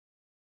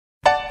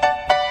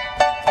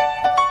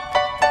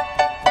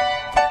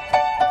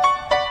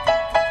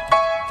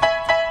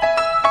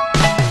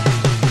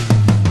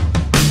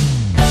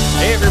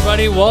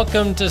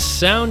welcome to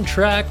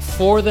Soundtrack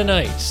for the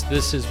Night.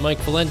 This is Mike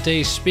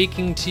Valente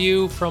speaking to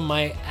you from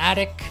my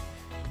attic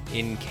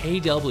in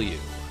KW.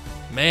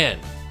 Man,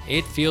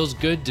 it feels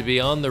good to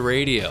be on the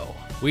radio.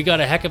 We got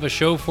a heck of a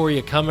show for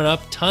you coming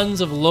up. Tons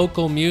of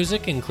local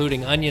music,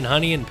 including Onion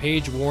Honey and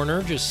Paige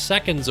Warner, just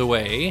seconds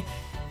away.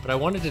 But I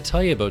wanted to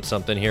tell you about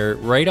something here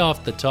right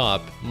off the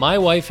top. My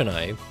wife and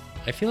I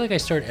feel like I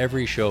start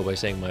every show by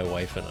saying my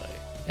wife and I.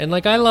 And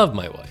I love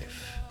my wife.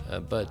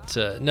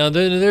 No,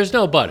 there's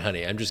no but,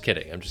 honey. I'm just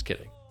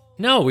kidding.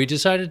 No, we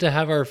decided to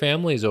have our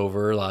families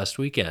over last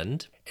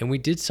weekend, and we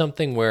did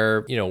something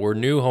where, we're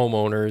new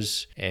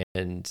homeowners,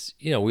 and,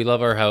 we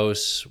love our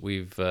house.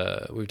 We've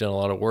done a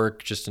lot of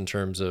work just in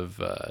terms of,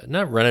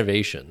 not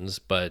renovations,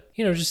 but,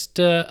 just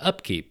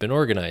upkeep and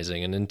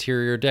organizing and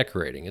interior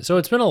decorating. And so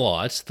it's been a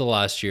lot the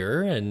last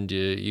year, and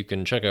you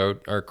can check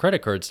out our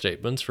credit card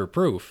statements for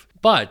proof.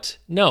 But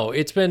no,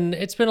 it's been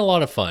a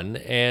lot of fun.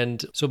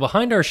 And so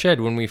behind our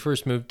shed, when we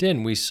first moved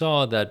in, we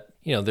saw that,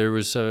 there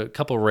was a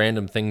couple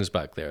random things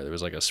back there. There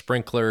was a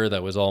sprinkler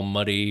that was all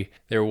muddy.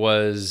 There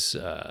was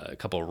a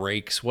couple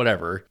rakes,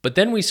 whatever. But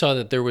then we saw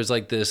that there was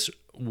this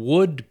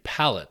wood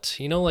pallet,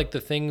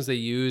 the things they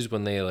use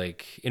when they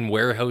in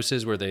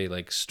warehouses where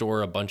they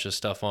store a bunch of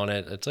stuff on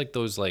it. It's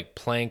those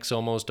planks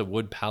almost, a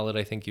wood pallet,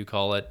 I think you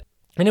call it.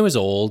 And it was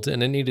old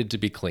and it needed to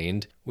be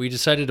cleaned. We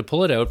decided to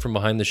pull it out from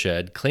behind the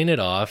shed, clean it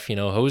off,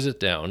 hose it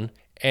down.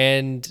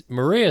 And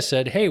Maria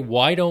said, hey,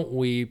 why don't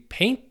we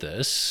paint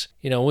this,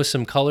 with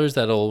some colors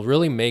that'll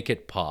really make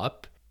it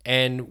pop?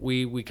 And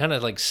we kind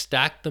of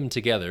stacked them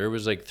together. It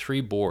was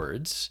 3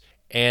 boards.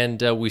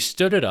 And we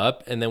stood it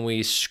up and then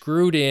we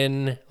screwed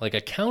in a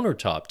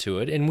countertop to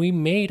it. And we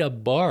made a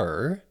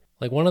bar,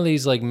 one of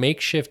these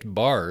makeshift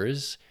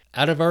bars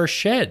out of our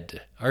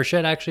shed. Our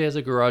shed actually has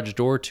a garage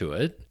door to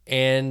it.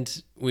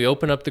 And we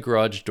opened up the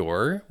garage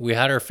door. We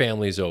had our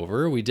families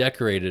over. We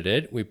decorated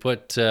it. We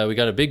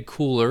got a big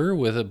cooler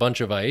with a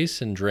bunch of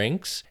ice and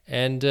drinks.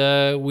 And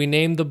we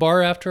named the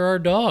bar after our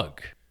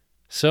dog.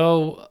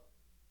 So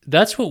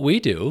that's what we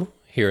do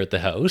here at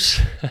the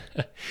house.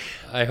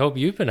 I hope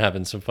you've been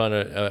having some fun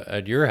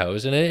at your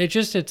house. And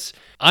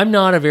I'm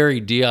not a very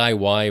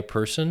DIY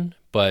person,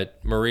 but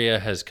Maria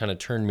has kind of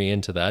turned me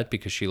into that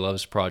because she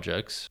loves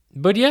projects.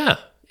 But yeah,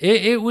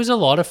 it was a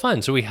lot of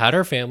fun. So we had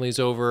our families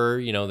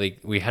over,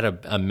 we had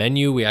a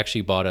menu. We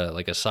actually bought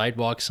a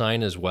sidewalk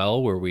sign as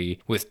well, where we,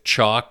 with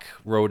chalk,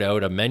 wrote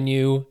out a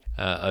menu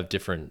of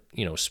different,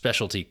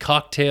 specialty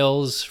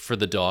cocktails for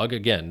the dog.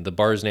 Again, the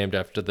bar's named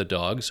after the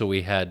dog. So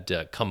we had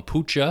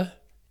kombucha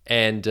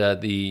and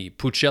the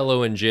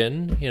Puccello and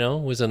gin,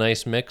 was a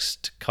nice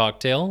mixed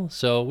cocktail.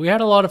 So we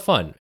had a lot of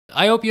fun.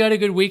 I hope you had a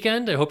good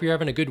weekend. I hope you're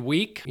having a good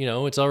week.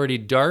 It's already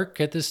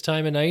dark at this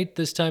time of night,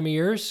 this time of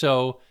year.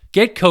 So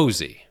get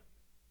cozy.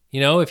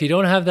 If you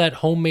don't have that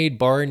homemade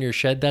bar in your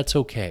shed, that's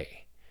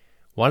okay.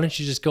 Why don't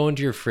you just go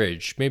into your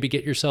fridge, maybe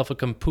get yourself a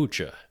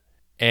kombucha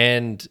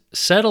and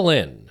settle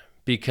in,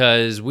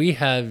 because we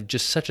have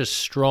just such a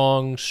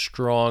strong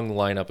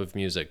lineup of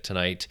music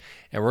tonight.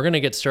 And we're going to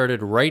get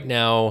started right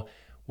now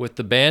with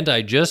the band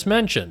I just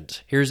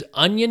mentioned. Here's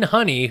Onion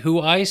Honey,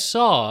 who I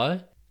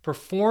saw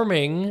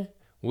performing.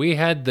 We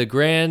had the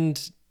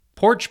grand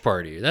porch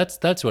party.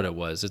 That's what it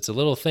was. It's a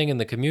little thing in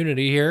the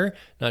community here.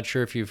 Not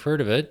sure if you've heard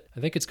of it. I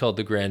think it's called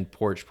the Grand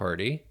Porch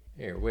Party.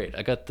 Here, wait.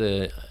 I got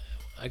the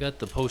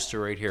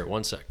poster right here.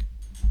 One sec.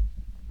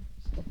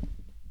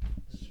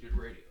 This is good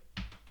radio.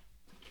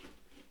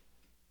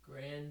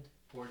 Grand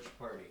Porch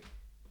Party.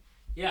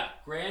 Yeah,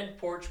 Grand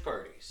Porch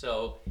Party.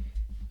 So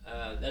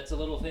that's a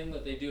little thing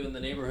that they do in the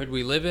neighborhood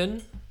we live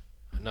in.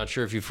 I'm not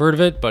sure if you've heard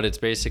of it, but it's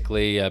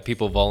basically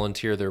people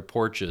volunteer their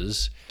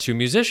porches to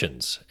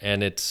musicians.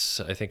 And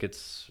I think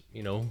it's,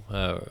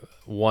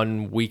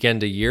 one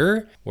weekend a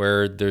year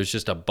where there's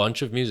just a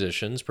bunch of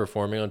musicians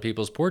performing on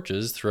people's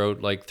porches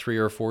throughout 3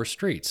 or 4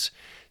 streets.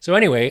 So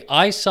anyway,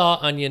 I saw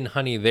Onion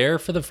Honey there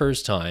for the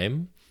first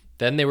time.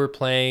 Then they were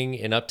playing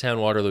in Uptown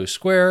Waterloo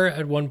Square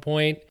at one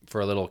point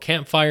for a little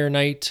campfire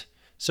night.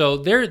 So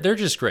they're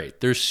just great.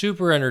 They're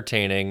super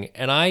entertaining.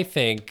 And I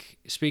think,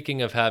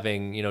 speaking of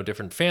having,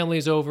 different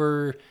families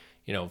over,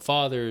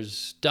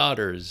 fathers,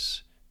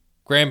 daughters,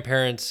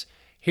 grandparents,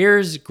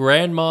 here's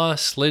Grandma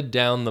Slid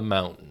Down the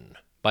Mountain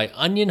by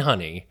Onion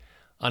Honey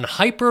on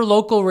Hyper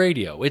Local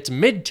Radio. It's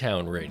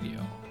Midtown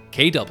Radio,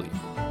 KW.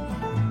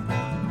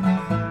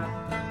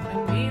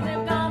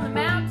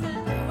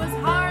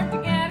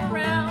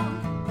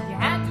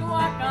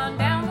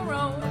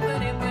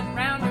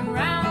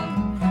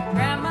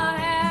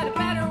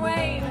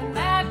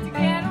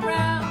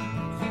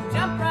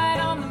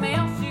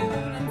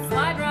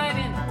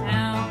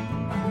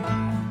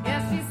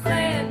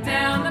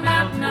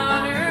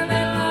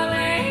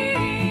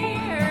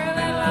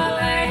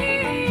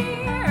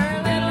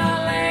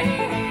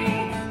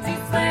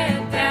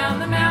 Down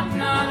the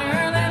mountain on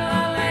her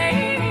little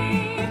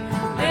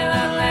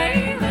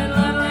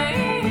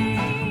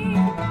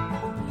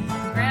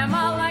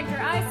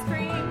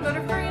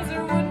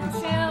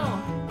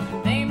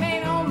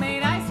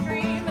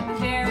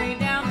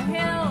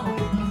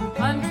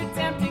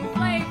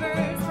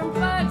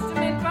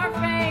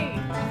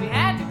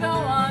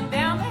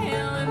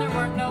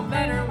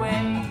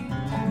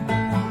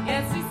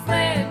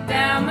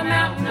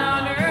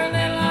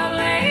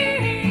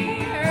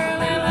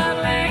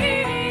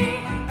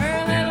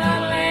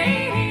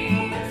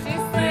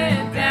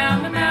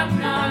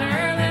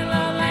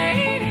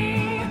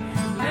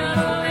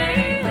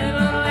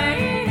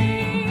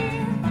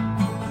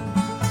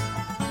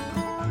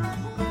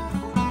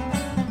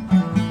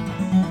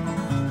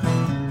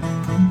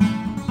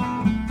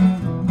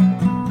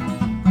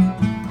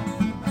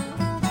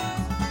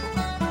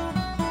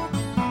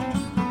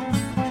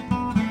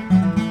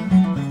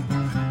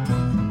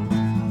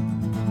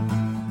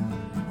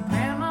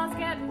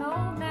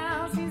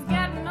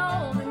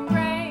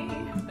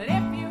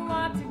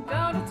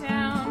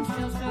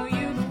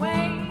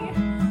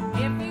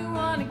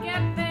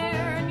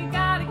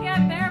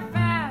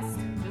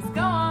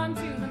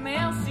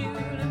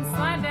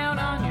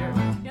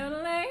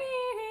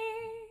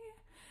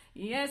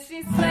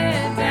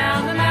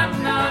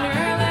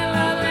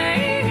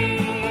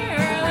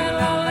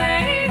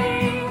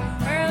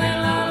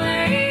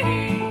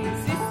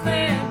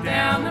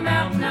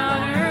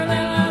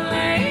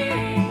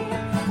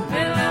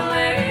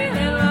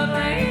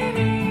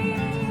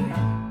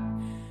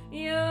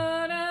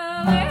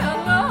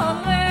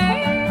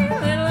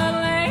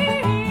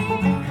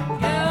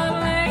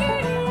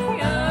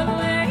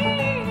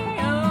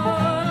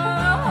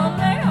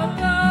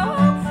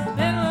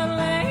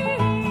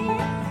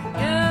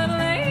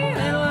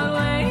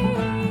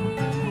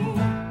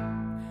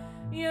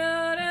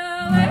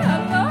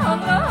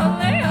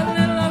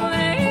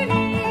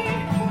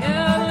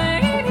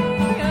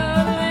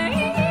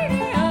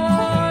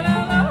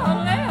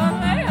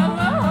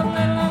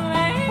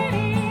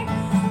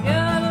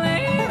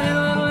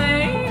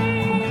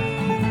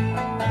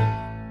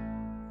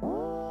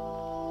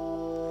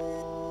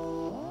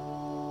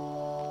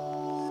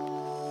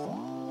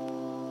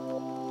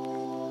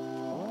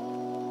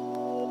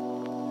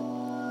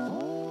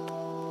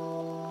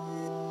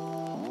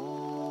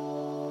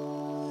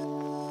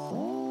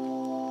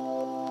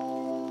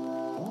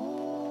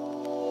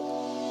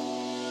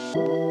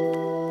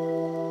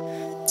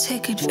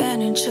Take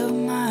advantage of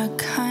my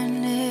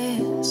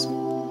kindness.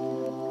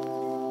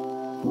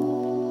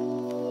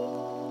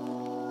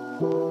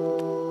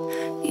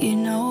 You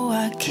know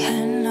I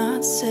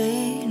cannot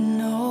say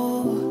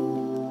no.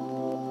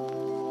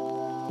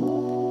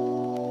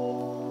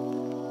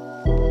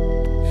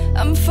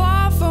 I'm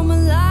far from a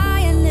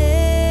lioness,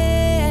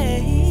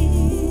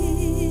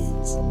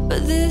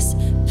 but this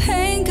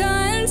pain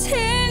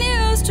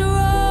continues to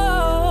roll.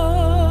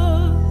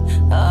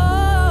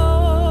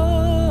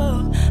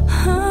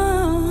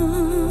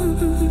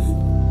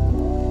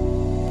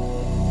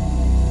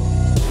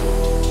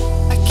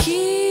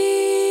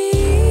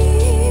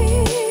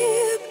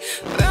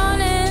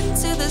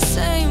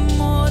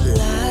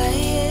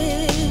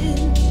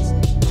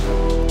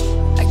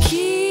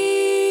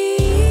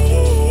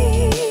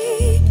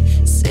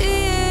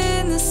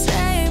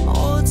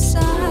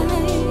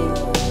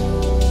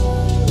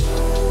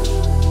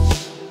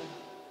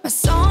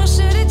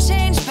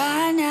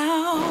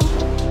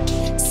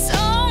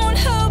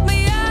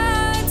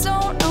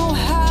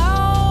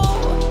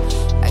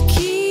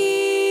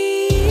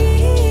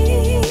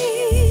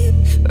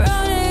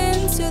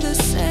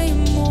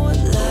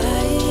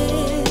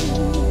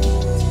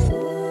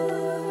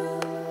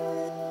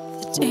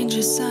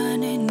 Danger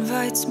sign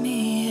invites me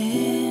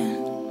in.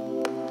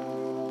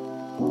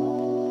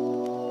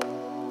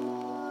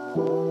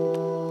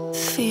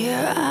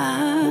 Fear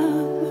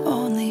I'm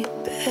only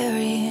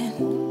burying.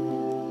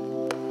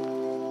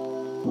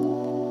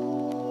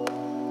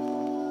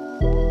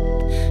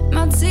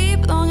 My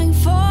deep longing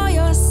for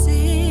your sin,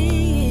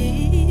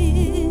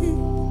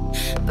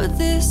 but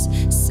this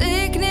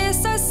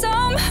sickness I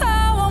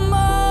somehow am more.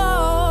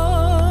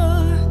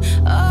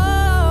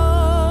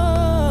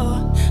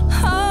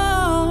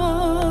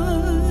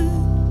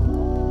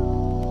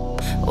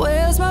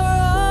 Where's my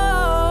roar?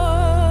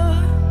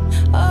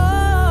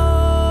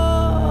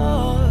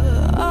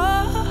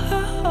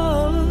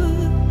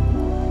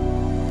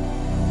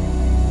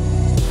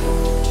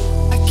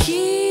 I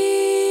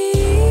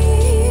keep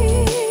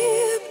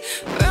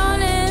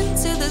running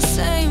to the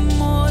same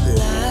old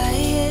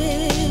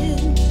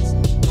lions.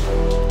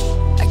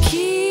 I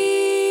keep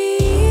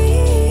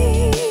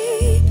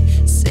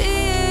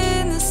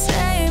seeing the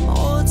same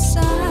old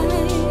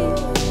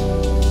signs.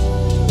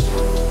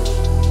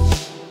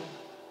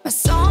 My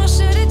song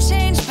should have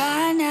changed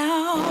by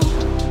now.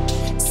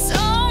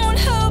 Someone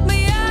help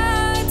me,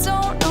 I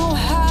don't know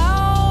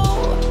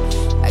how.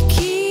 I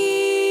keep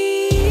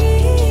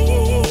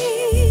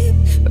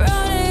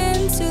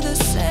running to the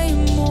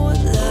same old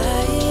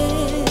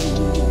lions.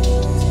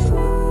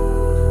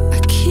 I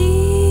keep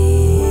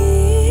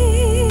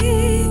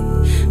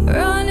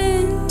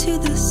running to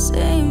the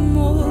same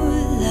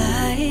old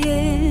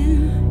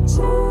lions.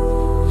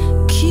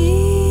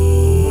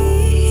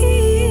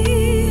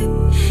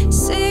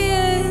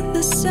 Seeing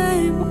the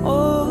same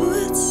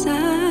old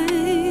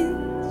signs.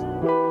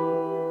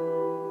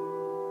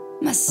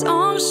 My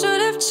song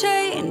should have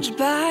changed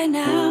by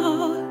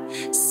now.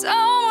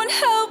 Someone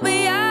help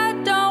me, I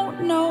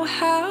don't know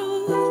how.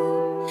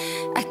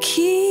 I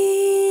keep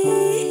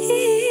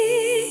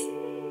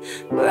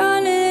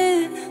running.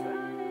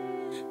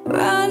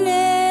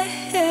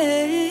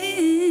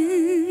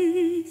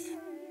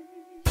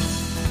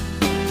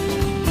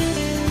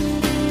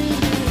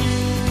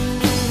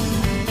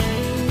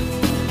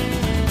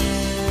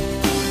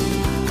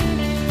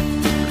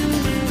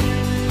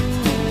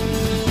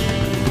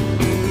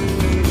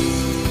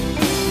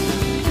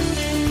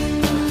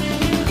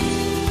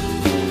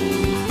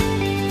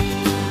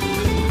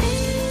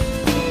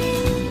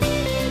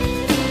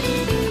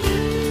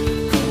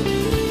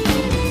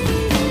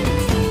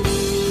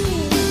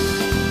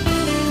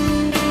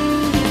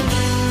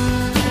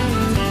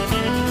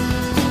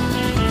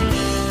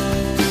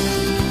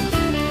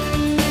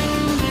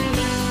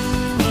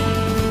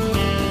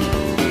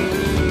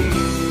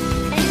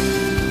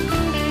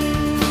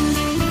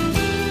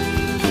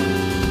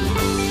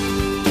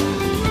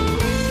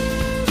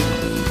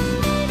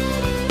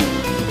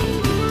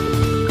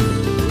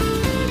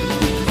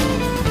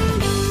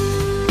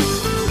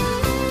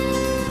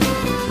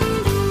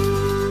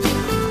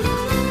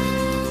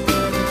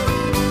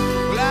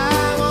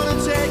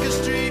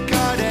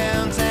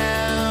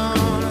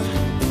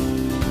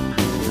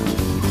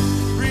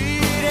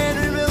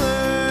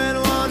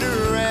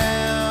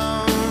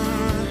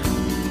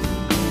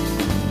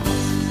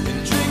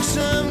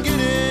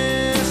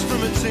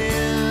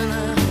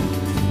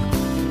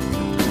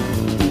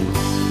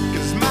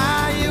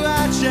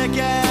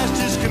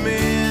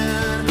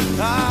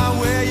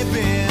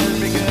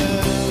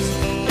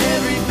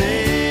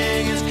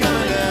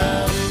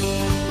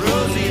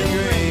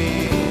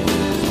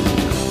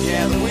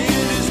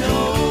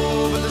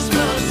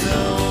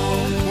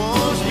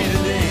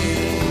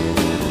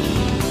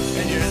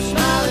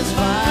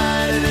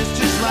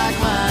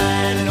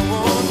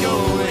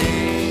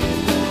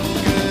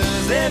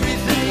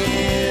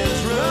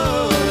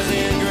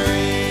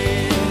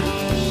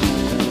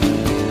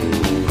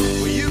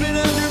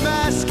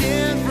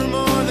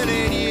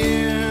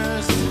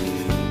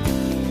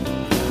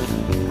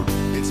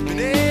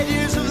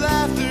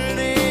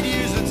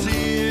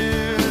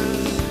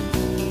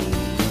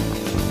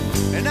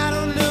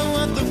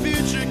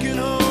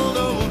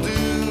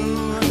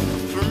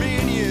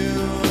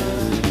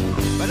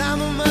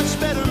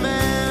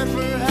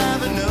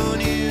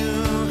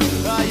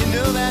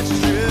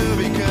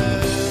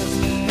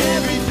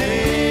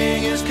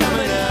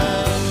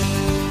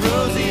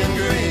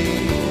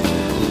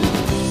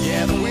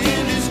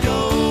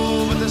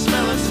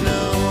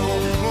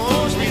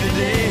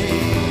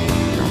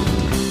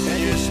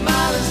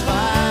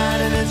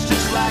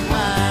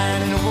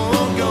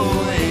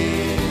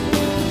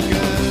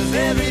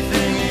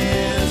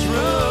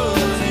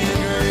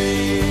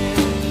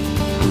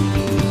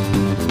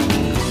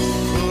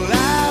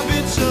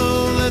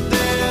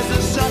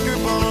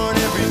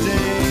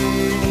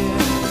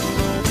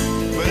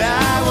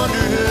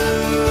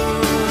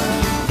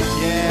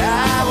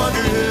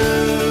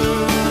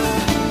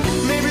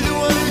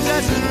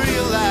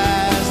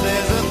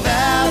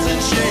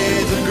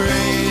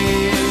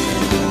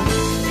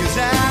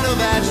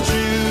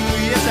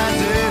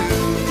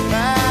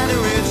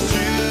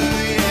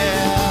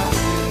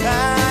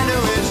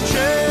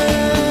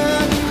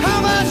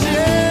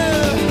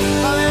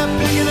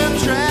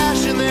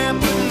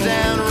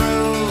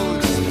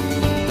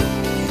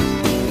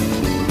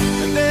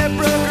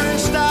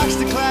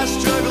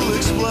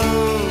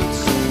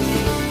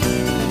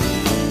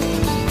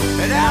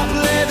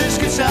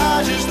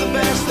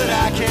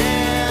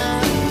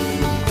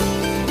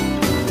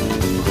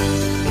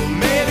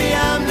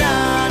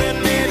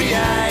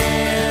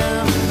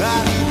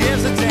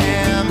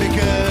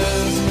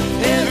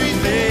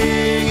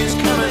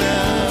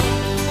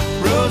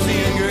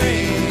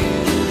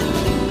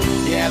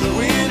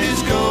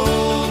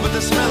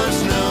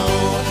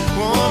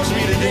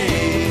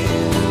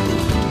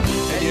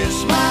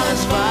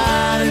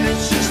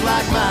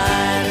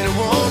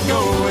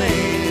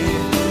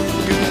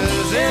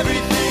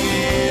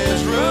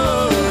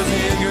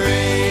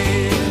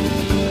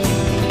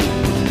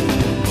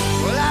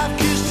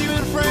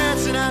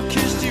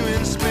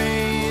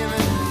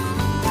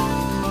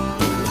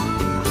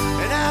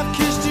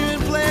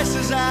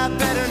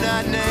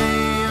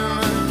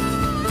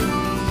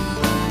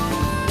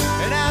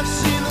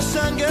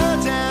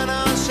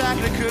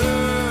 like liquor,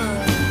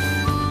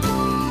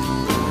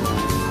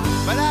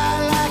 but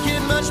I like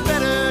it much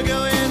better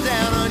going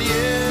down on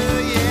you.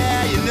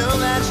 Yeah, you know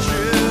that's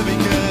true,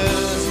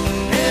 because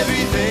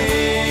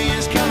everything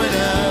is coming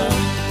up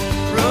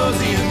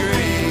rosy and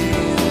green.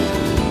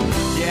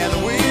 Yeah, the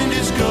wind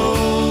is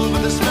cold,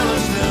 but the smell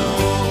of snow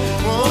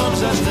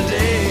warms us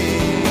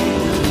today.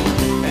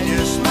 And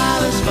your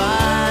smile is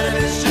fine,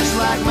 and it's just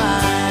like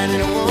mine,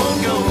 and it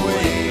won't go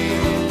away,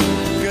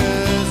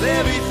 'cause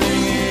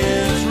everything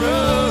is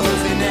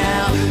rosy now.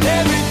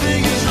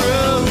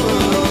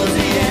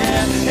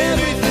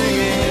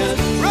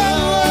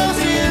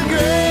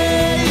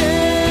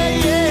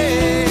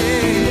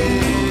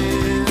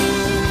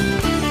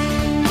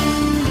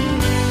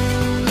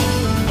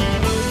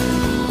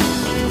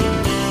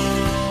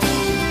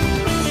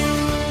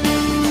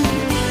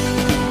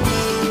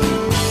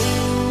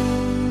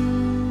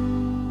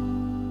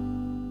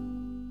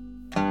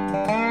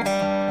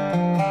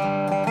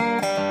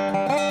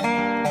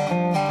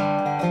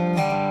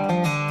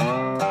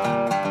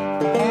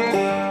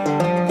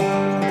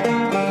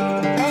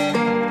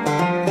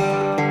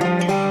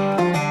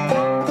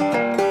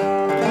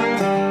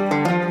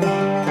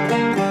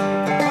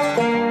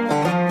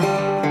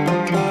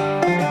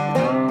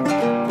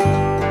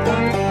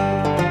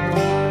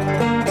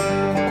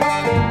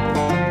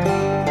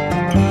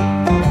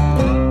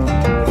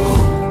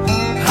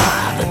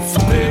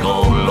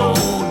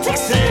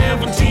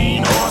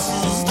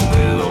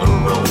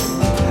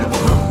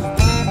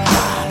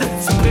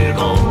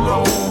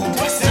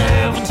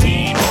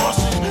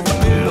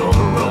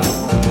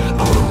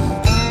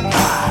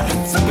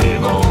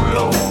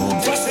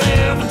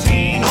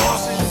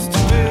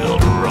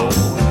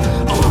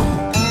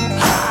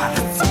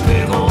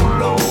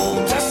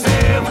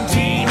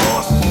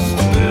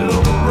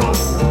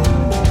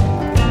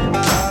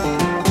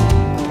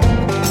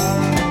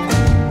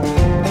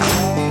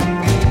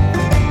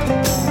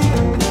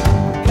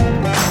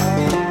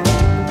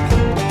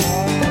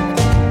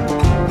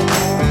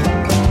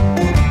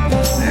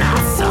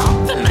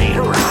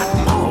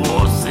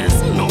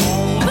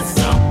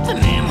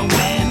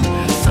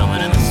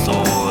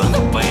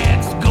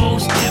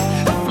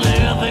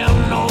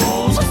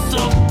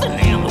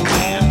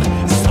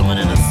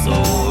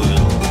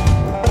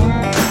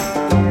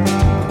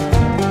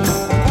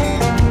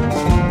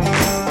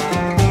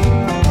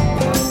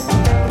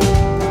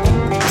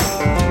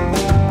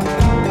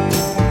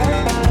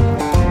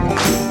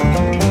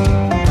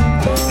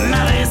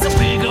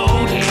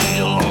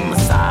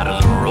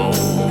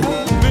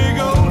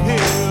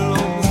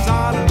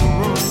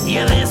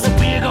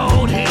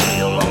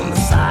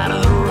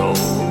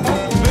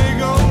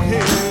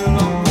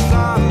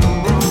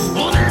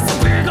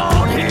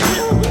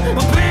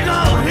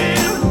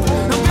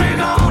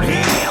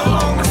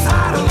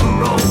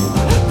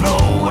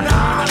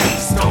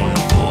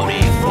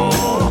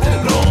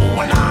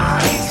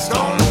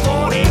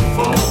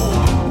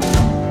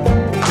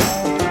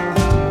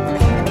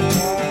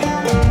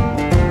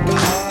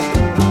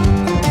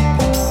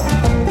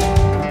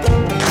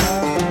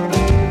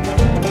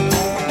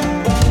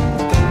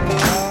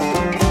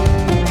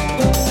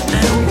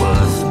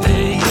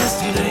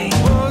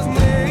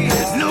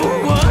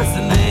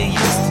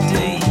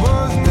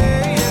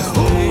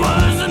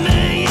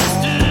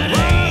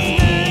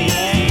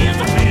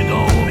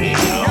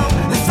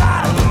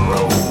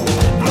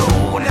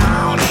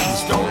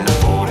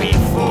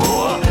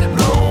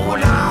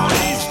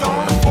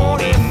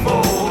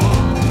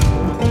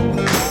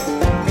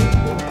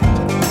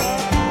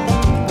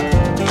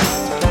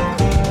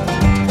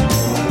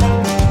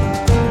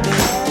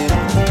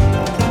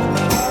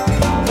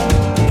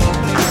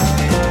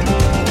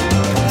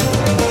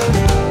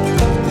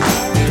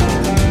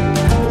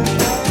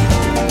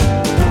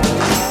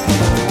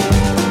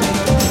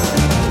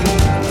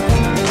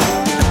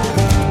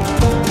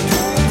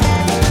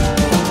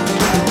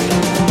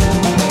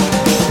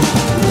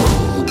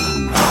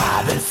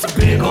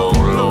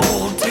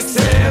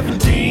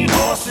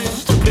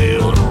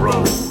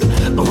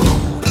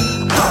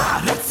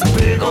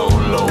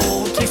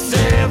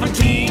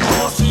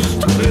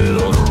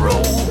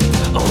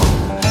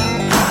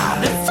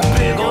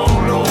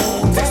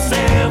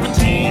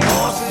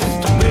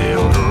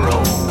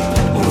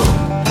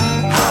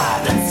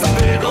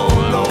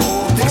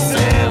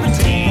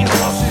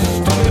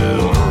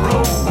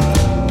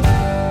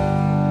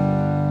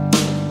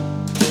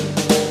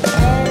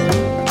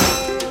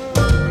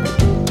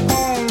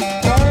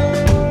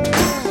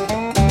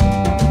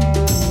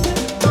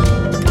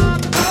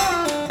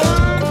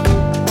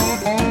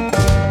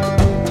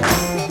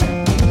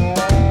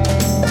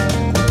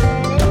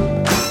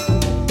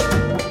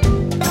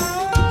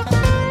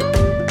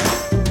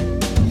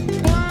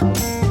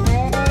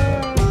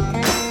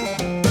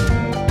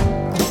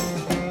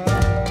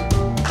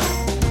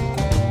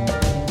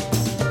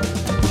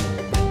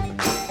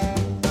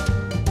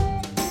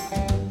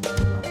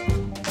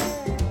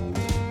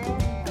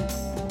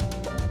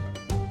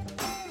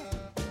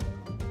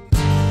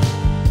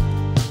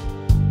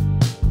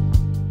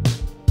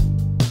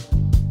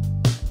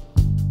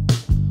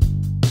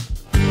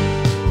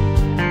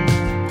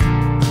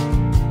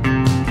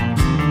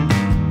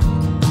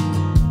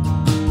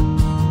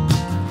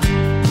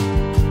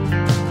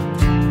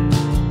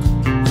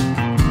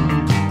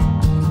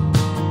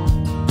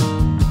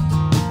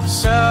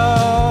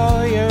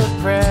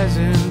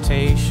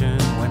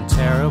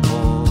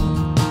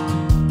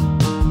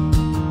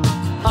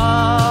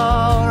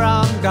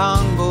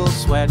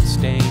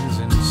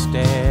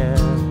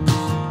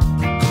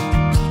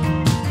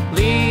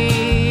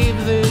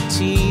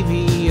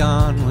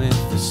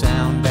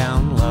 sound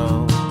down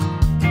low.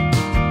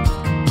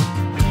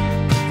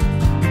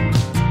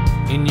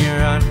 In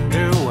your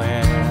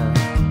underwear.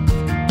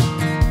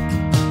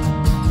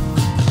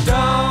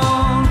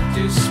 Don't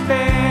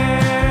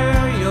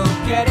despair, you'll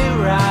get it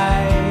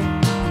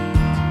right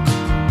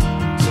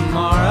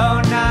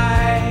tomorrow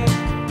night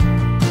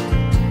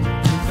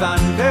in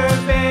Thunder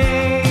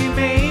Bay,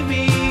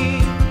 maybe.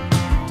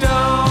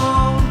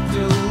 Don't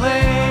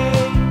delay,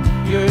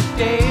 your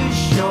day's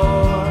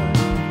short.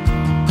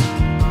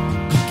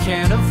 You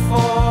can't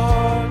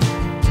afford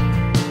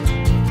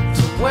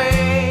to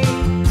wait.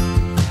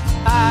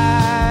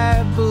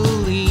 I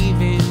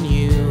believe in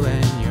you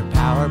and your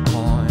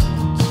PowerPoint.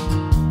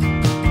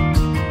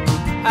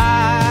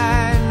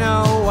 I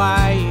know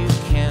why you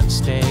can't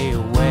stay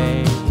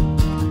away.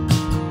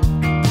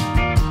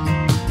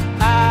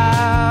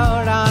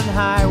 Out on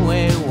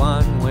Highway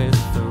 1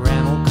 with the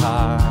rental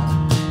car.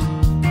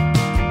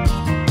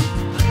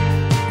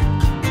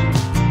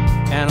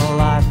 And a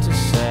lot to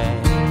say.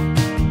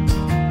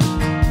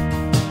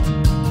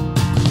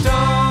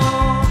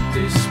 Don't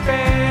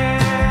despair,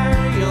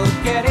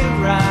 you'll get it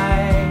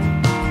right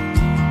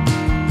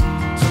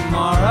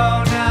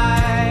tomorrow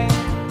night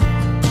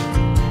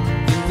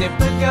in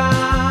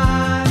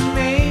Nipigon,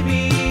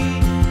 maybe.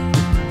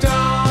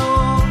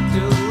 Don't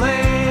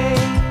delay,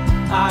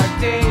 our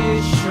day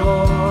is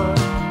short.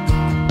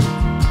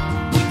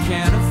 We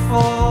can't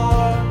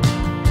afford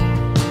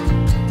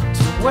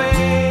to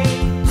wait.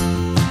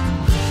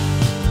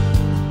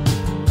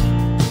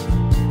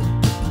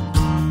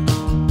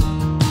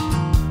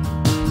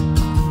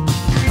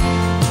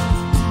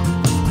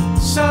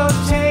 So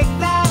take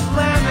that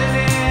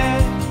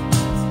laminate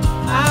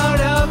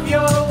out of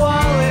your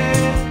wallet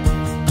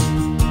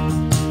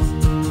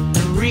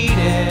and read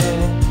it.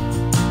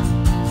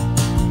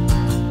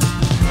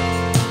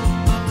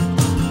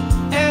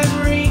 And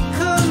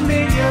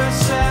recommit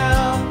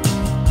yourself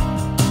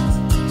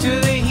to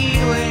the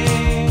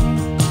healing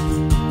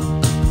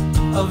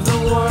of the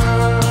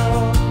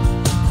world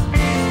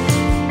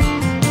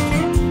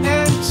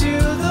and to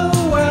the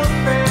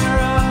welfare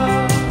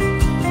of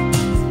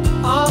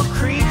all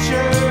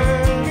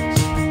creatures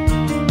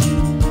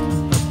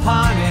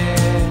upon it.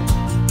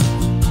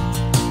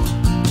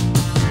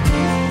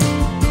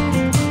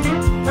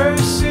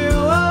 Pursue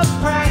a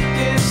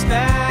practice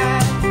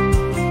that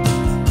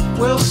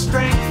will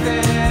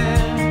strengthen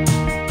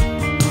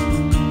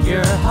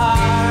your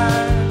heart.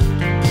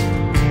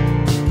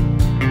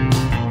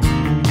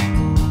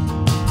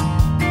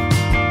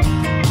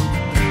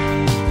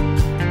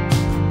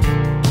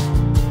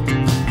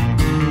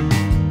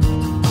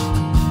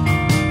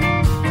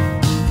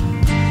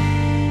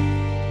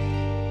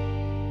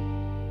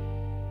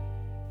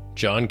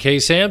 John K.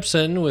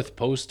 Sampson with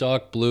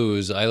Postdoc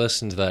Blues. I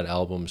listened to that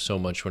album so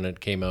much when it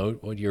came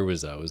out. What year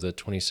was that? Was that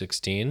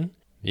 2016?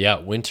 Yeah,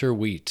 Winter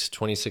Wheat,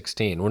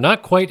 2016. We're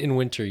not quite in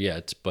winter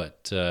yet,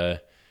 but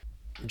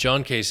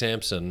John K.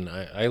 Sampson,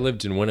 I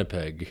lived in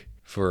Winnipeg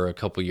for a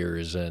couple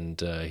years, and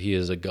he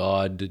is a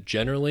god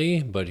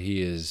generally, but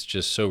he is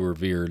just so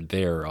revered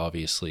there,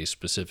 obviously,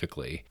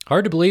 specifically.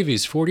 Hard to believe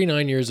he's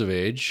 49 years of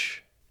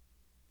age.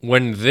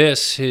 When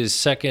this, his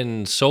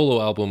second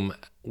solo album,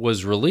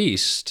 was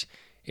released,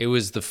 it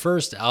was the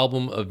first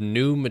album of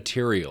new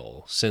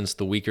material since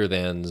The Weaker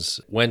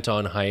Thans went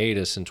on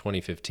hiatus in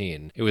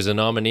 2015. It was a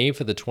nominee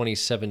for the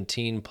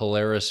 2017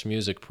 Polaris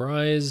Music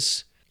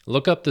Prize.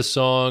 Look up the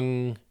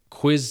song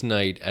Quiz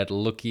Night at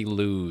Looky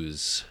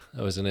Lou's.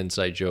 That was an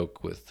inside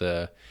joke with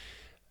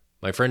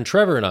my friend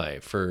Trevor and I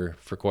for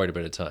quite a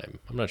bit of time.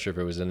 I'm not sure if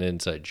it was an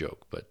inside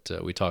joke, but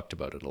we talked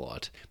about it a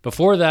lot.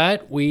 Before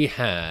that, we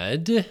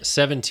had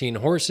 17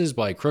 Horses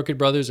by Crooked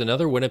Brothers,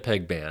 another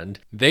Winnipeg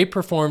band. They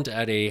performed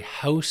at a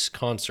house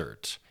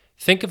concert.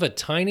 Think of a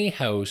tiny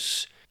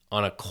house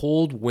on a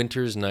cold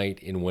winter's night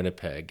in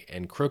Winnipeg,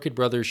 and Crooked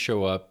Brothers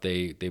show up.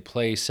 They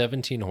play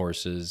 17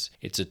 Horses.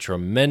 It's a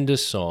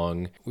tremendous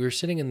song. We were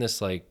sitting in this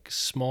like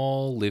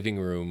small living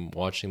room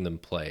watching them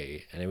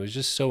play, and it was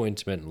just so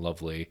intimate and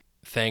lovely.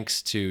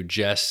 Thanks to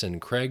Jess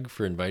and Craig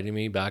for inviting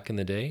me back in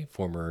the day,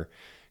 former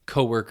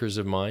co-workers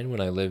of mine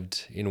when I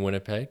lived in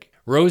Winnipeg.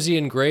 Rosie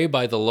and Gray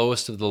by The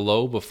Lowest of the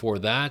Low before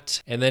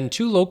that. And then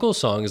two local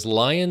songs,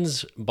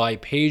 Lions by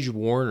Paige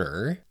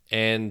Warner,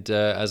 and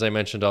as I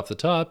mentioned off the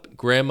top,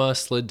 Grandma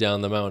Slid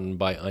Down the Mountain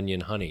by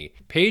Onion Honey.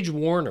 Paige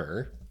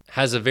Warner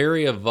has a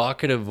very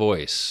evocative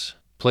voice,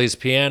 plays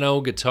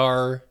piano,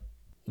 guitar.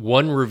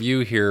 One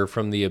review here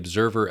from the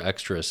Observer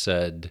Extra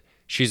said,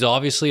 "She's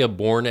obviously a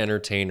born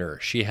entertainer.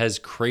 She has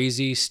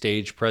crazy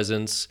stage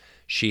presence.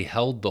 She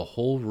held the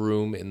whole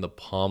room in the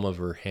palm of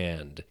her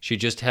hand. She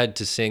just had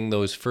to sing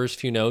those first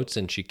few notes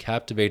and she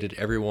captivated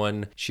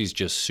everyone. She's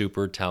just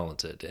super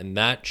talented." And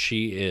that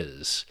she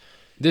is.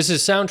 This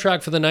is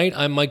Soundtrack for the Night.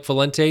 I'm Mike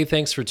Valente.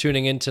 Thanks for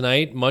tuning in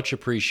tonight. Much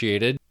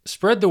appreciated.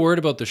 Spread the word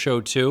about the show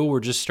too.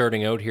 We're just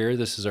starting out here.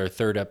 This is our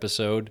third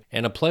episode.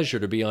 And a pleasure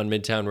to be on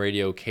Midtown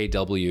Radio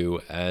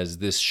KW as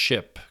this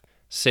ship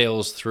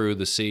sails through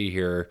the sea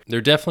here.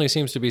 There definitely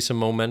seems to be some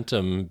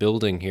momentum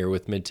building here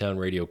with Midtown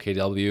Radio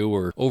KW.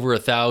 We're over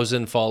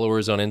 1,000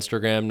 followers on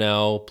Instagram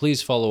now.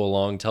 Please follow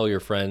along, tell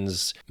your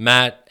friends.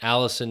 Matt,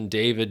 Allison,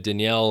 David,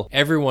 Danielle,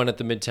 everyone at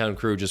the Midtown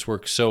crew just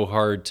worked so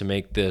hard to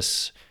make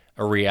this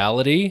a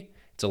reality.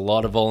 It's a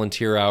lot of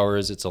volunteer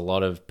hours. It's a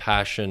lot of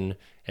passion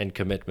and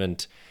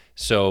commitment.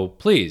 So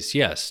please,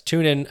 yes,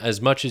 tune in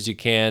as much as you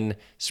can,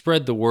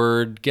 spread the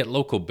word, get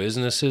local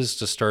businesses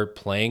to start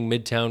playing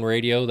Midtown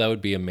Radio. That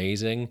would be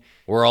amazing.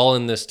 We're all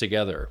in this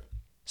together.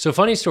 So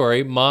funny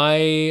story,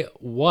 my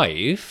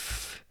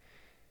wife,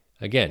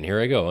 again, here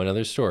I go,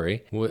 another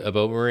story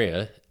about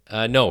Maria.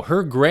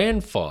 Her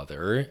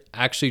grandfather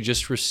actually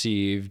just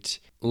received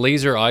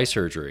laser eye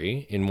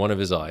surgery in one of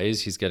his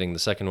eyes. He's getting the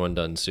second one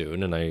done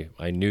soon, and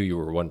I knew you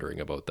were wondering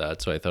about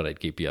that, so I thought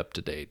I'd keep you up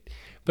to date.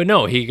 But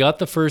no, he got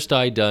the first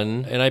eye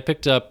done, and I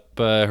picked up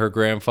her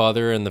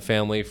grandfather and the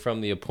family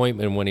from the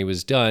appointment when he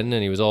was done,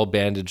 and he was all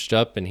bandaged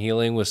up and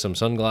healing with some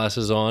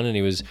sunglasses on, and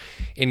he was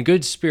in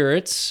good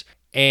spirits,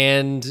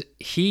 and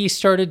he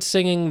started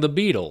singing the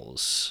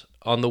Beatles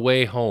on the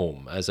way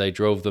home as I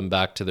drove them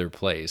back to their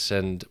place.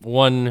 And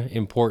one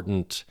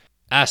important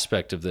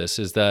aspect of this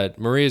is that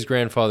Maria's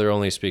grandfather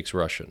only speaks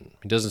Russian.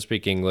 He doesn't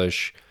speak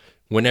English.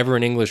 Whenever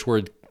an English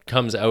word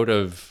comes out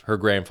of her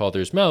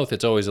grandfather's mouth,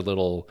 it's always a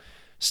little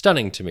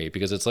stunning to me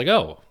because it's like,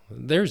 oh,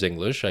 there's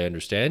English, I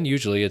understand.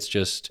 Usually it's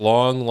just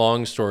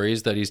long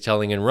stories that he's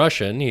telling in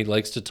Russian. He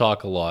likes to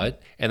talk a lot.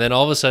 And then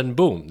all of a sudden,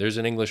 boom, there's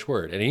an English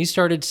word. And he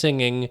started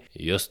singing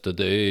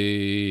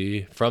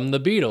Yesterday from the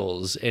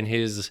Beatles in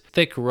his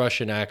thick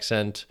Russian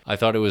accent. I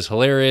thought it was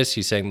hilarious.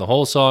 He sang the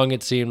whole song,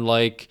 it seemed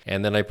like.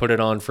 And then I put it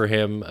on for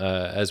him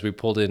as we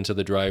pulled into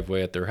the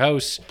driveway at their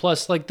house.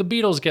 Plus, like, the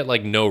Beatles get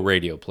like no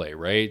radio play,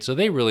 right? So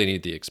they really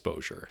need the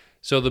exposure.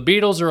 So the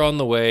Beatles are on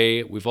the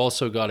way. We've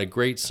also got a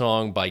great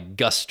song by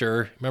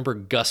Guster. Remember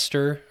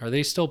Guster? Are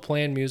they still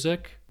playing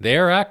music? They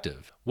are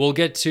active. We'll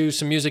get to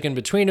some music in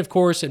between, of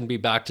course, and be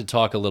back to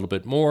talk a little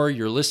bit more.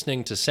 You're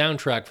listening to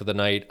Soundtrack for the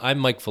Night. I'm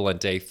Mike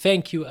Valente.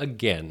 Thank you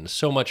again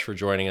so much for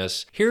joining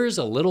us. Here's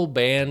a little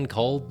band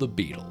called the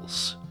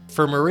Beatles.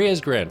 For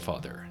Maria's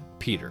grandfather,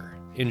 Peter.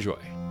 Enjoy.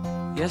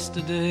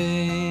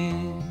 Yesterday,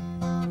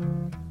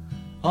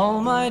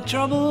 all my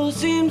troubles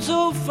seem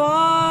so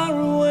far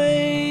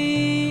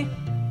away.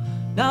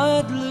 Now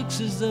it looks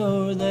as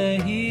though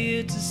they're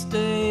here to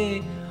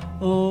stay.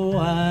 Oh,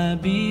 I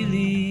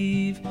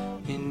believe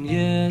in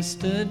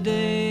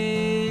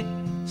yesterday.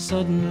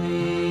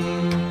 Suddenly,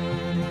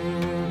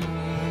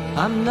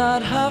 I'm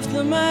not half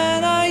the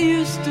man I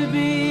used to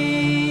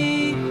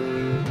be.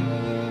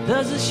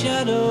 There's a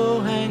shadow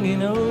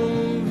hanging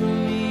over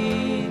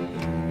me.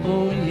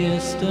 Oh,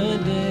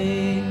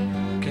 yesterday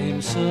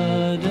came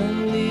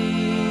suddenly.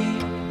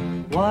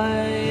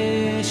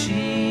 Why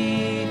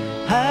she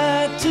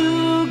had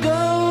to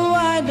go,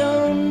 I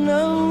don't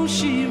know,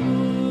 she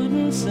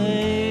wouldn't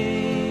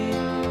say.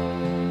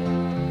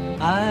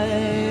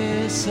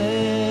 I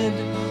said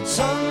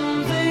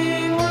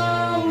something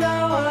wrong,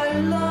 now I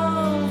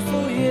long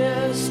for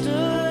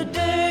yesterday.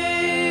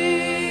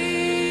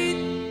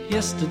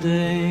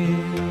 Yesterday,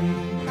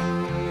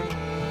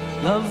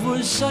 love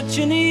was such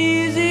an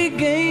easy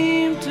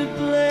game to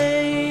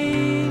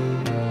play.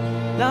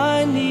 Now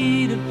I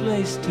need a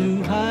place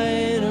to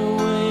hide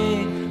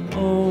away.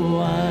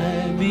 Oh,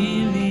 I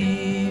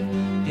believe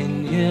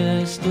in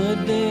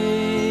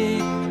yesterday.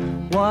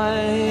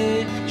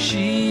 Why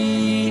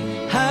she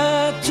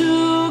had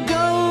to go,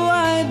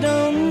 I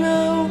don't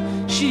know,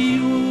 she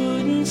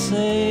wouldn't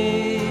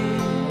say.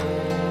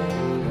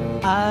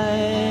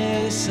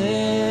 I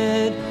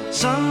said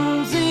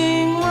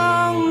something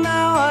wrong,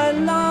 now I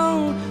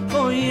long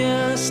for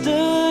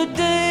yesterday.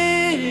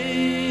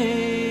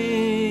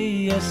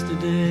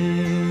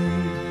 Yesterday,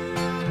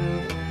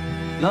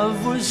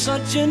 love was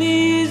such an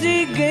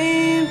easy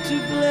game to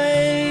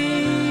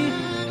play.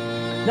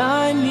 Now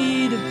I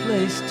need a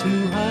place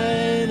to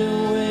hide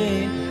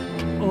away.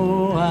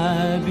 Oh,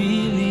 I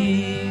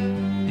believe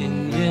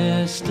in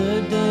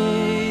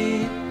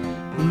yesterday.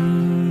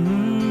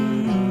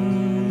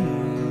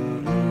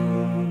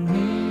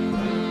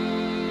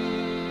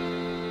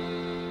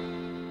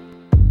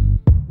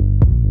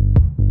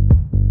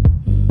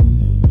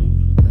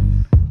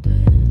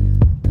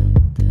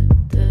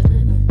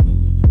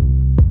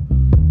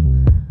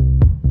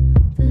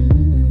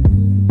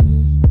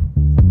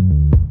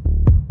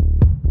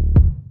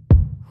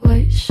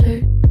 White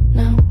shirt,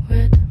 now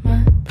red,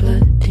 my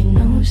bloody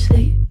nose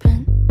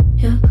sleeping.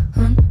 You're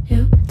on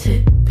your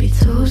tippy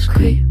toes,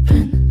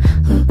 creeping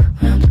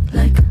around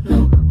like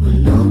no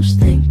one knows.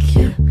 Think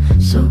you're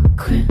so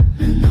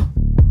criminal.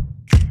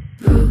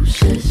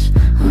 Bruises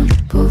on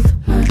both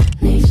my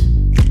knees.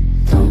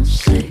 Don't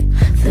say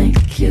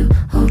thank you,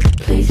 oh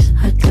please.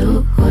 I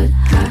do what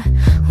I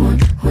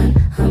want when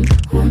I'm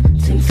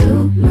wanting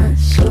to. My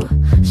soul,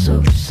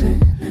 so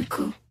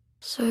cynical.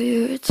 So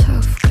you're a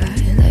tough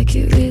guy, like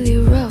you really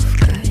rough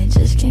guy.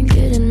 Just can't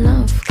get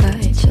enough guy,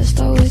 just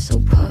always so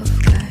puff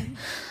guy.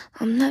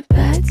 I'm that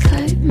bad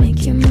type,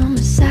 make your mama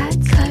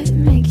sad type,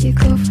 make your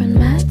girlfriend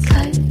mad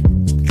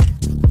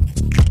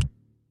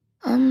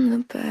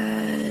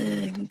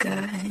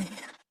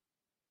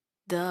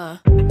Duh.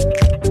 I'm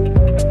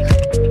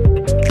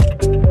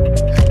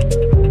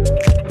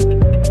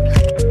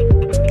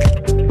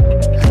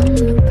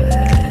the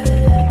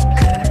bad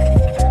guy.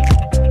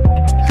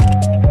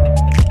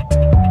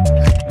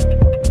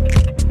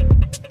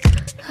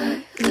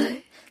 I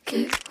like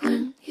it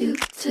when you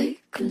take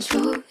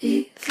control,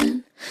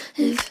 even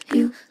if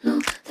you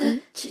know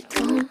that you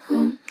don't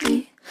own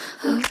me.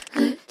 I'll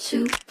let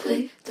you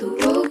play the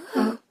role.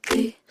 I'll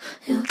be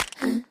your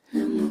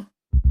animal.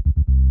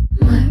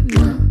 My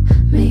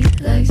mommy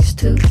likes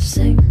to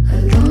sing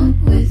along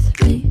with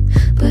me,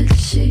 but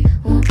she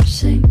won't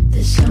sing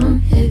this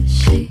song if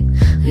she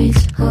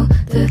reads all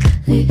the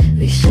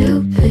lyrics.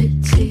 She'll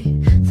pity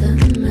the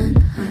men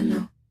I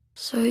know.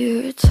 So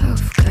you're a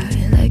tough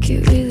guy, like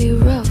it really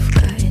rough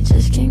guy.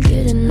 Just can't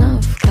get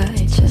enough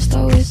guy, just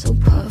always so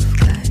puff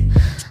guy.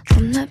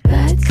 I'm that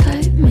bad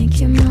type, make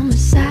your mama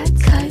sad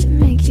type,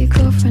 make your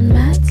girlfriend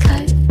mad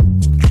type.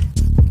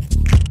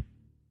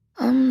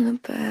 I'm the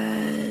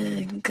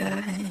bad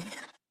guy.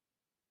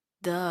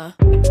 Duh.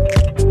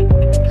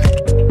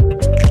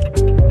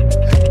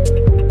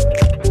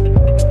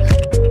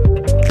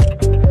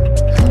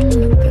 I'm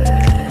the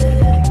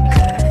bad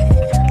guy.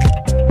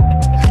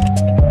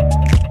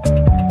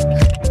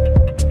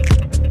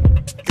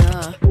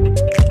 Duh.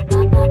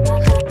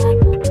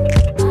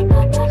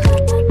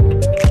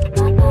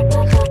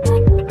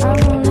 I'm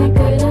only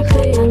good at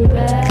being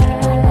bad.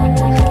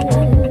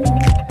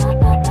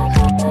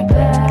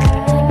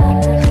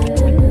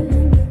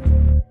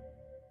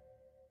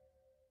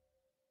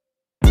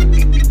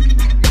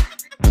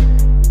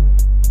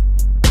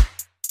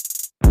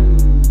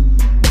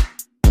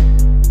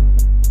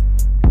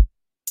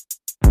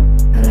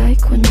 I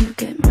like when you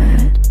get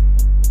mad.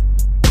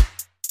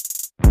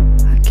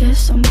 I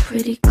guess I'm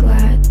pretty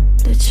glad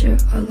that you're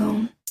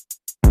alone.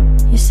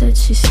 You said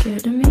she's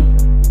scared of me?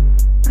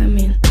 I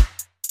mean,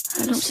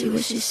 I don't see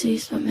what she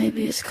sees, but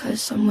maybe it's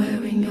 'cause I'm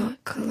wearing your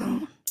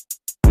cologne.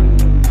 I'm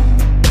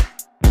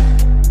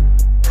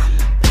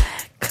a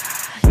bad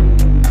guy. I'm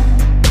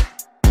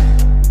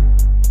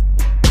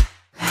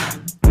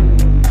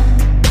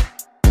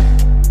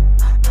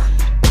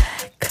a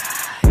bad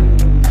guy.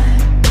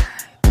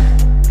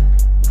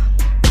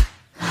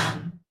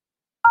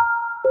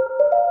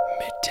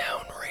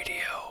 Midtown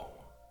Radio.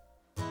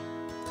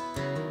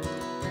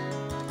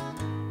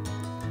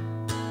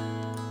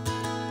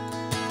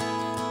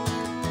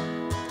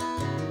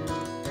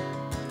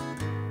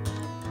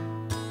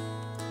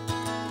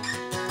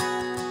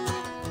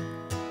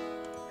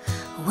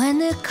 When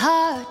the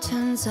car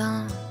turns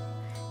on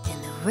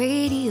and the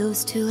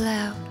radio's too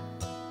loud,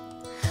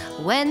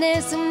 when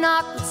there's an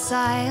awkward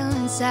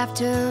silence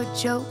after a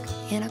joke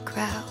in a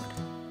crowd,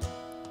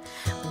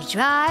 when you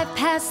drive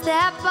past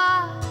that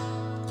bar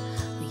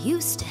we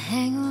used to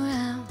hang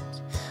around,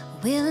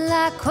 will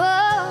I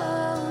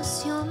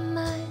cross your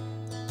mind?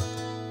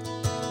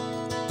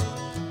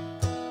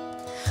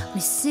 When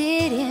you're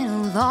sitting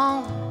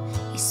alone,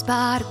 you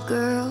spot a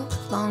girl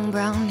with long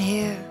brown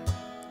hair.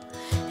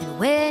 And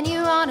when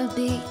you're on a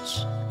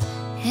beach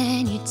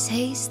and you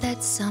taste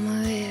that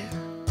summer air,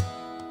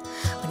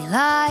 when you're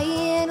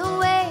lying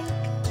awake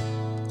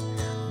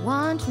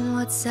wondering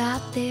what's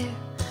out there,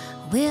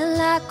 will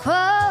I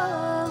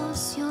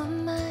cross your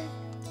mind?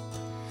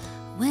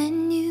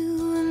 When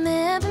you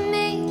remember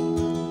me,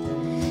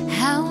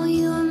 how will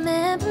you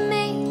remember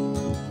me?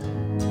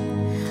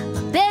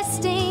 My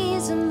best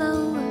days are my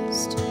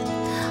worst,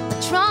 my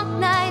drunk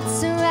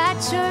nights are at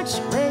church.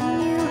 When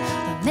you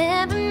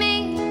remember me,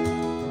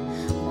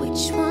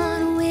 which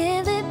one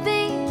will it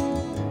be?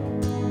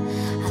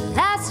 Our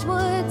last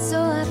words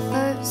or our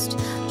first?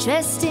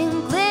 Dressed in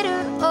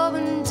glitter or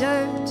in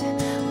dirt?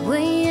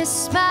 Will you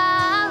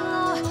smile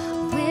or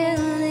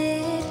will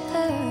it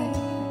hurt?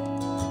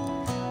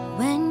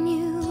 When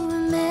you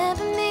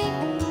remember me,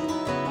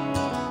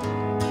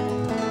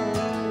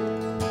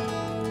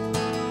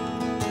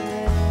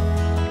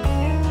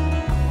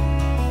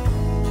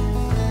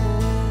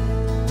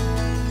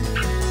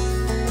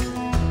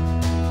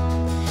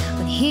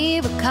 when you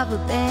hear a cover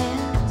band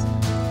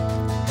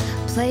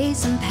play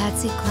some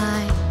Patsy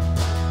Cline,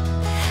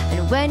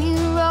 and when you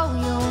roll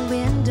your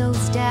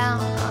windows down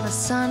on a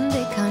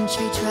Sunday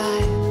country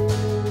drive,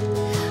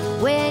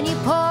 when you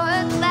pour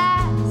a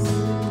glass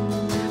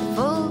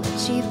full of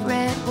cheap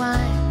red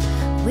wine,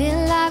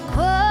 will I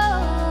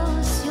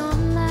cross your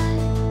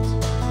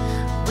mind?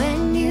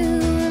 When you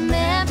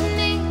remember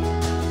me,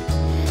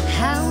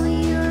 how will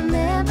you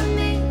remember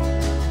me?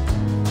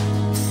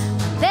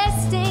 My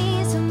best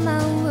days are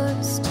my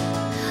worst,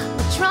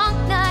 my drunk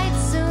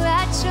nights are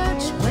at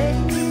church.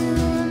 When you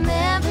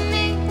remember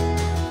me,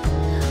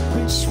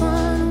 which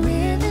one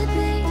will it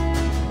be?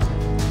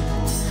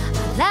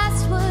 Our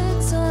last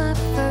words or our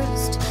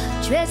first?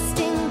 Dressed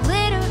in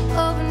glitter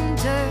or in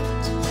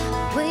dirt?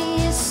 Will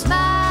you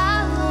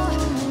smile or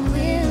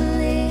will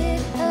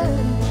it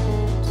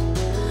hurt?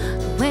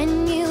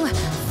 When you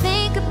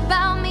think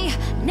about me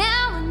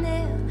now and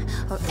then,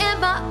 or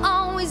am I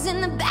always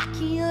in the back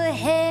of your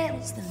head?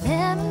 Is the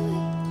memory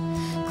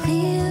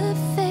clear or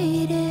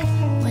faded?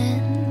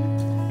 When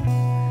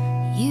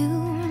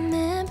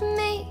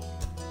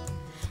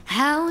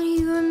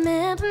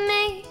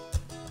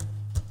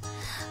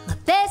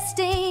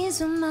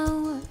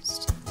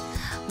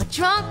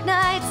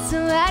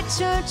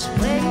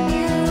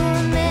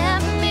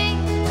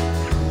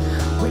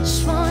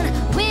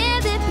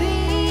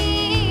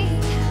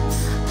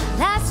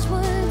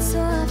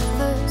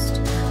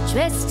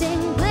dressed in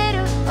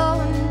glitter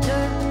or in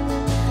dirt.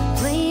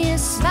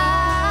 Please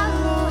smile,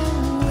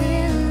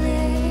 will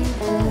it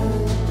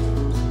hurt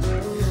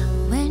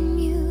when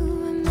you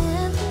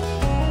remember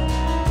me?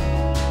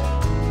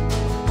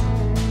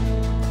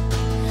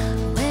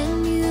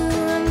 When you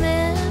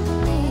remember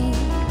me.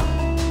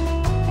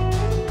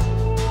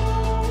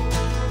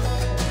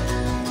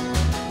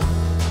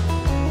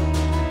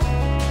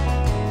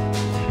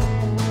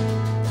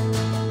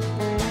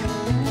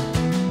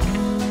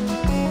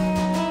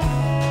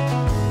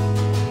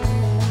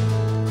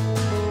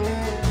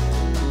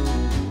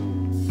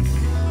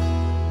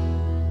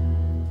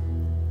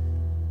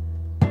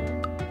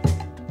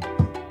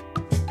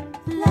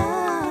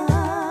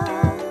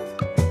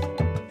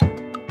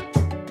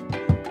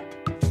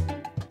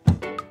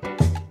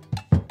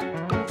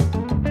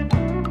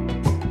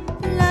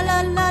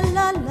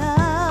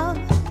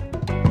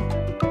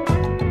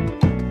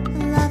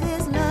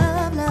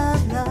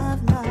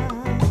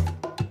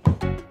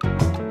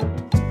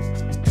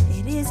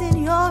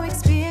 Your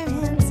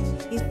experience,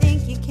 you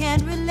think you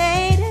can't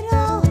relate at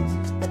all,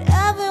 but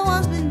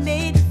everyone's been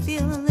made to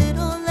feel a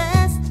little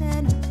less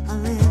than a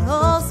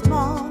little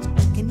small.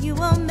 Can you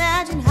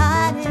imagine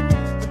hiding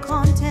the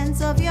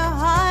contents of your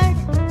heart?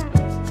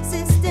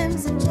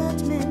 Systems and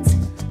judgments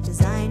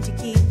designed to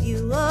keep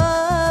you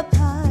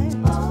apart.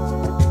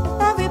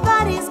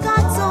 Everybody's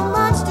got so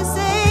much to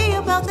say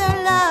about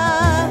their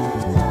love,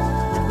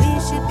 but we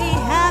should be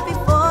happy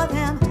for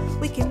them.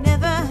 We can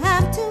never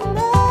have too much.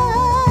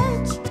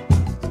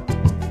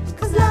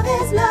 Love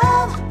is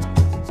love.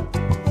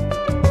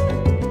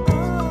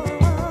 Oh,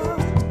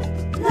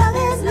 love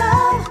is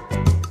love.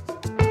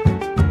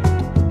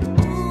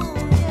 Ooh,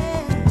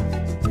 yeah.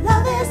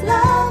 Love is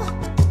love.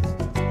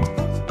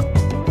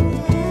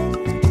 Yeah.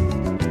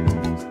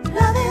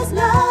 Love is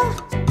love.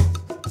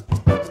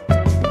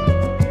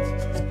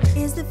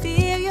 Is the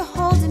fear you're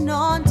holding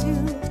on to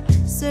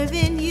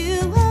serving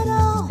you at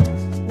all?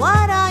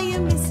 What are you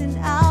missing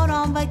out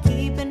on by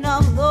keeping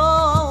up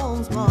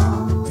those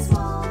walls?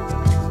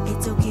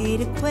 It's okay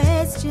to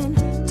question,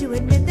 to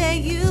admit that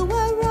you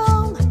were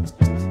wrong,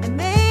 and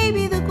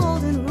maybe the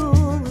golden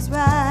rule was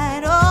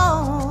right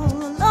all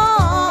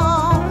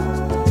along.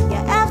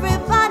 Yeah,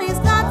 everybody's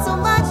got so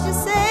much to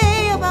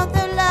say about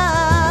their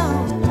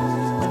love,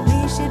 but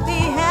we should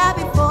be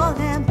happy for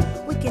them.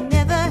 We can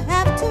never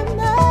have too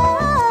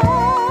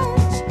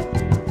much,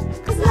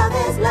 'cause love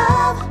is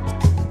love.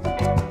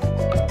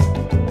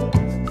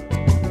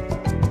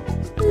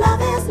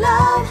 Love is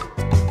love.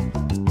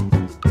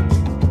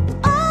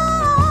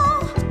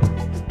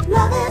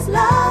 Love is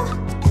love.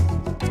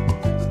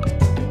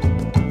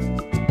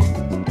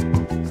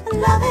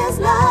 Love is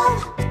love.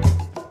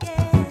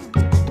 Yeah.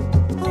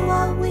 Who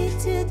are we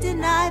to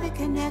deny the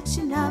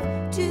connection of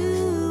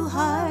two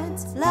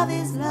hearts? Love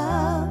is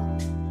love.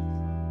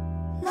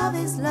 Love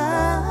is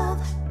love.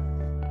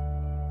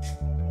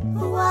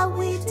 Who are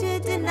we to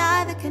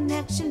deny the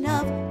connection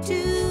of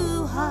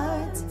two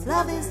hearts?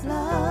 Love is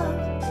love.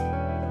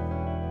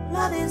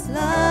 Love is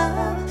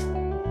love.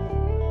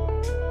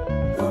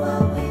 Who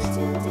are we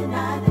to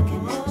deny the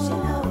connection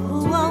of?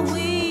 Who are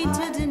we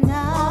to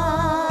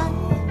deny?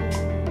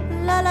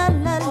 La la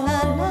la la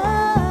la.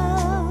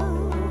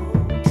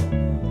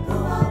 Who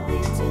are we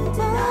to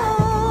deny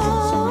the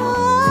connection of two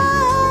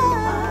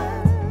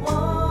hearts?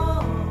 Whoa.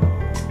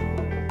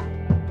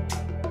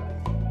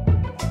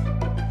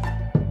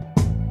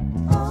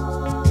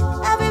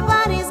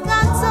 Everybody's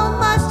got so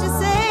much to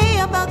say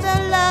about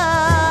their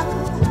love,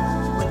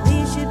 but we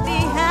should be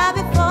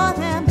happy for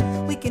them.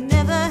 We can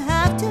never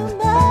have too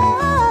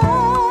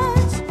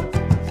much,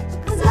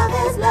 'cause love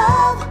is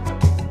love.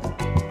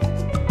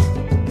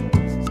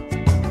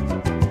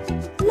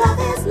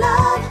 Love is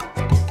love.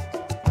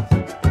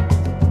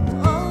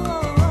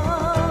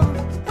 Oh,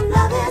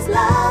 love is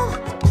love.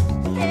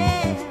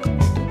 Yeah.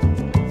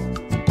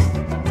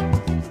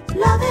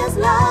 Love is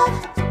love.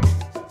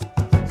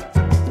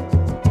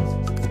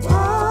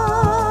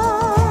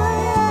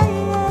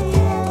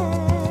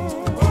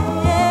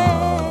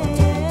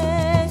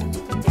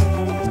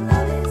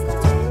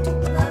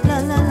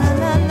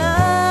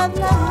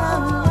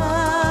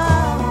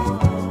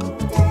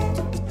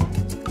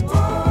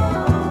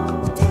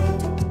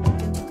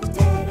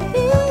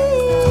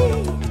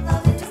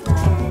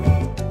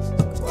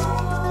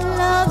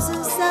 Love's a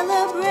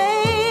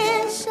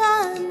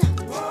celebration.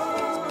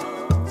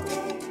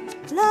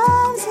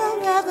 Love's a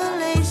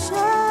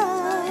revelation.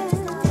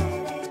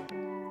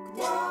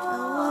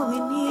 All we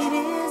need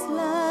is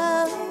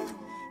love.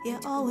 Yeah,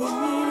 all we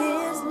need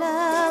is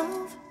love.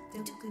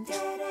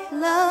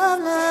 Love,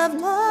 love,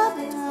 love,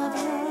 love,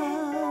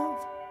 love.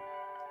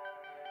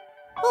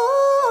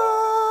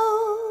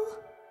 Ooh,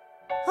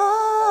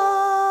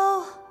 oh,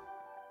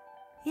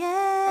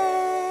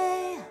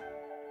 yeah.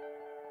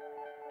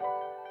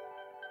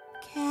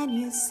 Can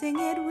you sing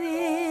it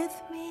with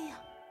me?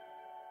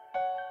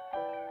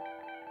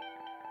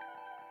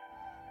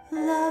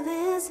 Love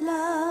is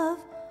love,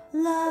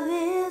 love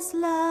is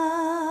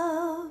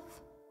love.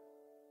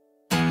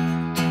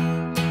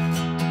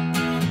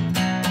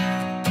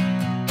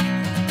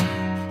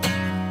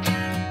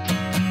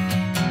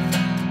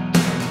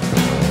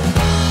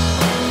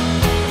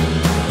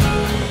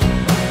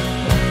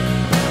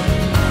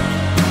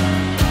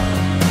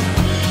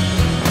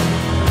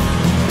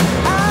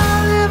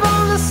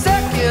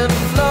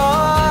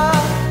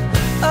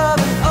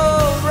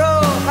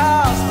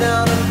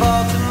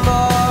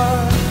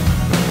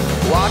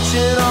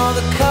 in all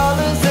the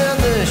colors and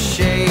the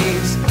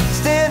shades,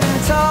 standing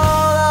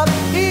tall up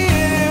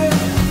here,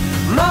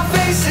 my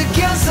face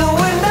against the window.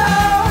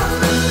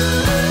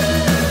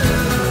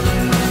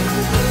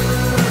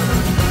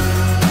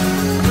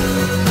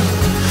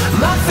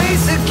 My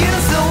face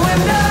against the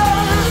window.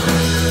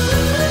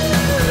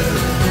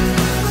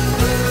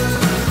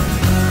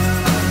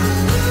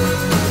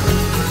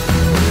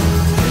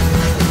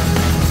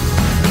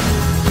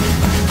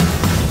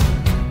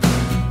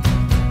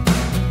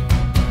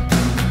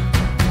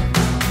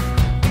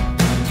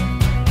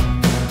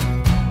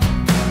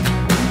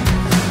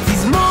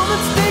 These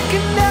moments, they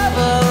can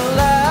never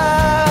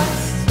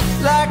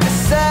last, like a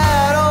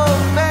sad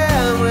old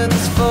man with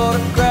his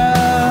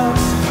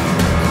photographs.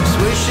 Just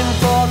wishing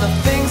for the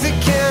things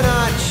that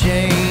cannot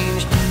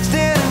change,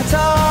 standing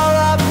tall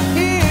up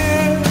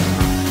here,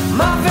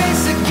 my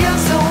face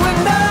against the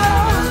window.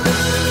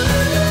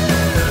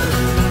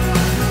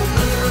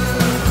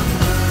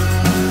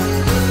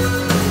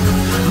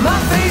 My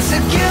face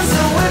against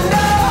the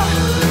window.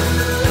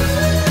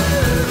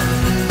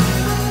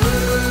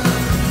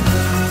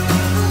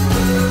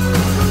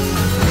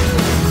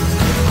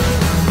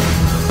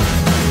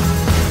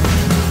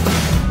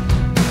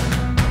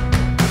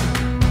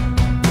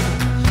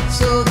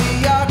 So the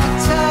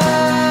architects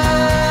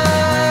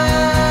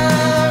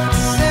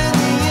and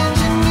the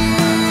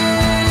engineers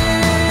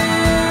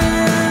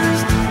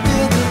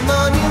build the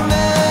monuments,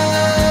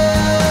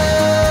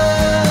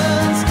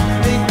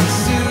 make the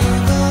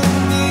souvenirs.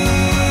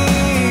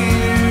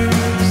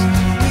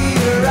 We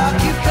are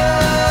occupants.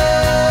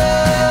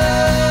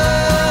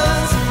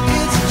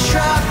 It's a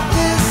trap,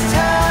 this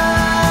town.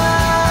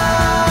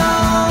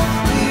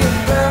 We are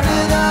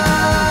burning up.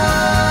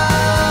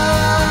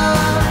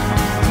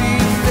 We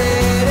are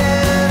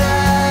fading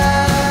out.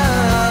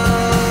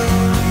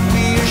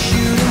 We are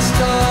shooting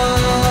stars.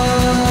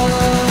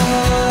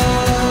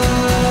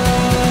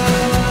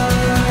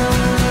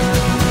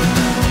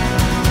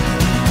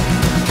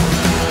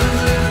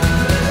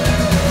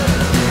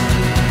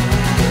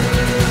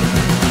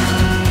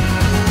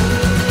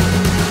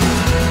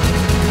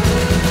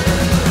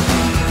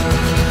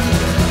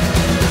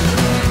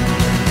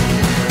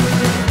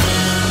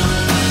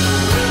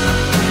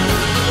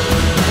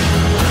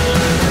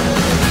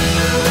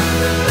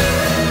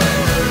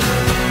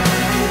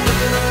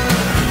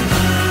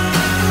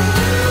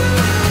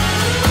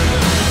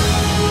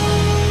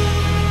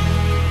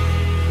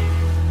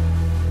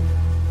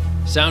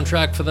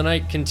 Soundtrack for the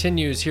Night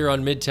continues here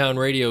on Midtown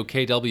Radio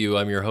KW.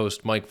 I'm your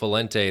host, Mike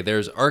Valente.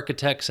 There's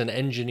Architects and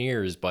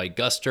Engineers by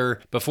Guster.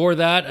 Before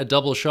that, a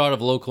double shot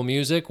of local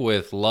music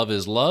with Love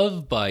is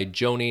Love by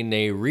Joni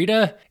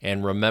Neyrita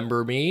and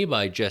Remember Me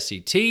by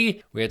Jesse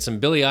T. We had some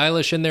Billie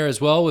Eilish in there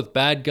as well with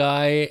Bad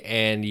Guy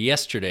and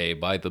Yesterday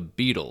by the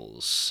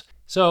Beatles.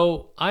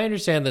 So I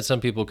understand that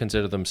some people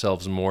consider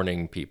themselves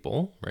morning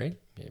people, right?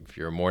 If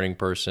you're a morning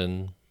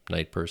person,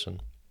 night person.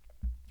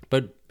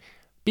 But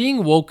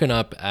being woken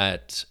up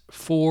at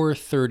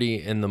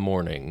 4:30 in the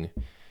morning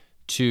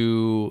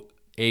to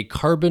a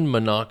carbon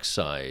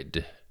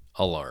monoxide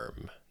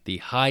alarm, the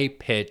high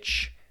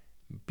pitch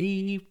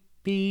beep,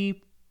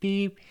 beep,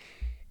 beep,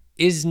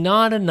 is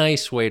not a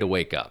nice way to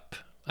wake up.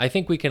 I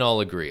think we can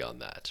all agree on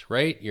that,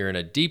 right? You're in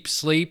a deep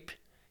sleep,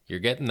 you're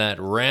getting that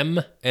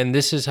REM, and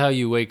this is how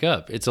you wake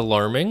up. It's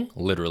alarming,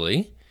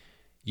 literally.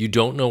 You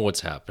don't know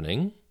what's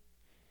happening.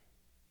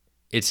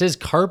 It says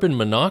carbon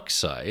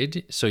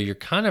monoxide, so you're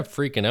kind of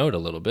freaking out a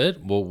little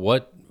bit. Well,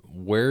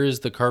 where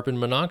is the carbon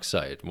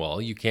monoxide?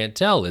 Well, you can't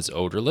tell. It's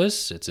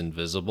odorless, it's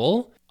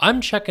invisible.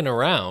 I'm checking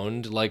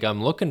around like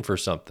I'm looking for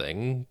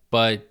something,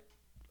 but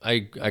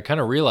I kind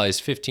of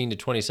realized 15 to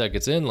 20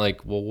 seconds in,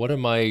 like, well, what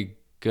am I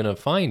gonna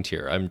find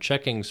here? I'm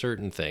checking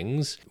certain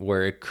things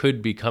where it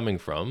could be coming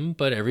from,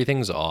 but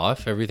everything's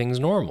off, everything's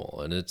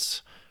normal, and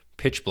it's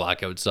pitch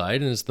black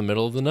outside and it's the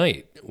middle of the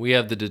night. We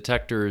have the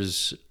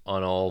detectors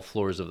on all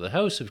floors of the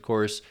house, of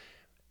course,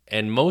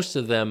 and most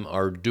of them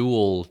are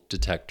dual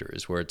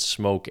detectors where it's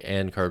smoke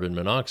and carbon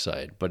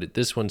monoxide. But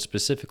this one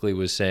specifically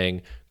was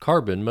saying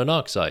carbon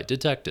monoxide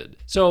detected.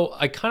 So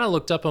I kind of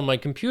looked up on my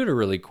computer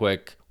really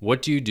quick,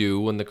 what do you do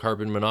when the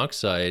carbon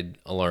monoxide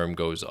alarm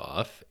goes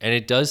off? And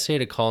it does say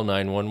to call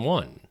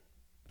 911.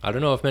 I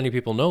don't know if many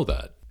people know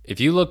that.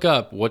 If you look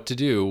up what to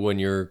do when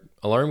your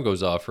alarm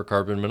goes off for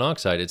carbon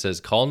monoxide, it says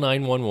call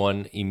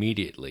 911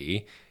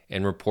 immediately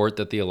and report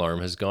that the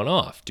alarm has gone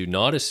off. Do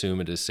not assume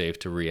it is safe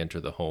to re-enter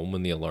the home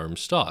when the alarm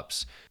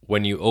stops.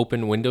 When you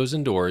open windows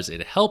and doors,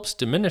 it helps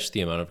diminish the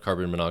amount of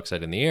carbon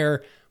monoxide in the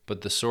air,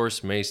 but the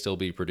source may still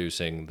be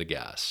producing the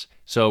gas.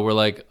 So we're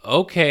like,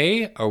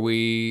 okay,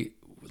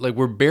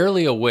 we're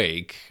barely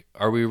awake.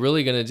 Are we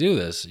really going to do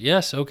this?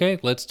 Yes, okay,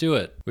 let's do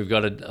it. We've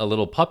got a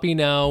little puppy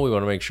now. We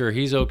want to make sure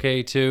he's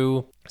okay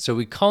too. So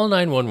we call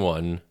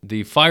 911.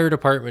 The fire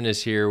department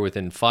is here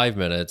within 5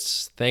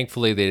 minutes.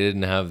 Thankfully, they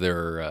didn't have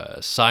their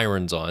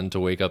sirens on to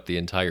wake up the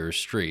entire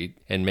street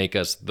and make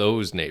us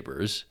those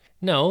neighbors.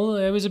 No,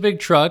 it was a big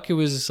truck. It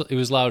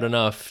was loud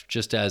enough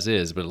just as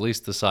is, but at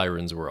least the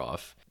sirens were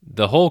off.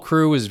 The whole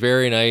crew was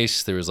very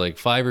nice. There was like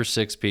 5 or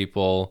 6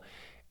 people.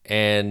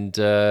 And,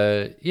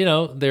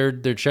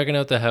 they're checking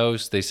out the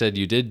house. They said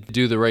you did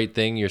do the right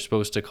thing. You're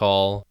supposed to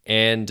call.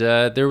 And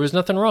there was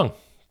nothing wrong.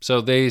 So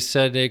they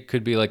said it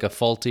could be like a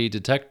faulty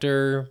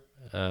detector.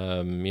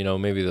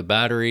 Maybe the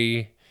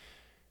battery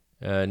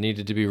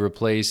needed to be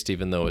replaced,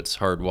 even though it's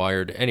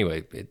hardwired.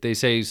 Anyway, they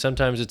say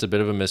sometimes it's a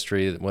bit of a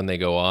mystery when they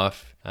go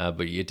off,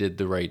 but you did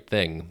the right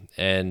thing.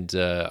 And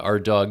our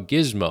dog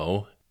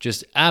Gizmo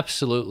just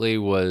absolutely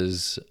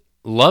was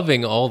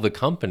loving all the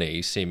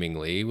company,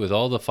 seemingly, with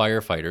all the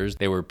firefighters.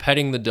 They were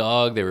petting the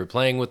dog, they were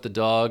playing with the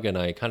dog, and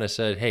I kind of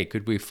said, hey,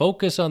 could we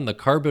focus on the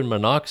carbon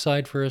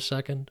monoxide for a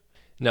second?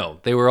 No,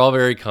 they were all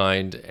very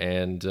kind,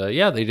 and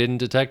they didn't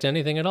detect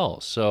anything at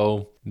all.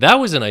 So that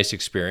was a nice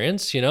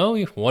experience,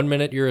 1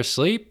 minute you're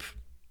asleep,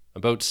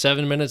 about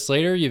 7 minutes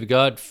later, you've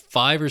got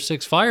 5 or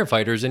 6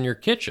 firefighters in your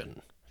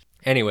kitchen.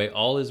 Anyway,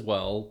 all is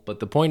well, but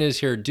the point is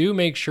here, do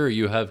make sure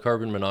you have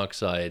carbon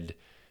monoxide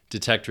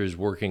detectors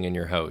working in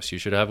your house. You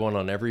should have one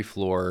on every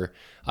floor.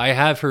 I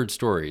have heard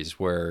stories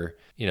where,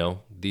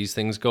 these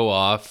things go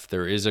off,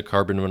 there is a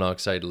carbon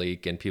monoxide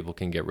leak, and people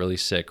can get really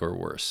sick or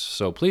worse.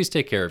 So please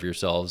take care of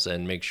yourselves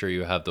and make sure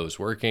you have those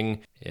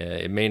working.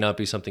 It may not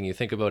be something you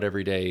think about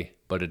every day,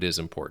 but it is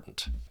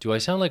important. Do I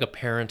sound like a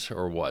parent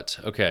or what?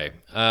 Okay.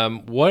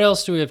 What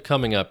else do we have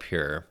coming up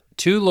here?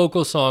 2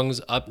 local songs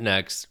up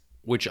next,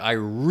 which I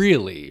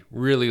really,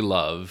 really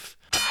love.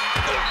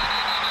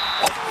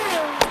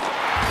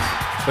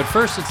 But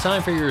first, it's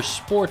time for your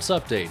sports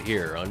update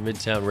here on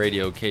Midtown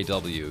Radio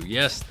KW.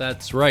 Yes,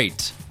 that's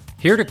right.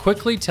 Here to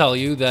quickly tell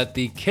you that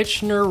the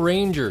Kitchener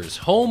Rangers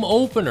home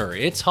opener,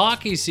 it's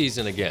hockey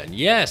season again.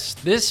 Yes,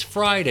 this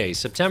Friday,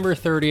 September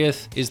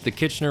 30th, is the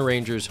Kitchener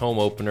Rangers home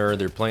opener.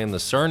 They're playing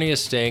the Sarnia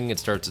Sting. It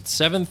starts at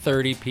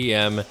 7:30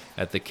 p.m.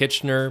 at the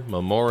Kitchener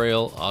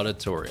Memorial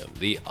Auditorium,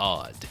 the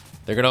Odd.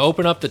 They're going to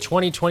open up the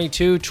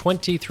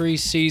 2022-23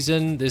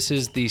 season. This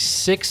is the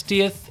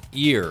 60th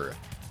year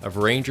of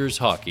Rangers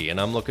hockey,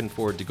 and I'm looking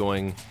forward to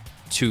going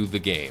to the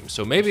game.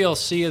 So maybe I'll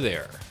see you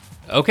there.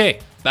 Okay,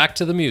 back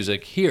to the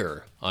music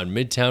here on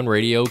Midtown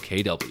Radio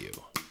KW.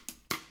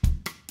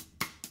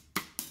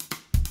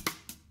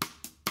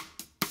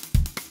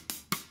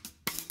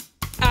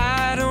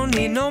 I don't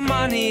need no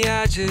money,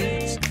 I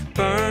just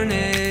burn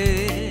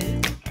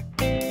it.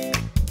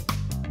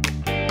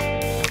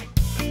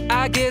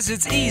 I guess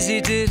it's easy,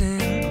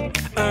 didn't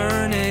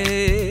earn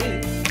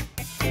it.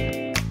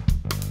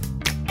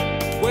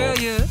 Well,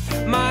 you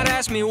might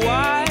ask me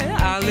why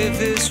I live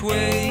this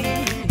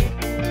way.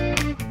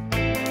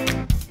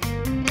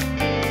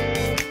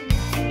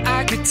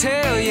 I could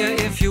tell you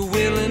if you're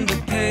willing to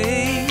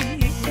pay.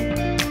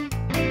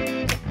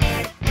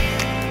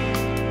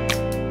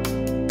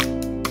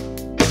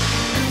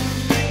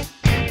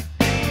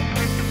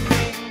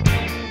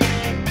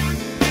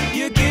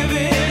 You give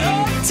it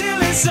up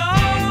till it's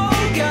all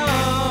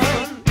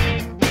gone.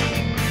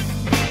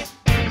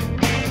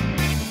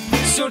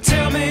 So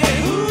tell me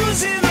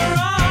who's in the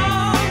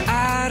wrong.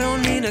 I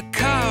don't need a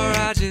car,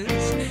 I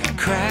just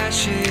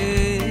crash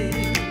it.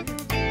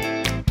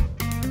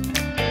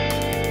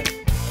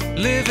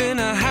 Live in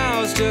a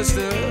house just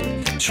to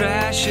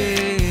trash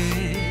it.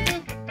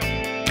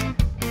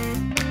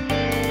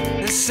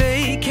 They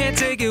say you can't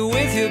take it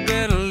with you,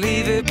 better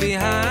leave it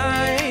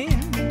behind.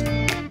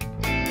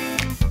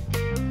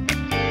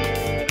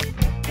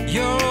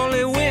 You're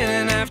only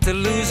winning after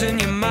losing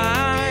your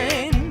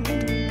mind.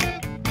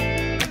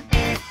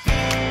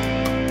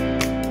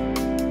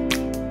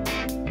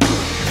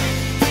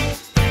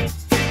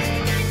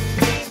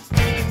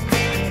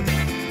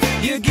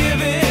 You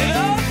give it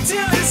up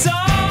till it's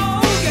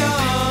all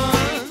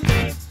gone.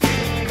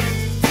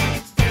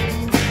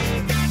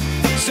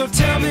 So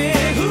tell me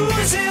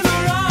who's in the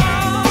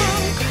wrong.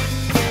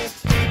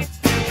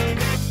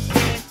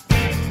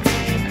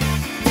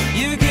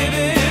 You give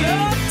it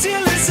up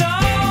till it's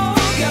all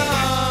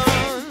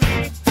gone.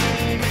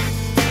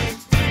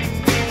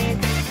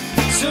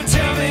 So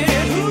tell me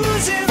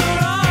who's in the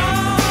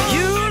wrong.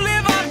 You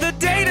live on the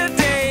day to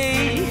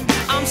day.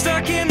 I'm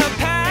stuck in the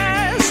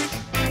past.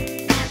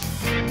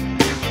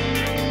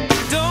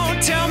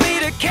 Don't tell me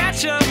to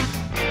catch up.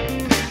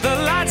 The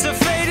lights are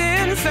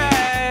fading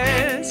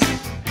fast.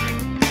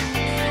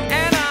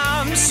 And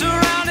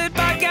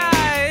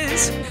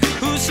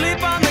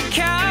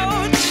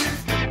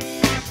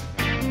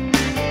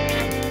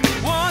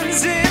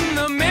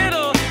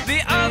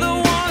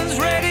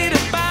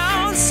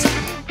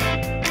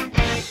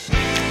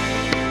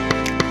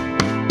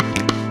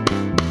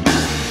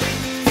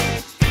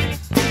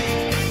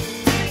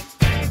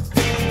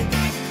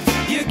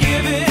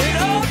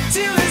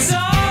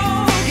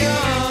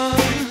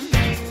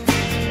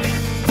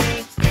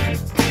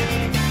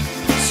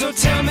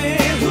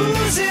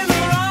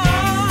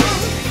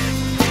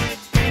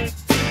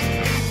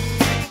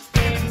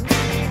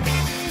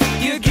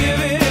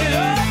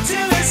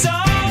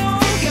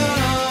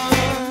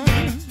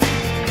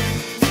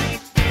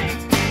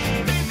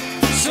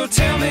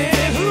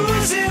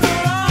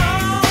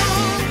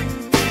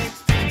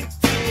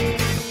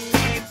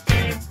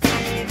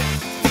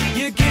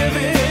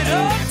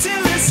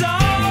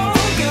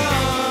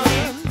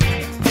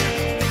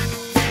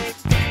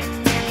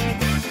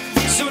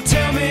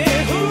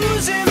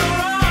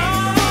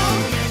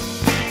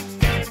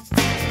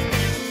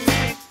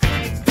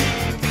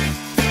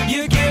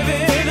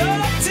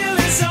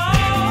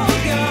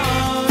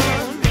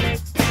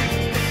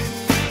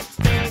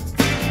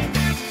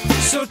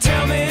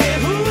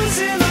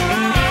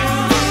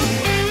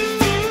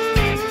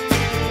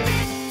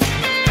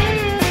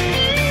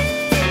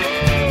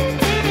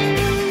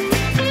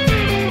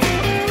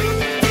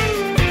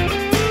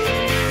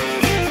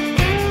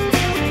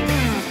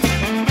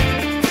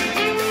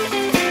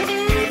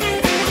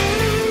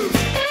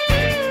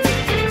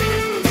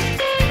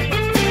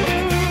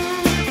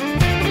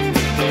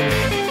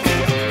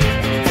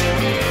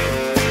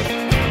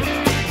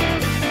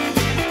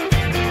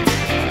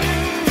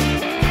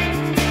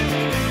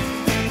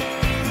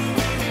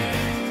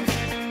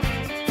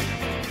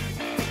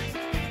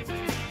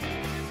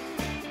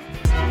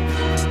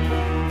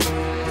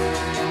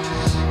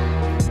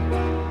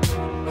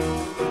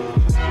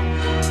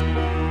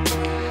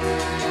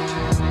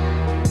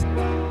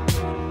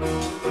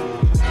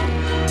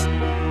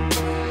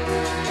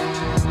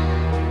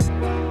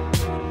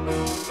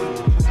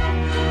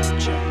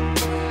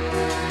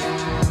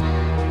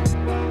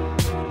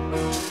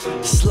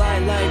Sly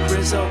like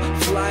Rizzo,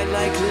 fly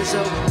like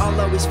Lizzo. I'll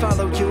always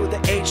follow you, the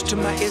H to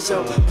my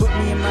Izzo. Put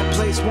me in my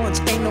place once,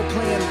 ain't no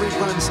playing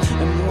reruns.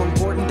 And more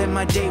important than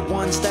my day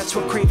ones, that's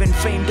what craving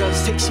fame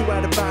does, takes you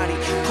out of body.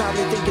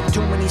 Probably thinking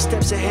too many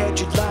steps ahead,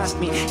 you lost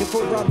me. If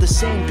we're on the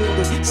same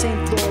building,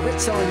 same floor,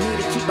 it's on me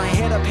to keep my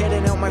head up,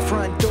 heading out my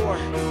front door.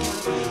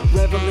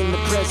 Revel in the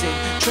present,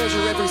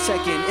 treasure every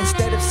second,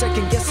 instead of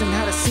second guessing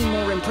how to seem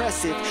more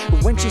impressive.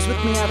 But when she's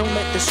with me, I don't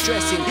let the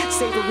stress in.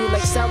 Savory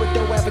like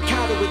sourdough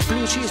avocado with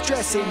blue cheese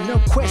dressing. No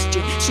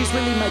question, she's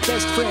really my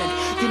best friend.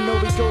 You know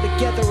we go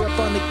together up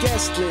on the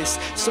guest list.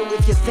 So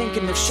if you're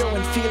thinking of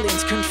showing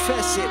feelings,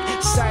 confess it.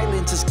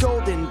 Silence is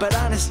golden, but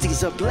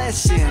honesty's a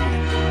blessing.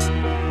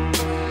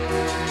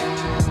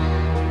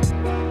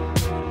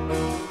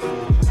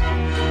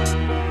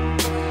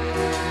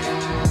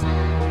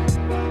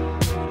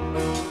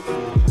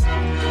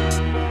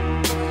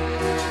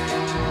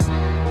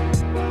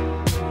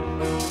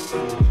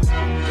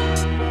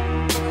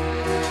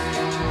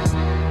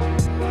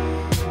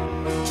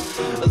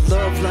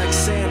 Like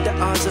sand to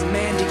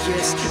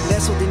Ozymandias,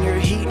 nestled in your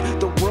heat,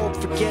 the world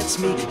forgets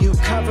me. You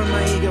cover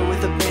my ego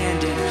with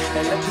abandon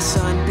and let the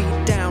sun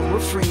beat down.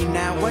 We're free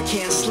now, I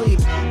can't sleep.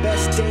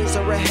 Best days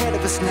are ahead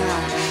of us now.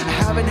 I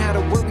haven't had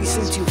a worry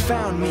since you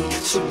found me.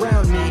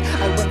 Surround me,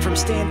 I went from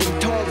standing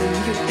tall in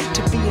you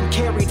to being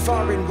carried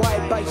far and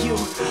wide by you.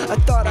 I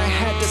thought I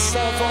had to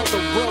solve all the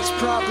world's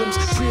problems,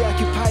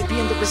 preoccupied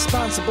being the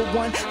responsible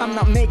one. I'm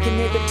not making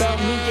it about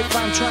me if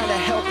I'm trying to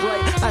help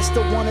right. I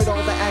still wanted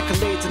all the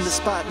accolades in the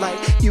spotlight.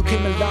 You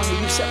came along and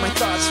you set my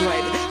thoughts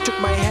right. Took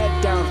my head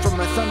down from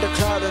a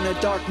thundercloud on a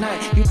dark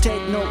night. You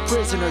take no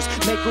prisoners,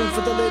 make room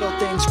for the little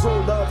things.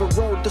 Roll love,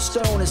 erode the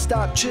stone and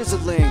stop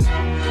chiseling.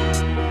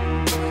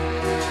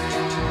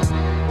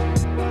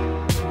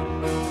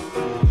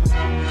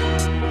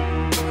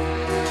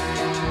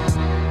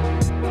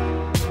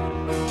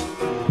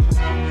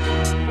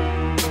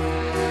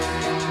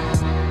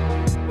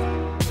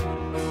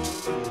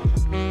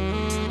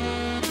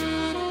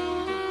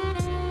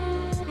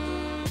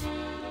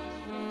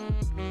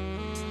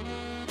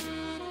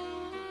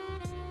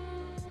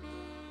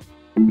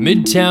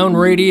 Midtown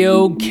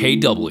Radio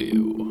KW.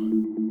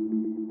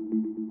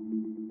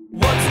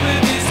 What's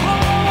with these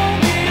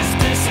homies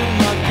dissing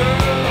my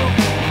girl?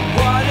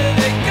 Why do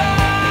they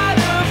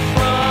gotta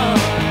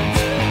front?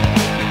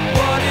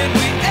 What did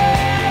we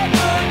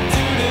ever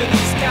do to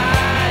these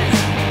guys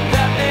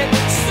that made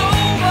them so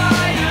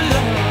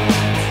violent?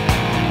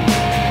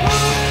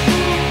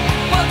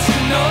 But you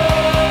know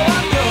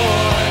I'm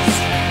yours,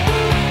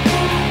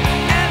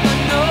 and I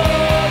know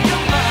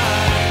you're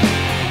mine.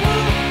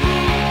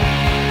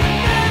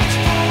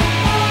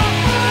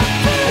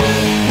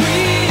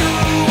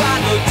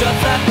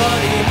 Just like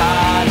Buddy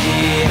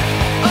Holly,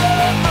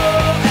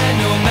 and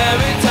you're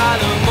married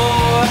Tyler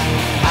Moore.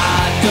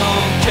 I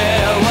don't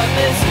care what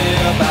they say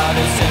about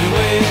us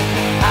anyway.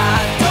 I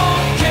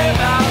don't care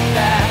about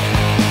that.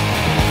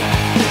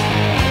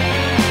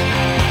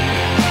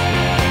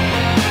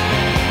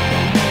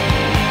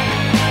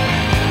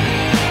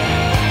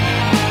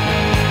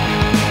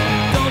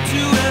 Don't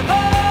you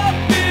ever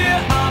fear,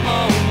 I'm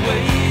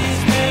always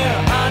there.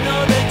 I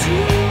know that you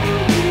will.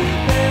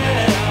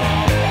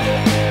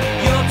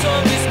 Your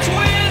tongue is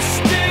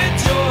twisted,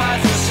 your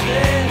eyes are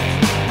slit.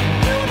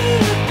 You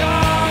need a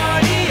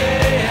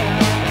guardian,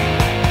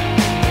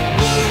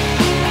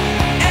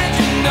 and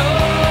you know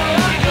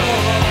I'm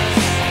yours,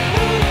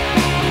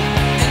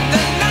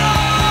 and I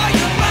know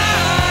you're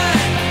mine.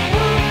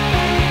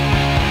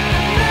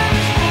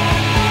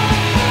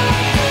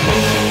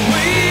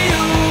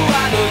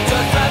 I know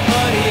just like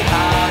Buddy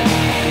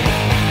Holly,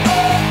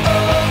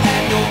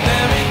 and you're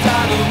married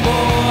Tyler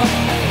Moore.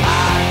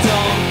 I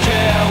don't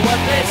care what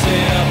they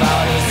say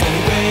about us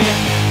anyway.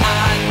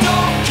 I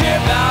don't care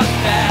about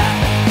that.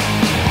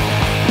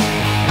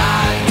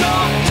 I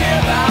don't care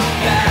about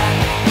that.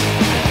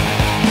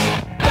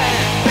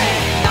 Bang,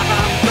 bang, knock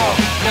on the door.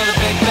 Another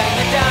big bang,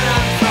 and down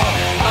on the floor.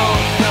 Oh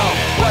no,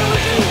 what do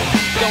we do?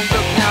 Don't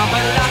look now,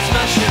 but it locks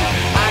my shoe.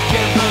 I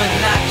can't run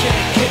and I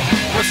can't kick.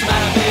 What's the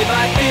matter, babe?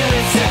 I'm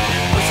feeling sick.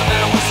 What's the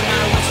matter? What's the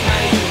matter? What's the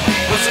matter, you?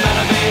 What's the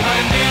matter, babe?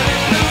 I'm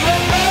feeling blue.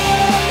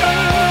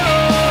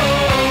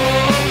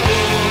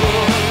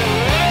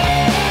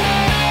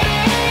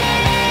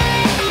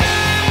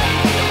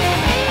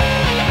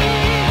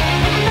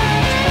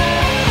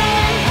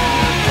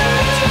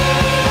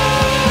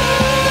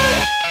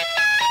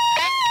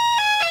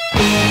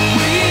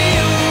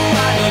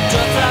 I know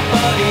just like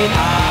Buddy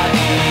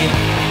Holly,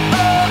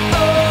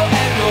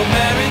 and you're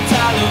married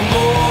Tyler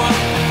Moore.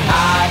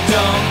 I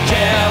don't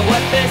care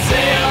what they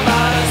say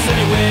about us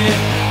anyway.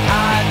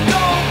 I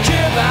don't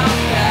care about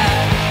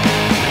that.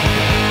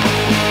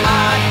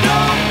 I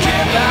don't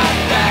care about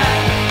that.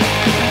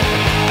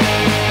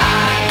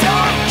 I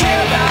don't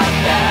care about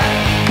that.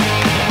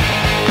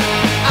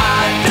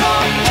 I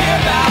don't care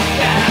about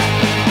that.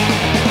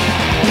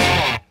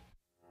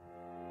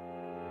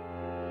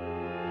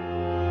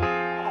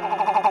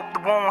 Hope the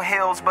wound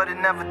heals, but it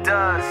never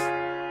does.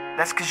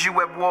 That's cause you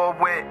at war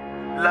with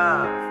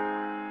love.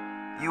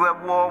 You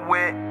at war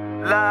with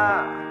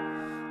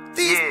love.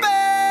 These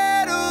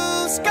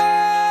battle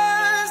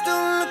scars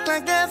don't look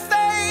like they're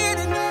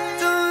fading,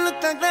 don't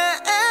look like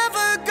they're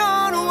ever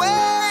gone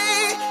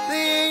away.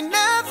 They ain't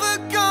never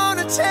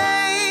gonna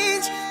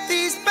change.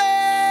 These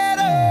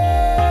battles.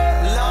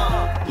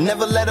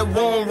 Never let a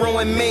wound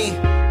ruin me,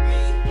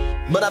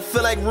 but I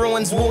feel like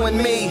ruins wooing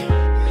me.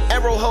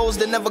 Arrow holes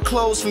that never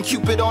close from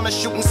Cupid on a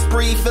shooting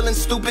spree. Feeling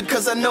stupid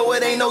cause I know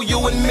it ain't no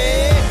you and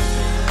me.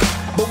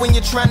 But when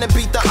you're trying to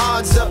beat the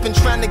odds up and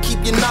trying to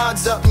keep your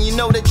nods up, and you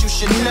know that you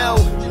should know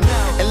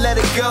and let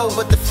it go,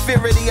 but the fear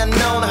of the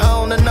unknown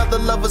hone another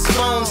lover's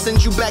phone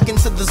sends you back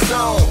into the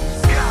zone.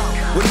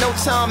 With no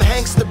Tom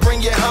Hanks to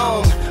bring you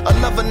home, a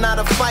lover not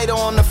a fighter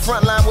on the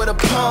front line with a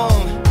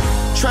poem.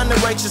 Trying to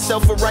write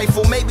yourself a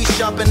rifle, maybe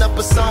sharpen up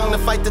a song to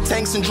fight the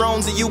tanks and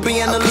drones of you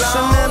being alone. I wish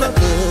I never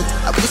looked,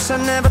 I wish I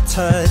never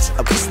touched.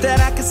 I wish that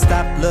I could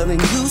stop loving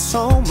you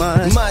so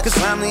much. Cause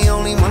I'm the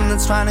only one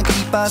that's trying to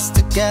keep us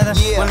together.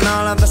 When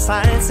all of the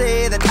signs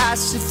say that I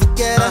should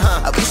forget her.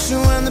 I wish you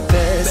were the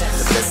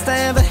best I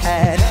ever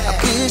had. I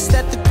wish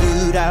that the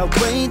good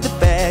outweighed the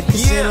bad.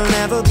 Cause it'll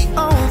never be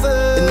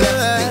over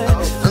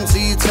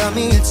until you tell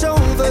me it's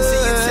over.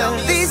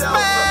 These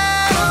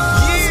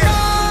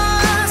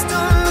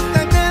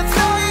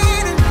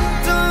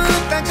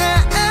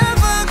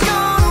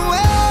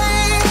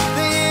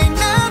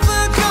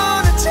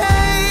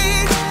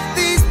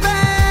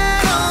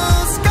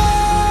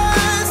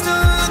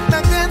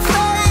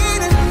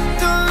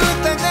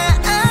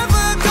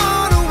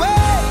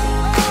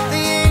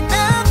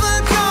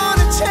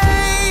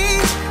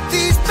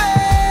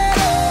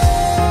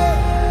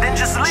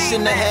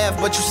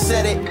but you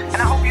said it, and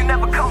I hope you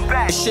never come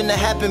back. It shouldn't have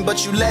happened,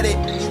 but you let it.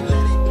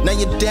 Now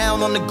you're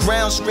down on the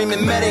ground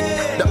screaming medic.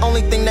 The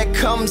only thing that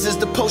comes is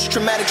the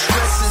post-traumatic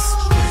stresses.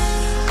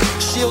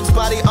 Shields,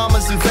 body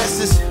armors, and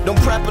vests don't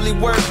properly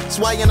work. That's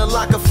why you're in a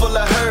locker full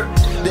of hurt.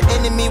 The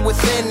enemy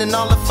within and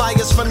all the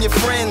fires from your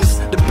friends.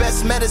 The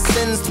best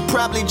medicines to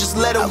probably just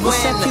let her win. I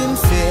wish I couldn't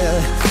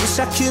feel, wish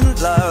I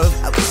couldn't love.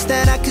 I wish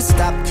that I could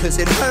stop cause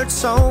it hurts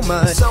so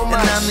much. And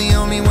I'm the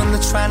only one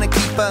that's trying to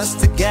keep us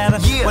together.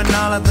 When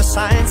all of the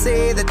signs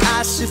say that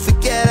I should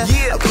forget her.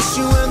 I wish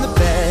you were the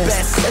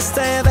best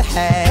I ever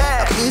had.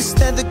 I wish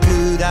that the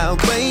good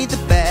outweighed the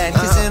bad.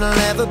 Cause it'll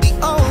never be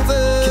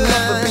over. Can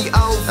never be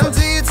over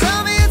until you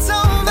tell me it's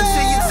over.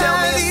 Until you tell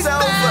me it's over.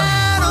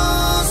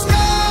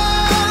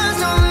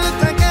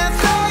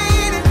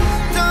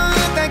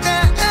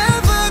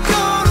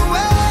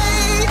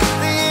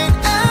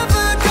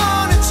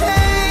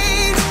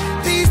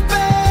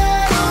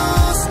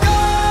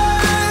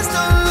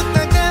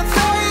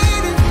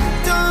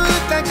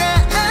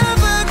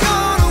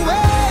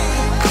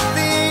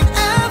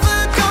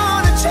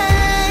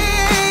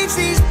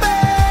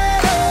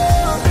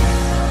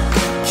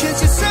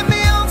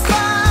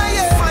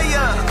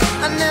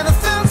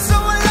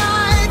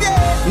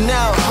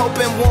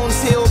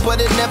 But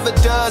it never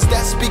does,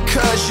 that's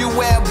because you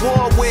at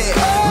war with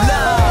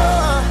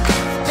love.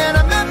 And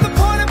I'm at the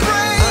point of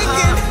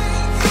breaking,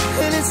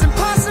 and it's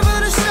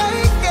impossible to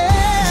shake it.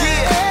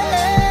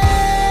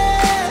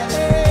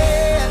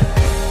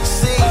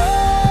 See,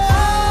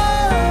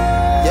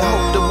 you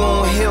hope the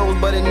wound heals,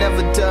 but it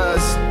never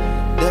does.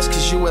 That's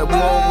cause you at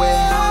war with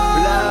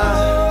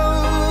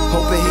love.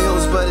 Hope it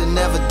heals, but it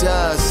never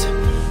does.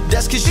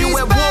 That's cause you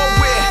at war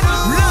with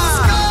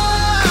love.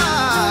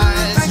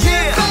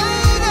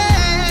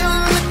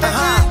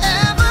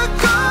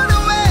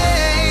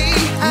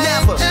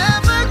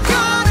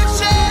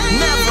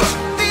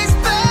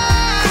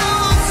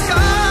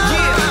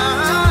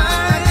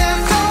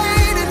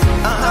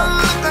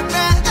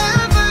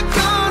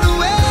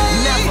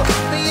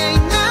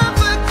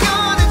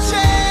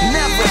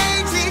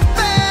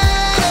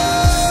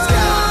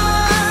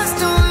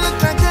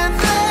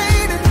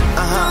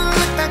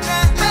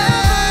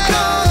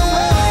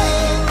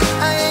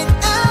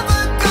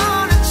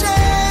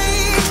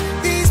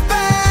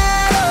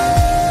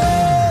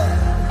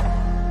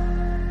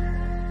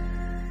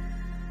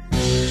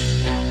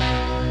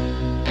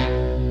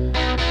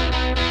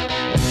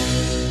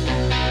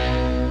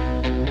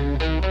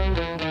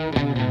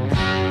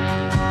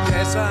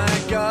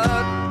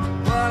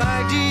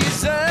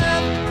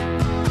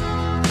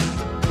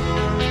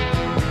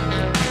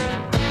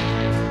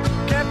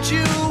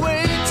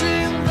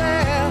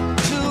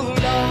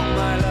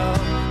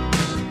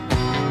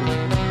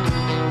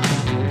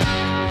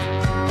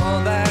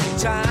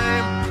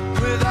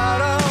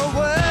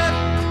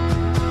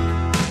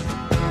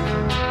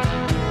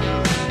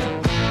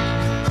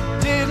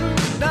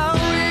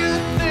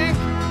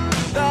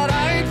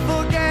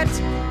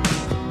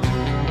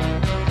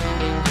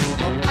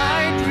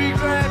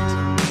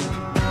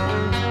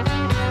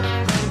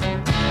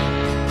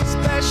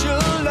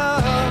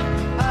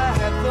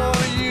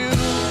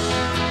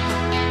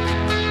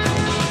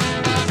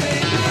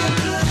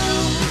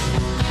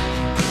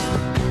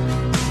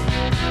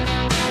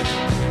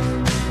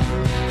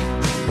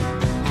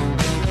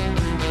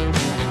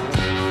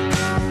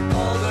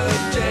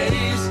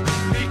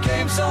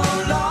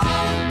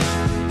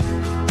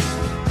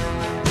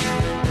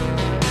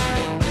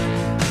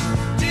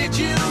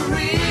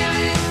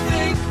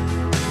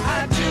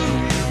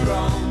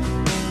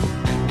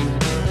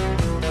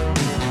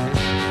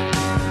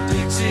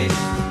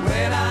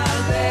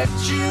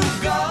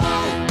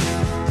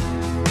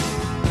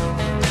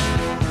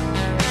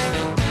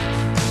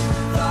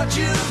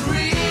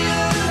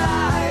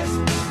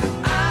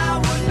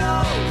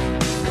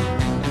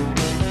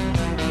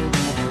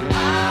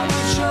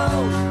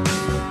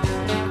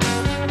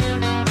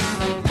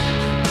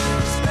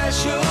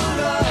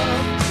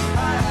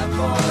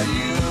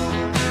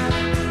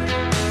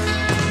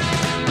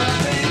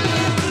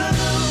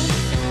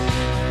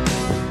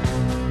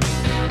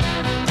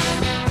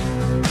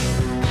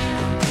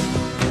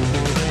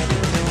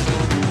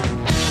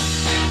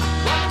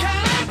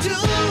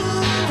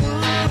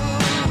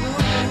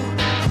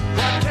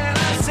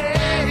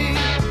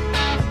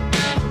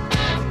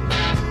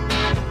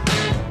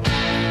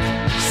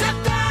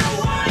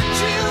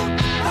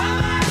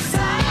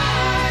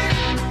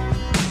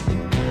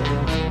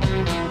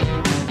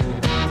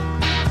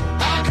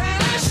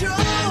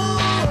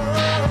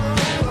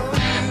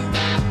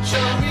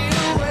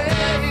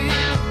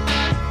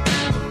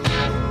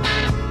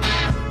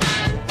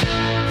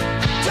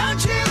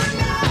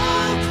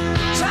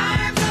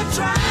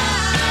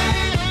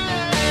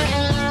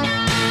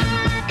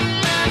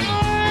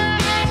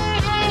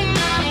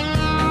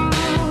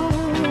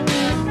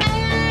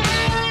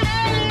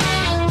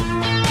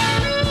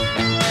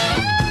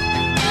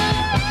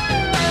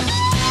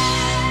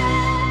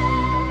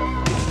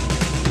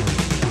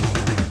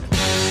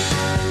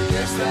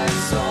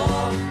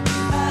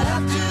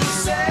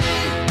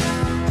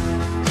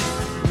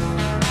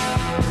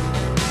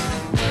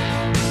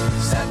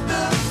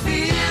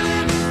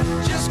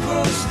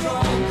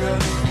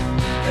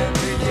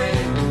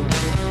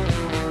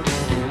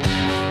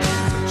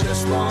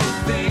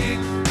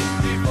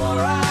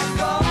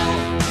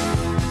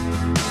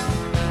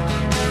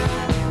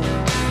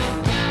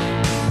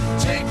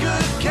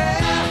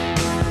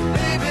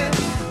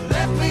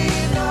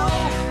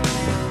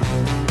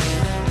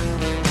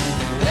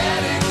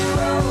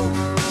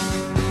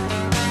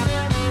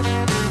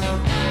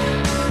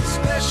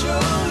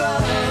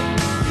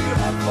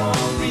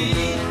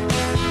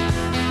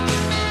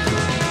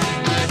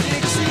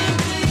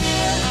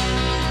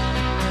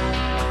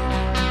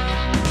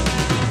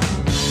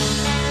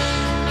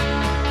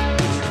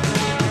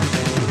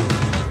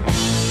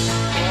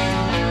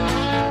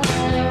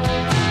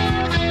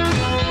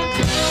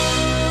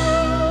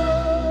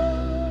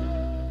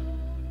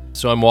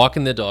 So I'm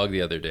walking the dog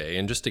the other day,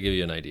 and just to give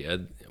you an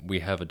idea,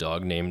 we have a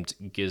dog named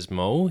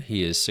Gizmo.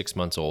 He is 6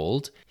 months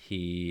old.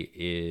 He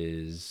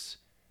is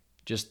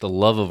just the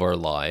love of our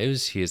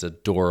lives. He is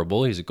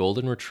adorable. He's a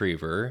golden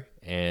retriever.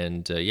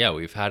 And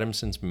we've had him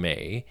since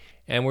May,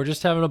 and we're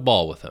just having a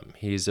ball with him.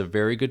 He's a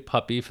very good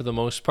puppy for the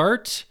most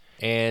part.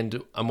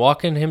 And I'm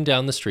walking him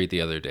down the street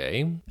the other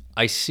day.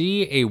 I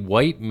see a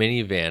white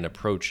minivan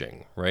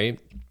approaching, right?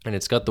 And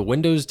it's got the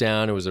windows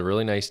down. It was a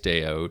really nice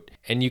day out.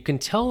 And you can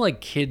tell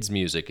like kids'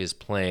 music is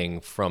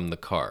playing from the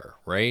car,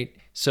 right?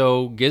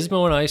 So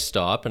Gizmo and I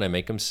stop and I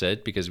make him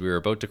sit because we were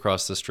about to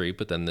cross the street,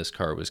 but then this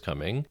car was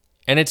coming.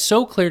 And it's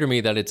so clear to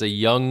me that it's a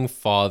young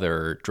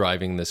father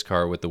driving this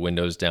car with the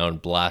windows down,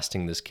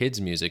 blasting this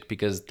kid's music,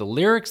 because the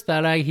lyrics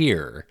that I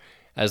hear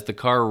as the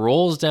car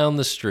rolls down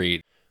the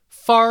street,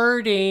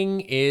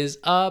 farting is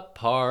a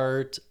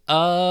part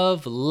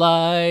of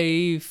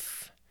life.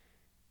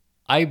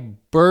 I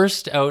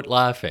burst out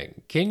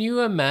laughing. Can you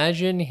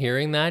imagine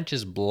hearing that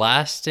just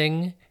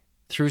blasting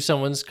through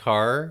someone's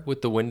car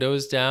with the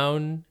windows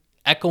down,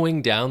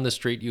 echoing down the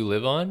street you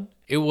live on?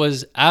 It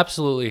was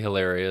absolutely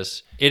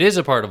hilarious. It is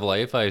a part of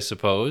life, I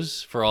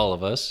suppose, for all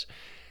of us.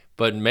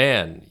 But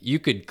man, you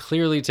could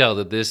clearly tell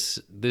that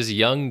this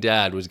young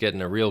dad was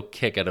getting a real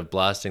kick out of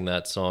blasting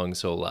that song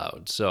so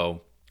loud.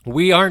 So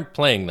we aren't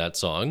playing that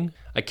song.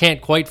 I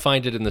can't quite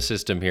find it in the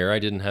system here. I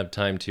didn't have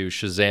time to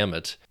Shazam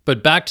it.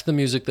 But back to the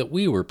music that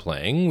we were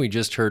playing. We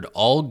just heard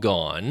All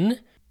Gone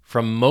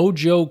from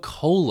Mojo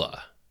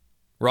Cola,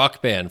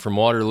 rock band from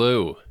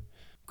Waterloo.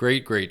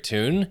 Great, great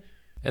tune.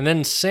 And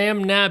then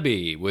Sam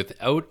Nabby with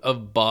Out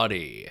of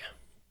Body.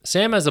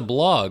 Sam has a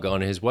blog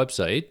on his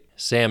website,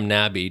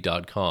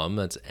 samnabby.com.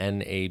 That's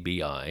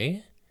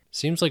Nabi.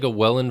 Seems like a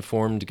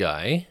well-informed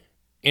guy.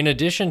 In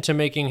addition to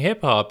making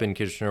hip-hop in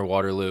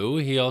Kitchener-Waterloo,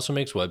 he also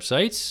makes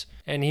websites,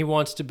 and he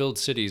wants to build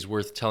cities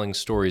worth telling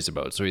stories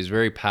about, so he's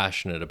very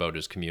passionate about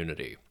his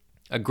community.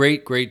 A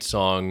great, great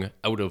song,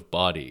 Out of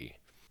Body.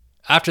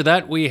 After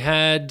that, we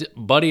had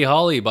Buddy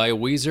Holly by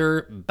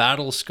Weezer,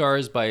 Battle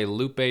Scars by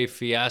Lupe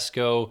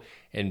Fiasco,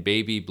 and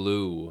Baby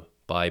Blue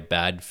by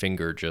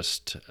Badfinger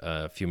just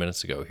a few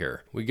minutes ago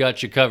here. We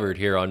got you covered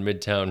here on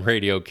Midtown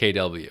Radio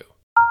KW.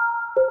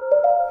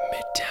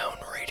 Midtown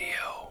Radio.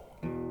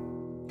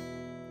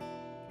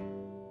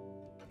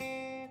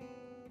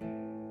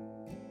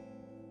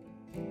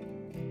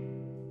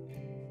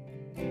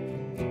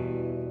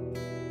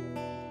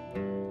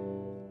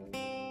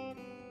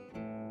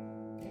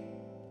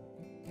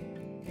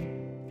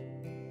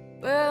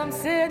 Well, I'm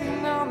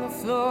sitting on the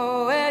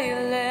floor where you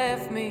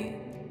left me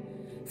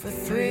for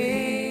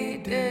 3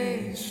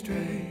 days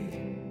straight,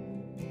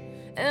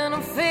 and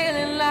I'm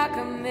feeling like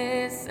I'm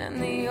missing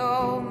the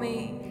old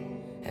me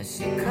as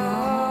you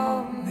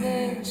come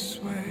this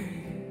way.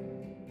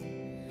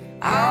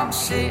 I'm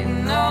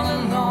sitting all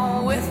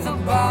alone with a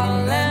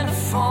bottle and a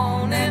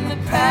phone and the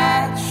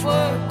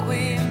patchwork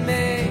we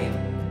made,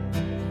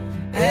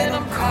 and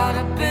I'm caught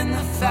up in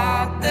the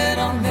thought that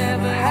I'll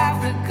never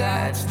have the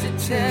guts to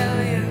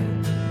tell you.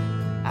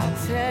 I'll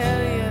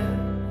tell you.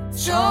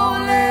 So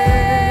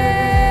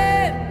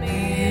let me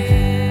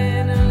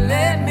in and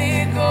let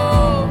me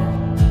go.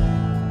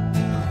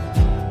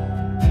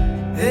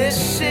 This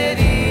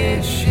city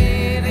is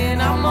shit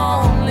and I'm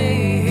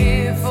only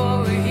here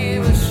for a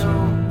year or so.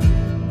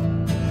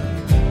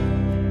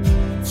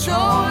 So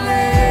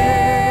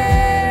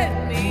let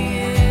me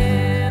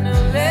in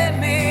and let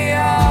me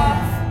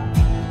off,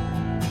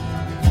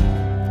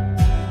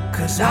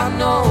 'cause I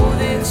know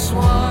this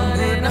one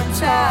and I'm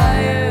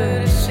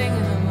tired of singing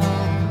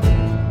along.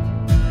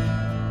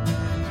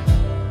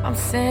 I'm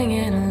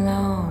singing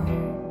along.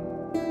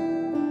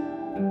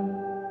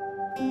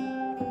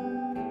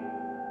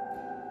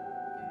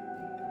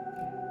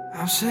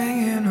 I'm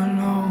singing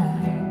along.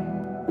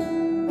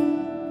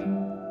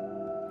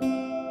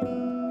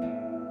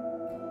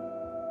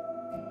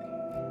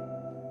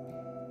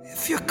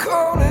 If you're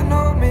calling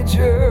on me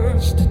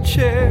just to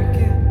check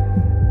in,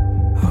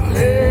 I'll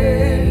let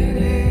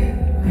it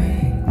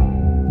rain,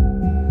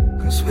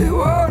 'cause we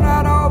worn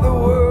out all the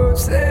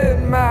words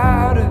that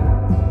matter.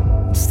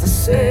 It's the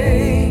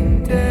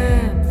same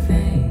damn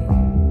thing.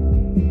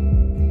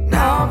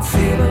 Now I'm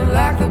feeling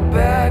like the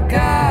bad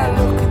guy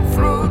looking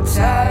through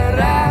tired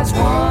eyes,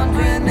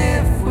 wondering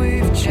if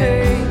we've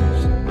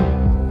changed.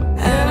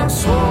 And I'm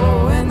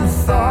swallowing the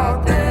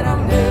thought that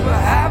I'll never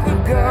have the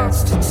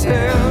guts to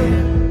tell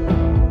you.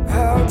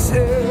 I'll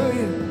tell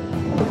you.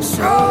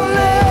 So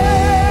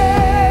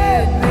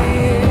let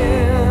me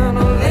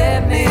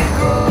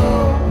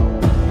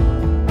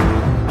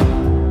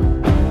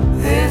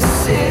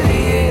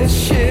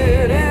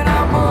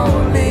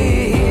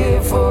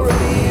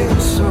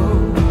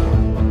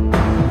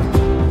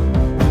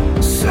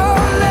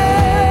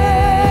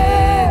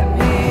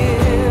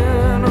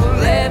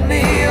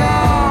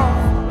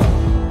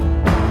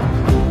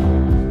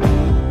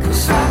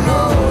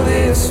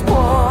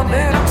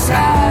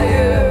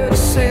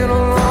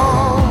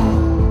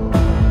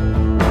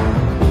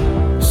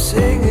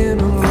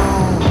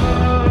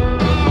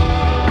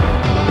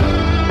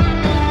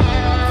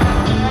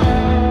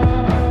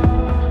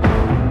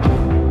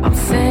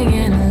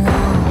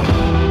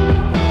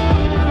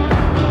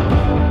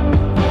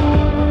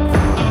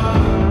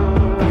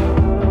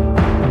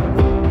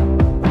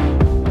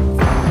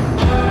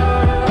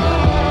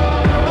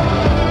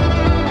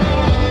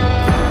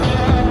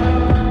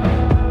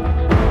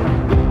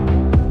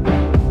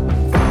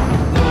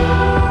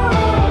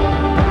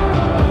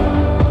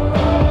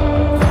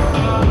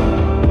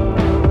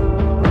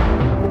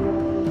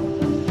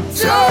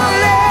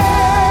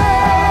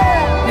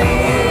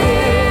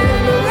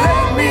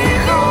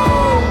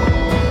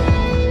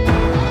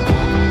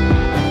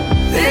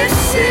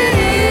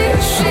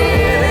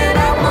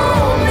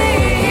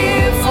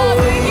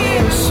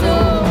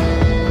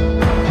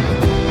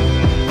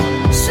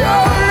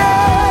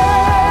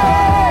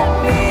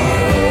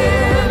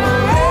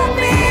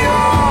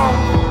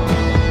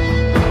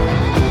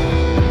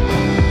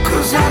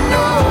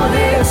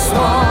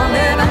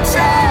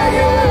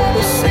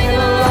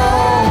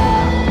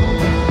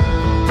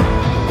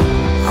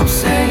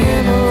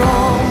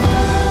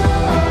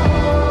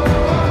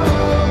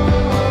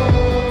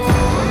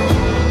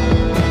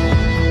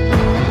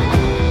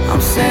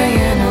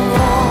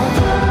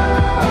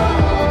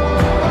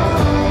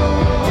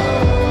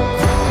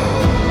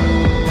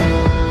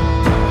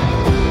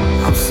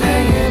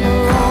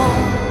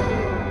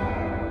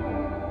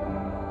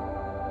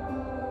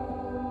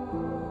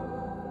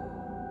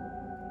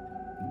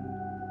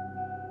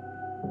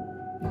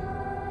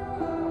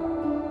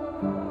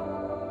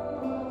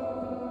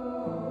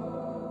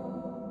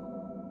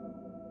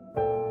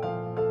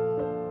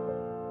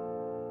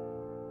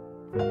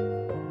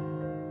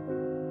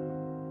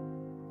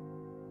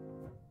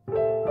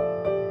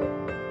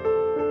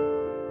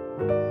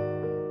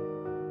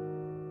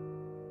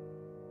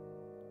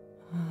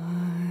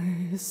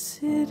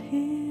sit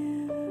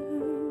here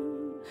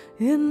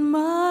in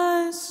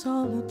my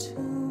solitude,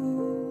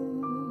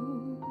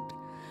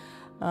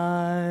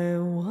 I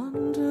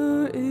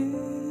wonder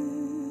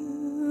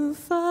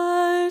if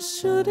I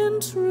should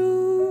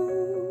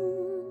intrude,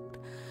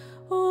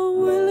 or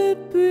will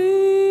it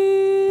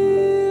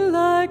be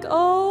like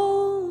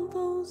all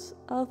those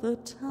other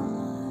times?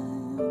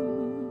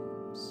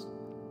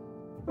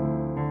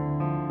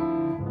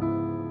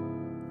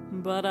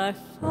 But I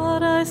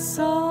thought I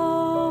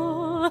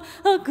saw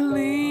a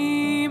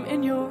gleam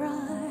in your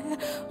eye.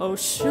 Oh,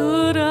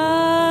 should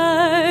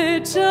I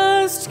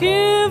just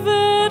give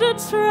it a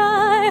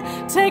try?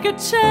 Take a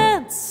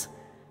chance,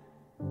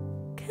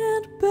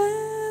 can't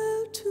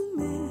bear to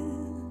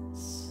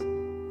miss.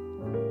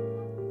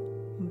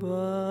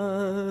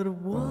 But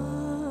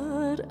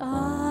what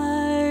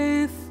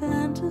I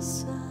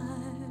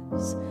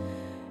fantasize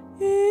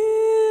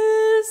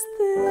is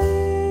this: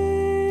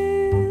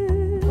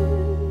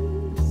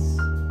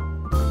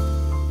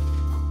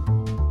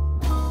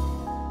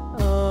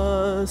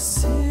 a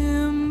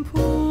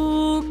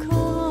simple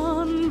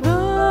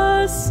conversation.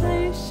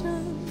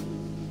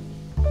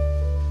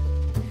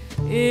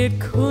 It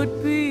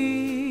could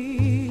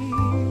be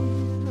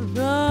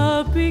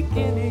the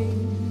beginning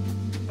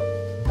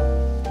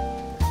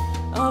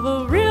of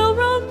a real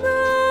romance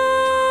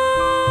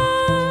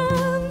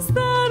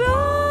that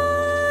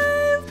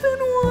I've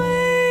been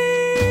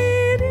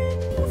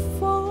waiting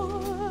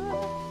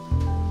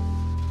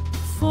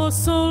for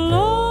so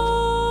long.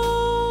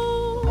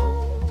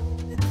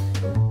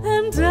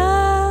 And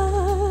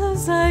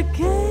as I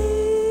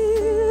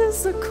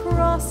gaze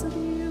across at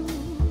you,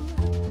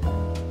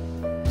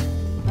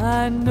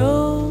 I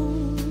know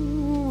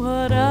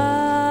what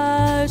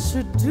I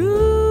should do.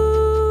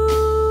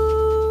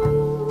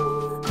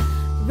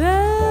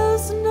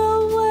 There's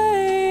no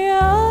way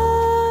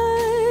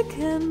I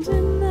can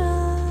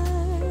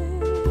deny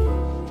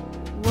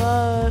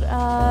what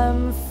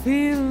I'm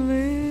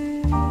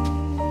feeling.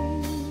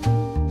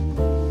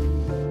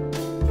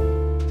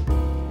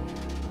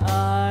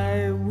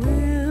 I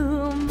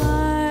will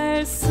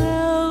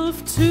myself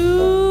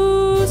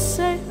to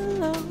say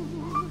hello.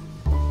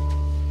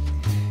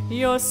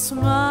 Your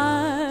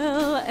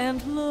smile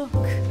and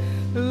look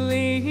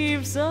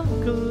leaves a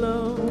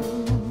glow.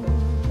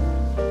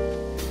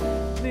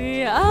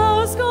 The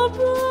hours go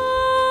by,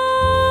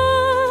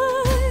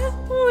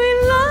 we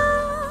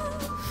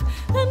laugh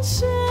and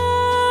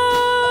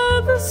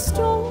share the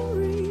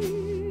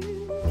stories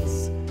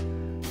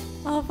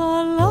of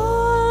our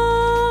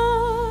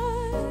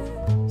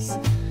lives.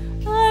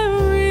 I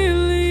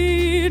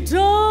really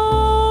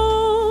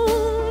don't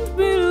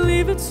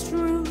believe it's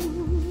true.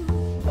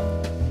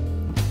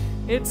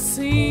 It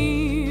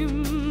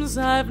seems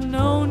I've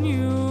known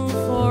you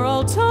for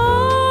all time.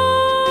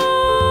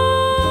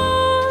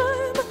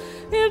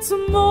 It's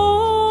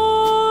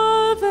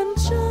more than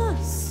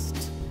just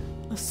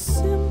a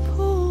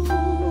simple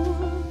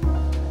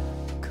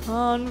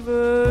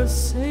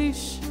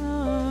conversation.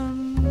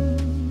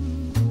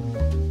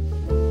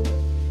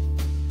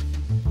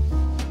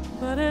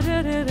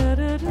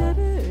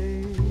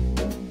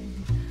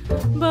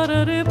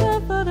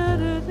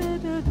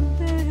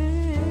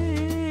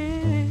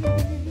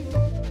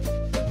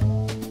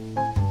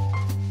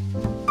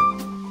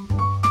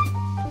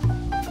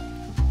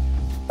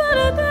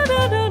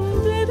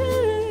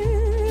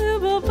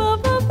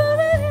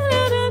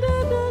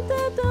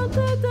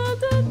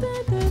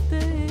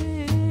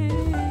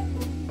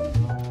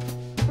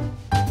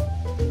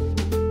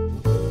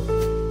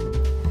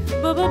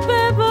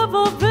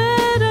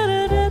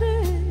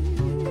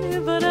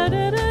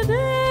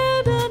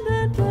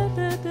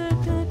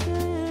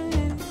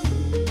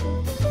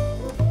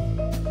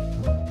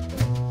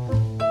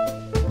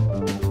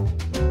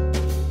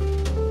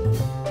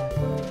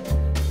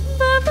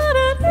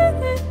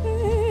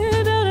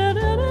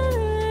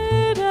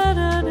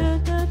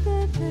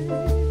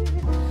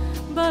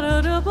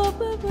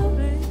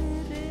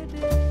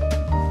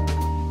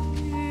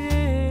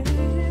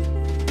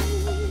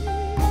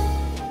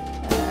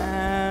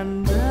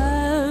 And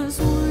as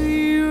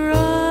we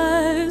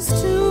rise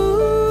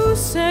to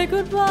say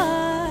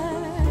goodbye,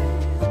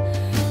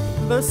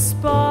 the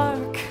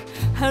spark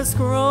has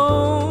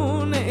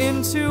grown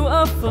into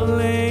a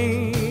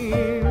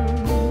flame.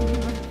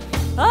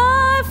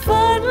 I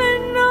finally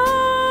know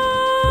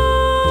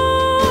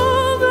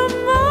the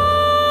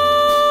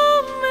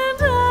moment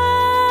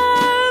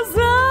has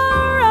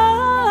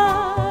arrived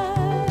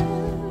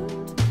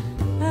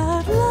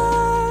at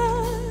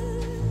last.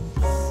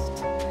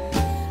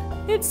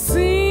 It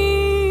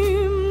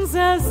seems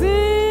as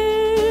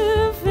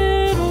if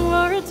it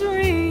were a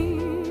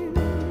dream,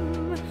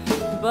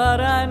 but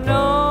I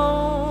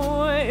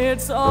know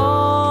it's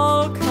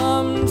all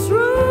come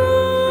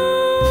true,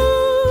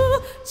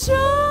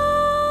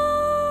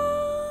 just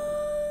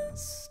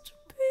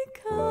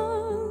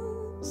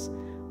because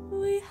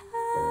we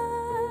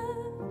had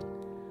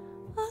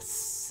a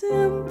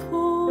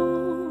simple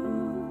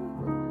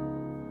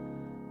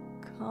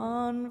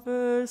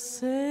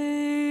conversation.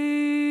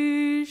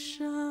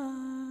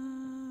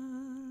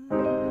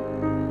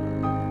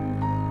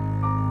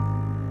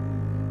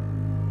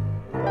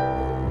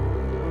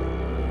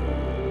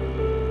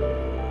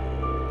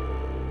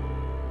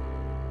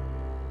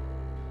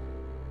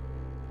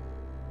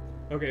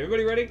 Okay,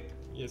 everybody ready?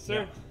 Yes,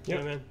 sir.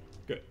 Yeah, man.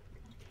 Good.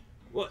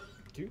 1,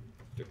 2,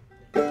 3.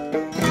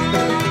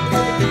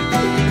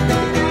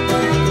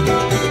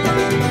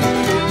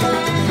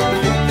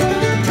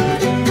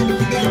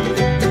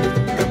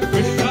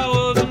 Wish I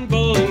was in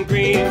Bowling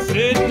Green,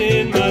 sitting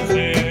in my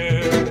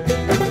chair.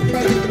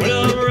 One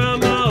arm around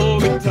my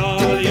old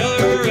guitar, the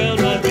other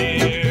around my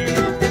dear.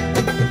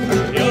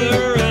 The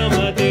other around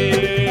my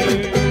dear.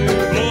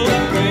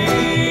 Bowling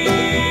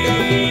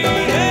Green,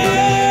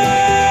 hey,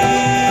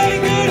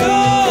 good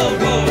old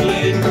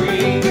Bowling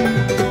Green.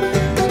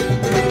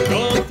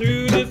 Gone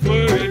through this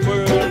worried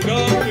world,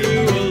 gone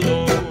through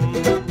alone.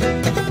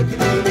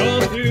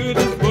 Gone through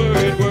this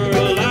worried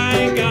world, I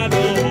ain't got no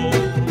home.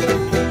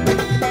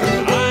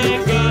 I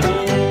ain't got no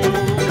home.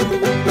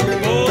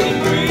 Bowling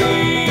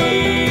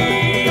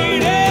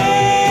Green, hey,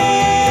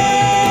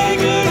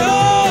 good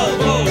old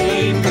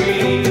Bowling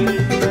Green.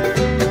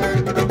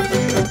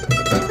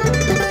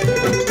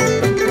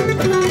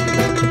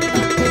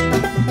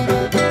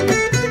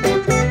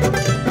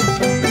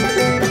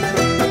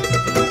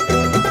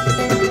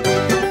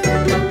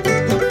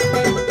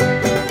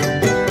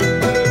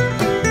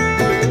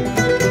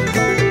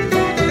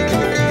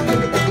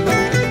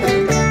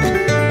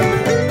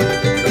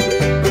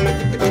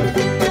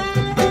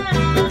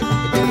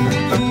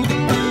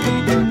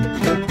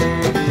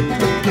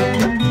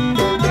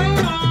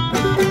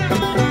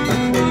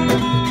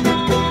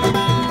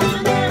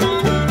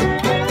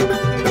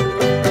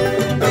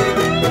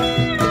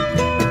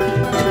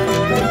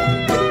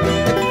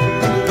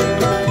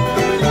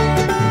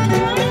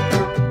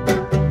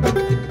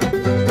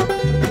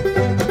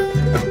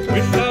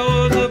 Wish I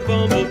was a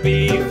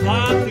bumblebee,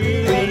 fly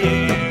through the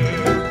air.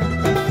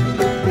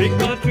 Take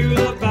my true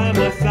love by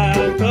my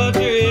side, touch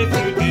her if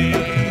you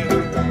dare.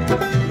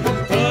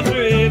 Touch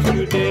her if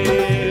you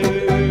dare.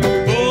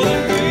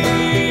 Bowling Green,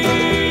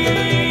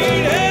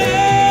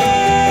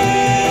 hey,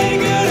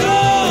 good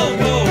old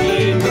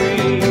Bowling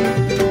Green.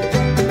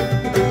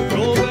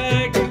 Go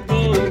back to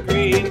Bowling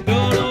Green,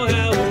 don't know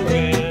how or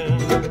when.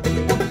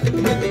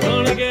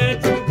 Gonna get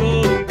to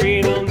Bowling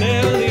Green, I'll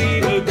never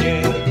leave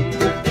again.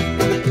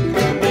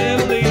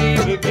 Never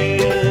leave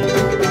again.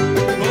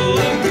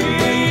 Bowling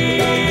Green,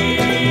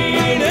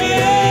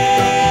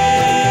 hey,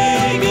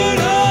 good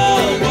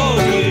old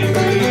Bowling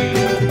Green.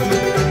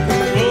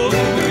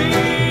 Bowling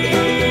Green,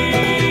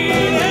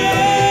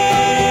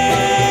 hey,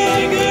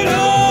 good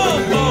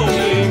old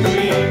Bowling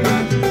Green.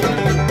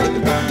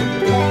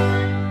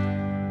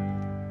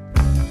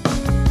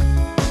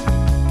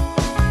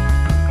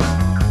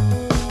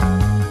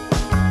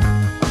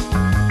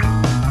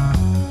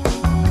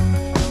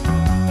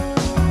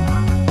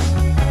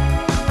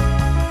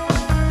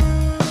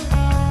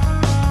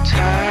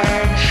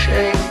 Time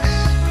shakes,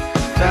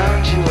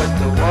 found you at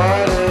the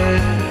water.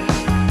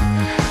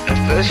 At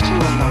first you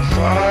were my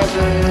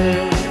father,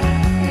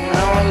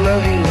 now I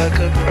love you like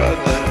a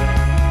brother.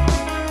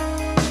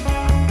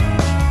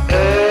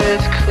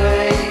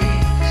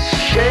 Earthquakes,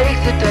 shake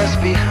the dust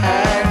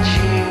behind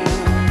you.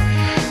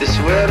 This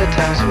world at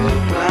times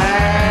will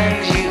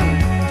blind you,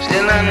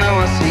 still I know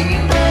I see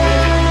you.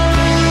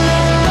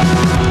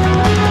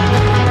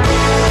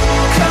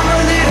 Come a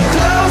little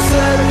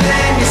closer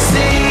than you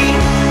see.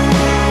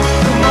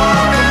 Come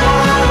on, come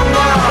on,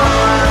 come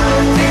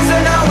on. Things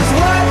aren't always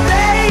what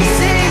they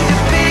seem to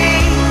be.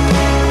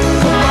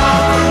 Come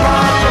on, come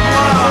on,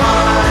 come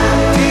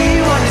on. Do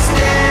you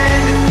understand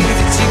the things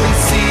that you've been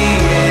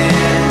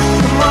seeing?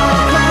 Come on,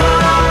 come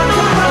on,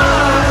 come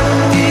on.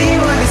 Do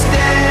you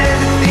understand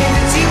the things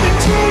that you've been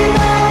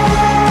dreaming?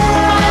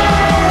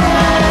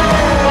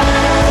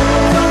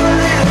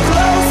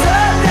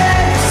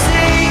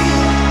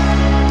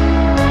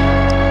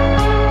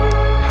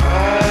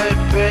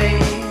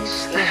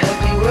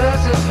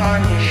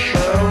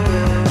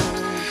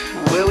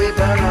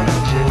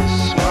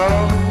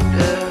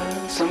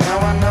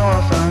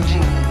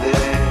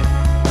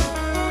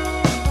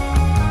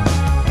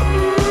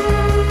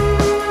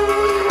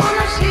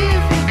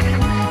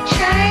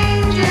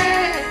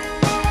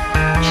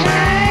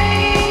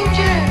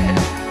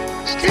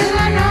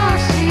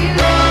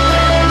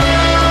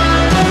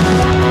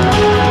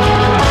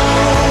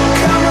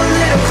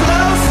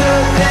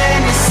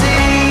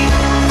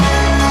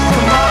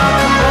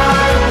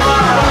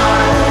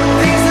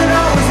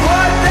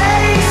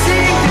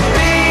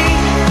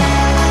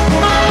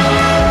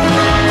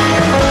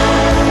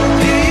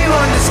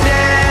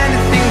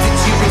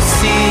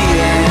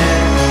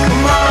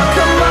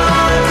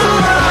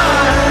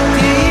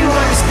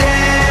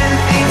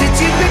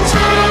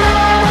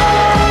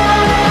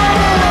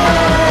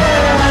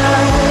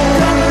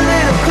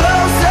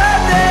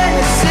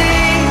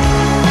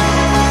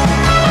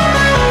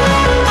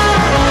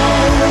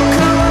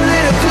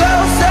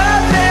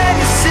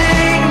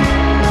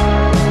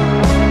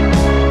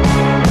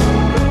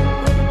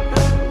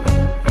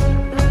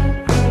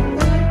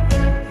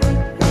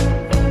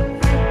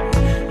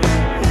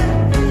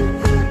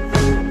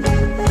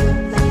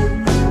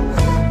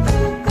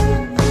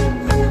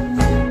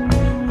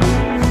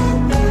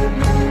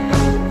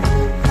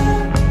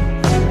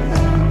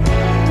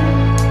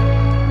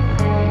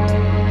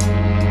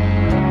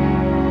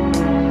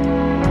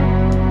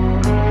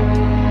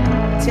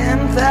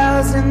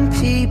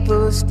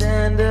 people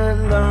stand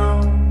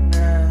alone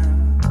now.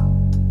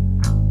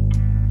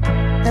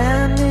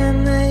 And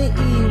in the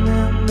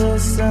evening the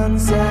sun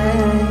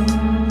sank.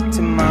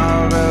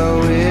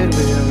 Tomorrow it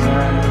will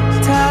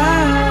rise.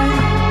 Time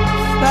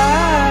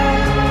flies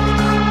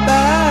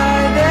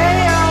by,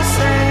 they all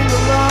sang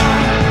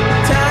along.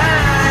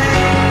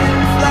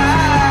 Time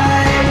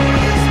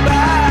flies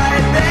by,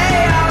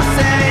 they all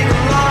sang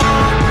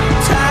along.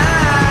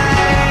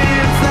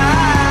 Time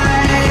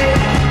flies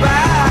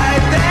by,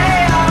 they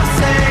all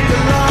sang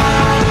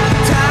along.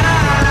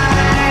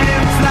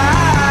 Time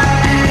flies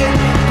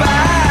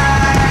by.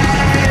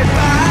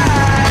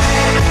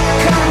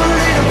 Come a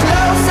little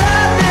closer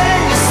than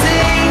you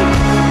see.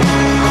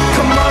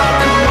 Come on,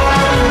 come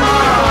on, come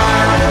on.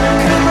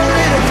 Come a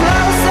little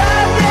closer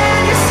than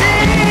you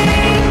see.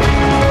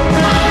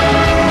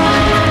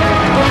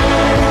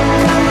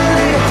 Come a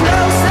little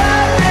closer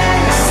than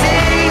you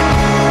see.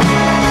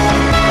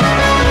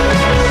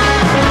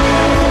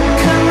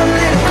 Come a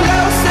little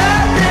closer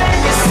than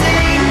you see.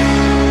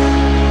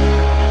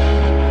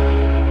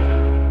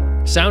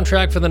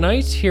 Soundtrack for the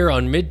night here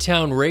on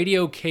Midtown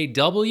Radio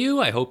KW.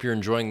 I hope you're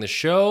enjoying the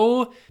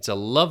show. It's a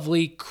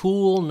lovely,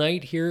 cool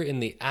night here in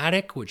the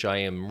attic, which I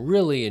am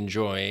really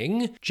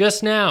enjoying.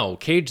 Just now,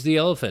 Cage the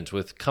Elephant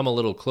with Come a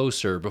Little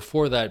Closer.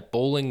 Before that,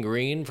 Bowling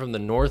Green from the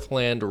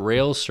Northland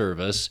Rail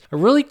Service. A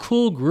really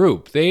cool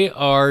group. They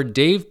are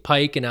Dave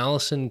Pike and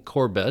Allison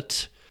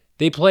Corbett.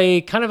 They play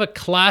kind of a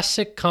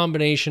classic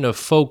combination of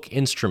folk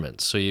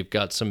instruments. So you've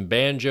got some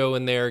banjo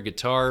in there,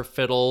 guitar,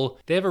 fiddle.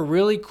 They have a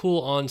really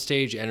cool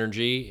onstage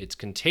energy. It's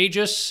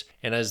contagious.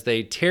 And as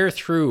they tear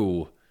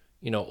through,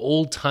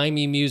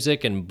 old-timey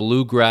music and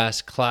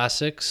bluegrass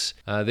classics,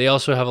 they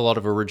also have a lot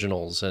of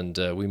originals. And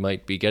we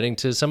might be getting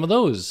to some of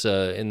those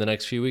in the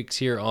next few weeks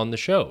here on the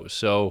show.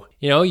 So,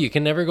 you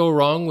can never go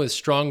wrong with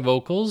strong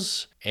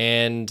vocals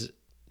and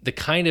the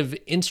kind of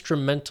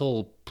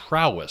instrumental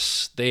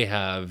prowess they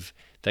have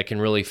that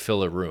can really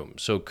fill a room.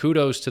 So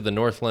kudos to the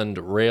Northland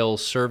Rail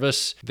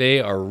Service.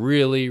 They are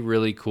really,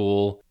 really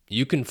cool.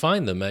 You can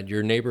find them at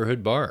your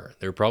neighborhood bar.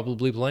 They're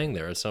probably playing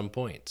there at some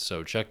point,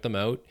 so check them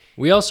out.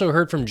 We also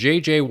heard from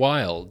J.J.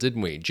 Wild,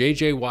 didn't we?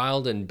 J.J.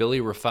 Wild and Billy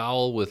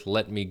Rafal with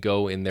Let Me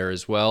Go in there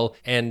as well.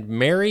 And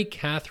Mary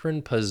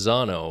Catherine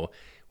Pisano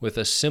with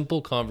A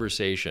Simple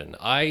Conversation.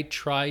 I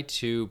try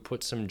to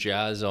put some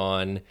jazz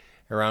on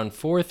around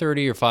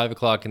 4:30 or 5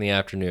 o'clock in the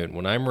afternoon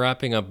when I'm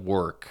wrapping up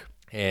work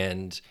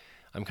and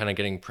I'm kind of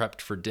getting prepped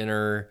for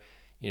dinner,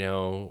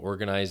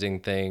 organizing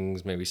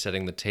things, maybe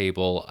setting the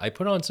table. I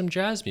put on some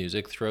jazz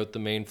music throughout the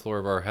main floor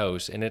of our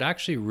house, and it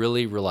actually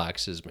really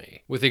relaxes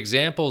me. With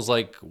examples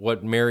like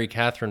what Mary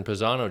Catherine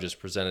Pisano just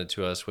presented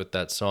to us with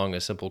that song,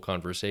 A Simple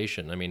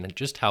Conversation. I mean,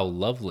 just how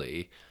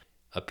lovely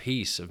a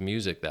piece of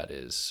music that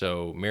is.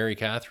 So, Mary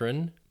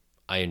Catherine,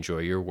 I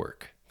enjoy your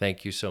work.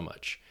 Thank you so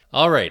much.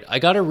 All right, I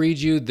got to read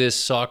you this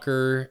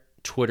soccer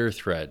Twitter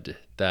thread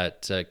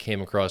that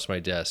came across my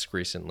desk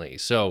recently.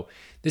 So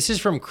this is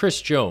from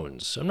Chris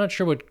Jones. I'm not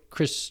sure what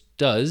Chris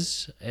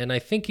does, and I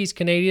think he's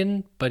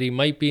Canadian, but he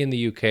might be in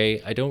the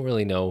UK. I don't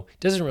really know.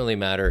 Doesn't really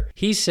matter.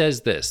 He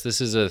says this.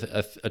 This is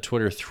a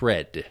Twitter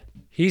thread.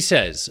 He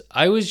says,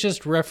 I was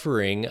just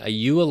refereeing a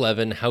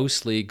U11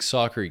 House League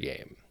soccer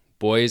game,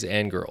 boys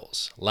and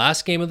girls.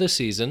 Last game of the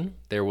season,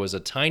 there was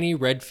a tiny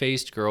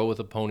red-faced girl with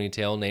a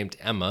ponytail named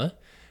Emma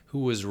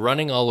who was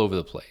running all over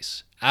the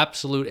place.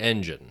 Absolute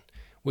engine.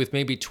 With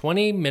maybe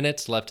 20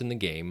 minutes left in the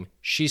game,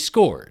 she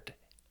scored.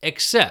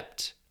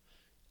 Except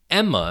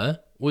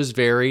Emma was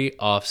very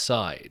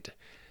offside,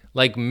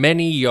 like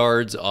many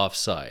yards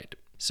offside.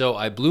 So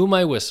I blew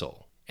my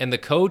whistle, and the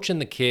coach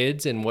and the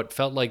kids and what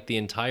felt like the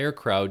entire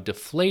crowd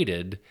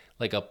deflated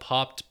like a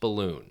popped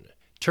balloon.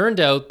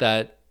 Turned out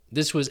that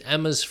this was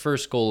Emma's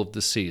first goal of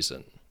the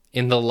season,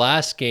 in the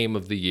last game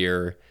of the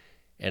year,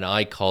 and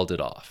I called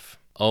it off.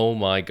 Oh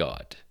my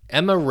God.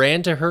 Emma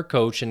ran to her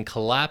coach and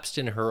collapsed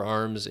in her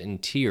arms in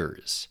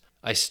tears.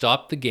 I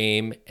stopped the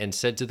game and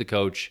said to the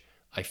coach,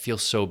 I feel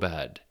so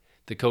bad.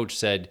 The coach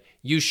said,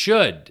 you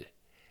should.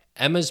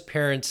 Emma's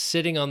parents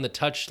sitting on the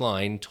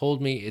touchline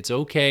told me it's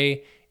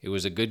okay. It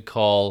was a good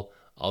call.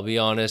 I'll be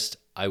honest,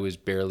 I was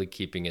barely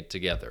keeping it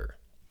together.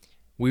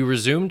 We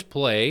resumed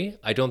play.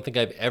 I don't think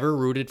I've ever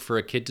rooted for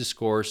a kid to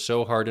score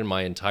so hard in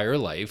my entire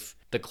life.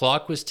 The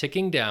clock was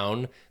ticking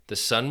down. The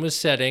sun was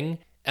setting.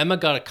 Emma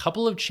got a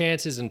couple of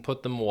chances and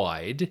put them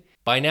wide.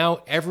 By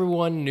now,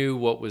 everyone knew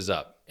what was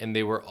up, and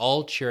they were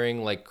all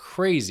cheering like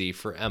crazy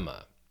for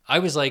Emma. I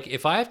was like,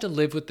 if I have to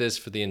live with this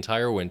for the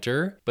entire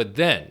winter, but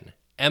then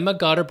Emma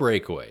got a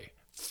breakaway.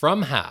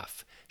 From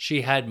half,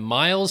 she had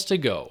miles to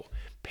go.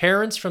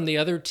 Parents from the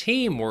other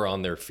team were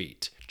on their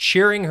feet,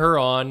 cheering her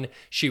on.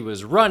 She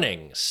was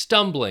running,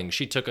 stumbling.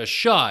 She took a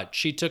shot.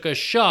 She took a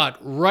shot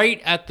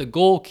right at the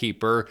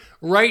goalkeeper,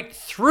 right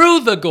through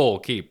the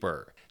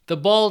goalkeeper. The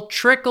ball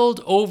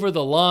trickled over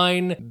the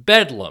line.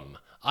 Bedlam.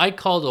 I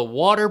called a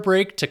water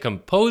break to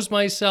compose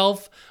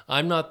myself.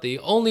 I'm not the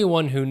only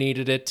one who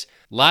needed it.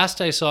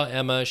 Last I saw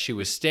Emma, she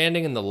was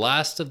standing in the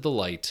last of the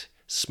light,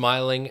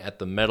 smiling at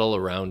the medal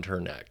around her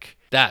neck.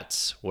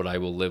 That's what I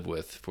will live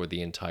with for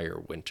the entire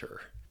winter.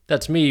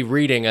 That's me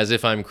reading as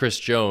if I'm Chris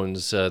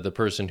Jones, the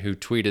person who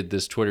tweeted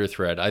this Twitter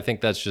thread. I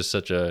think that's just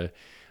such a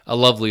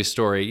lovely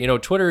story. You know,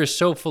 Twitter is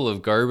so full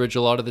of garbage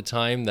a lot of the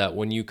time that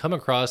when you come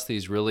across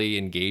these really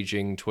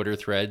engaging Twitter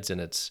threads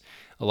and it's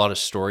a lot of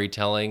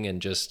storytelling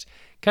and just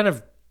kind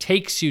of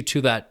takes you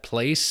to that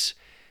place,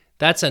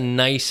 that's a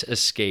nice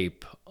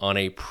escape on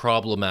a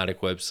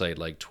problematic website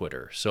like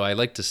Twitter. So I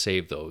like to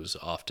save those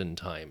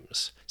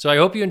oftentimes. So I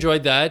hope you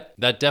enjoyed that.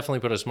 That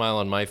definitely put a smile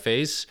on my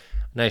face.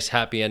 Nice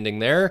happy ending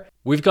there.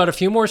 We've got a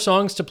few more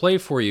songs to play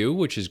for you,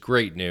 which is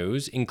great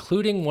news,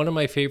 including one of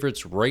my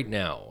favorites right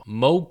now,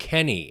 Mo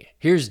Kenny.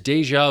 Here's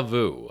Deja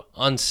Vu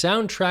on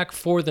Soundtrack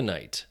for the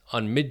Night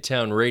on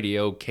Midtown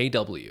Radio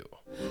KW.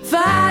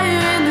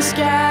 Fire in the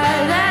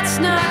sky, that's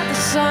not the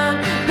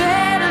sun.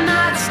 Better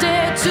not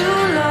stay too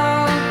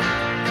long.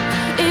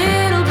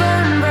 It'll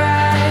burn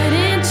bright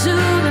into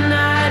the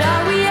night.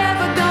 Are we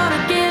ever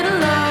gonna get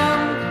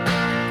along?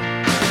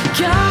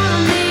 Call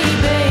me,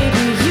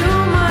 baby, you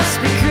must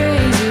be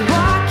crazy.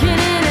 Walking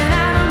in and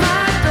out of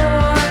my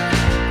door.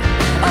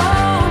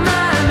 Oh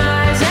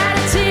my, is that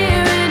a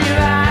tear in your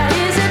eye?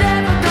 Is it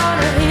ever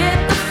gonna hit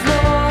the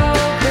floor?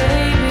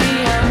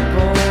 Baby, I'm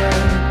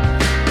bored.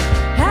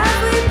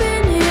 Have we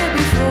been here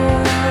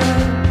before?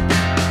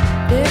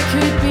 There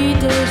could be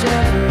deja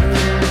vu.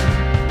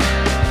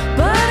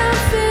 But I'm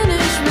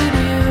finished with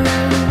you.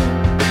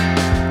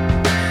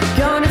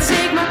 Gonna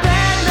take my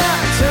bad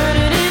luck, turn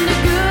it into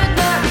good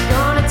luck.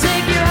 Gonna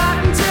take your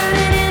heart and turn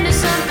it into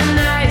something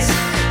nice.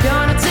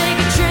 Gonna take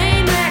a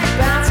train wreck,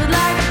 bounce it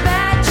like a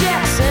bad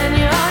jet, send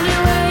you on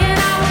your way and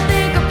I won't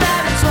think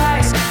about it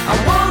twice. I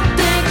won't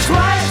think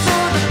twice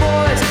for the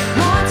boys,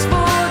 once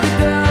for the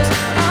girls,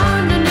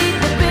 underneath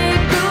the big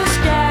blue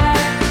sky.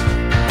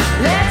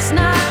 Let's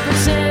not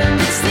pretend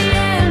it's the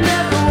end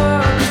of the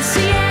world, it's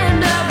the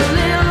end of a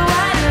little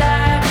white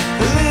lie.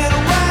 A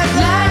little white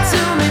lie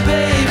to me,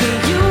 baby,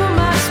 you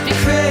must be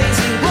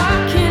crazy.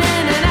 Walking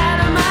in and out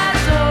of my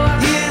door.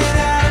 In and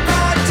out of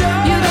my door.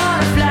 You're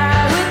gonna fly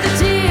with a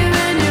tear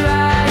in your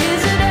eye.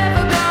 Is it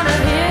ever gonna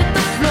hit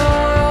the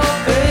floor?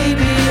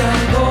 Baby,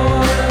 I'm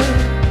bored.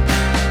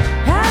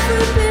 Have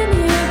we been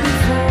here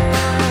before?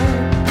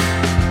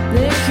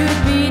 There could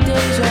be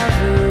deja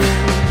vu.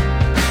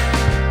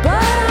 But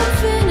I'm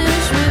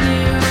finished with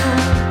you.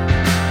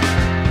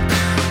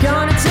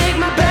 Gonna take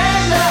my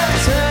bad luck,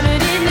 turn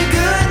it into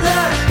good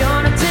luck.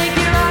 Gonna take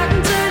your heart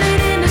and turn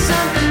it into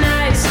something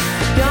nice.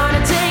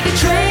 Gonna take a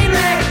train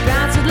wreck,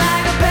 bounce it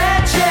like a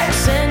bad check,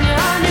 send you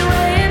on your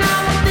way and I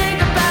won't think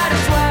about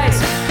it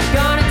twice.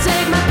 Gonna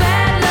take my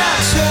bad luck,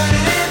 turn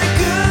it into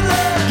good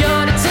luck.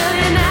 Gonna tell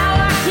you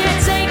now I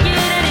can't take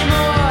it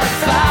anymore.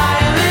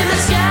 Fire in the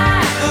sky,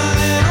 a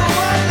little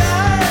white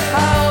light.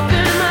 I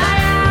open my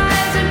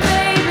eyes and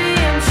baby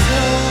I'm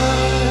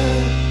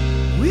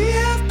sure we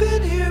have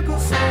been here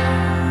before.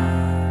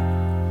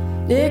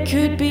 There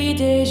could be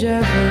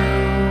deja vu.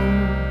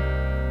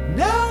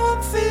 Now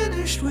I'm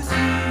finished with you.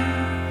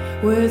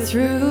 We're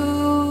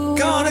through.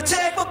 Gonna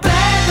take my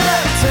bad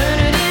luck, turn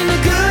it into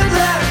good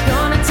luck.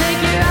 Gonna take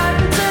your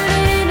heart and turn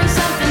it into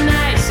something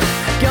nice.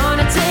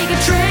 Gonna take a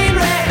train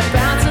wreck,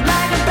 bounce it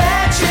like a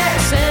bad check,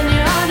 send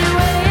you on your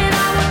way and I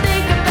won't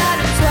think about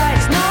it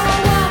twice. No, I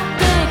won't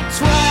think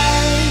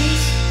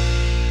twice.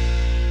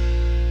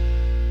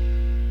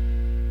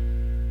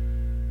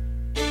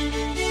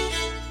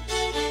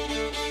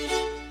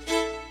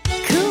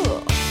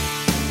 Cool.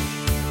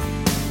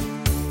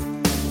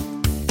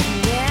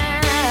 Yeah.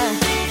 Yeah.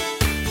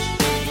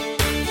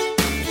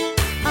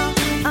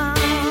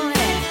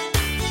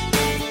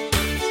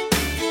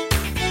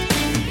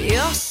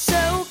 You're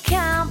so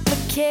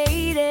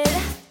complicated.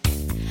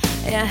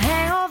 You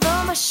hang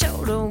over my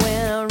shoulder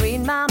when I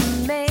read my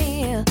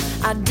mail.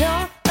 I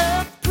don't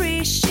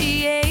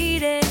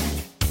appreciate it.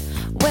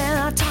 When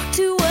I talk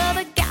to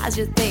other guys,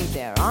 you think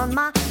they're on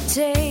my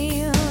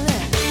tail.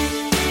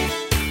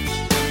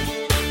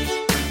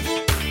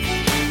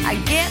 I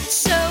get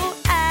so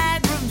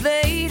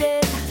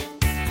aggravated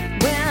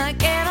when I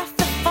get off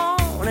the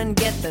phone and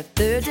get the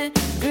third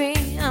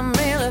degree. I'm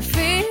really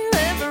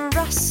feeling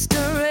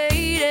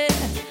frustrated.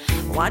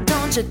 Why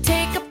don't you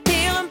take a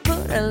pill and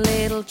put a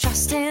little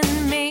trust in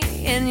me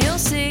and you'll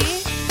see.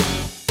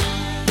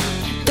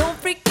 Don't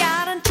freak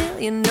out until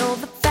you know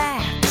the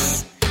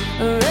facts.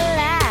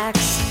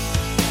 Relax.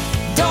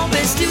 Don't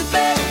be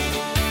stupid.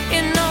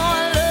 You know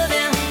I love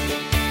you.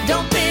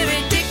 Don't be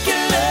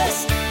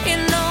ridiculous. You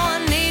know I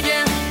need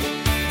you.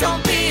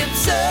 Don't be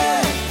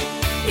absurd.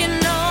 You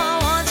know I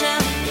want you.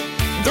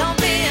 Don't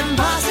be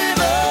impossible.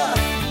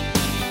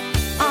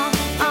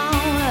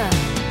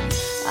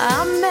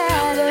 I'm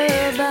mad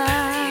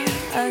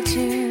about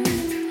you.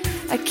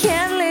 I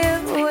can't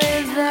live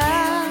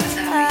without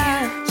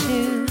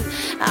you.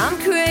 I'm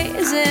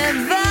crazy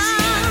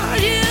about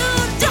you.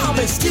 Don't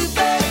be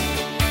stupid.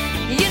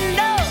 You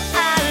know I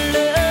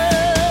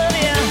love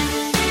you.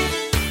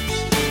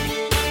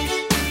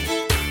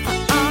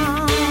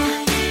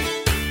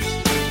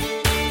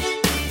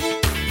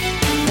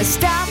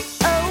 Stop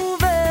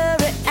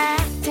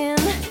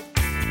overreacting.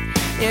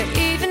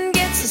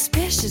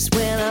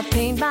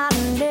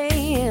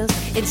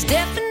 It's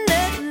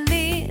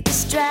definitely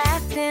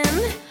distracting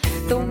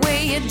the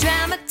way you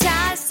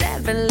dramatize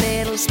every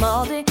little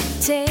small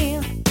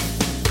detail.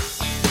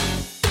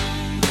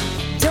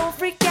 Don't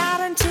freak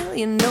out until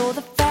you know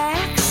the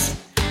facts.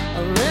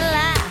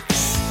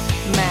 Relax,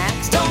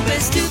 Max. Don't be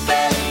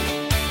stupid.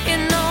 You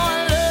know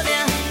I love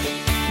you.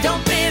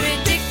 Don't be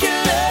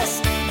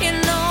ridiculous. You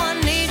know I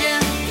need you.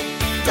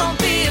 Don't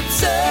be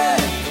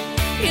absurd.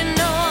 You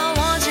know I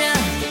want you.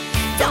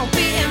 Don't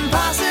be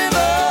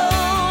impossible.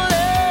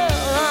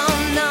 Oh,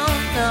 no,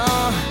 no.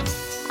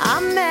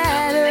 I'm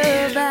mad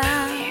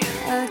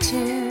about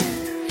you.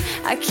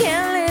 I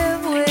can't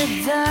live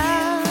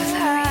without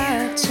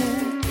you.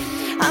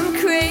 I'm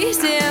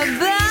crazy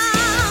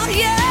about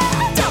you.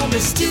 Don't be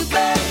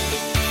stupid.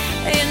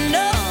 You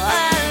know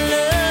I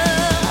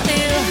love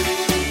you.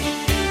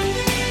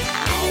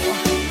 Ow.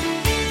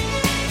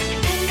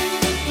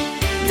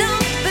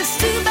 Don't be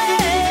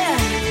stupid.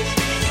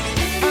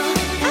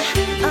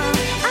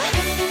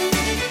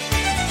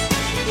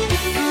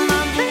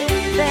 My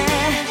baby.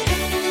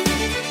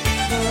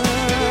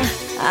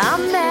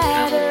 I'm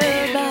mad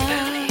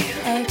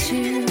about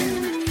you.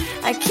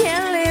 I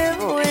can't live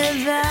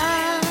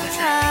without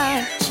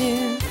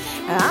you.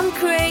 I'm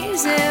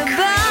crazy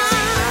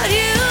about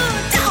you.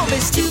 Don't be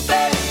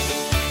stupid.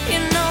 You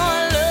know I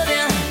love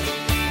you.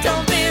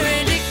 Don't be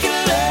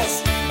ridiculous.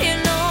 You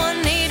know I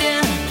need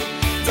you.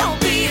 Don't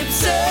be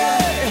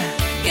absurd.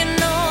 You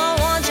know I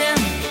want you.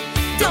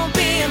 Don't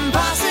be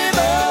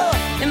impossible.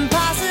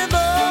 Impossible.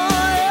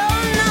 Oh,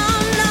 no,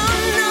 no,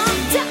 no.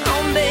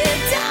 Don't be,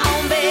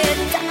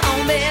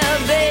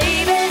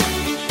 baby.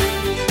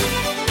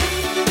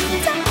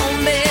 Don't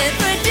be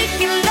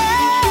ridiculous.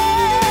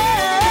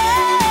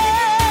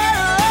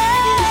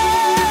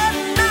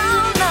 No,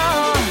 no.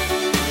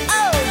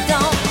 Oh,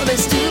 don't be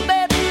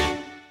stupid.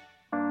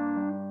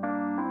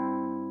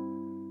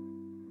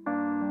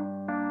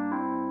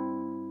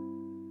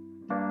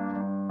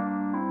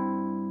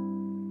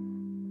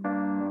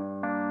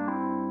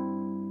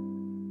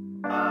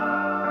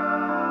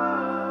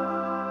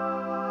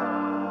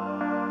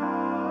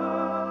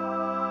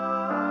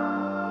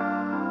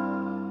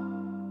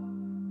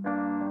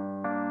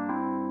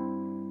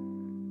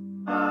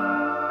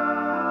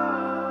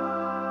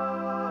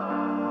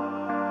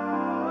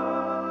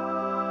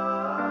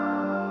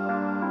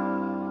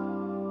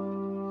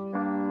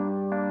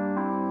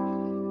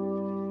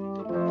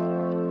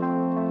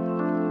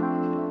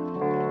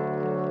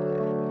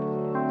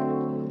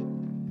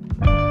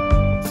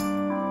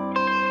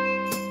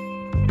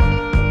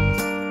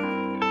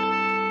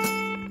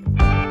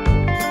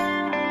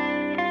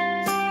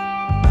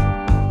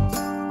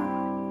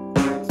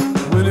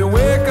 When you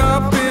wake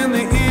up in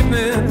the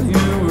evening,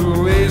 you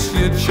will waste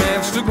your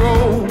chance to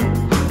grow.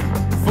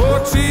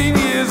 14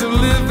 years of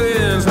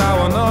living's how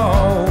I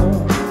know.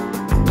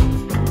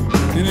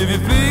 And if you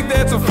think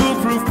that's a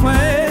foolproof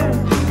plan,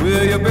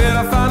 well, you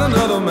better find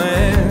another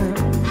man.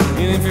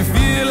 And if you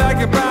feel like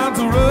you're bound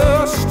to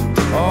rust,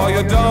 or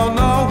you don't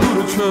know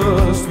who to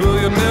trust, well,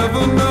 you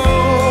never know.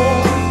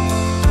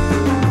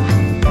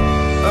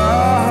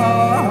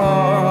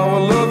 I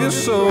will love you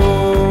so.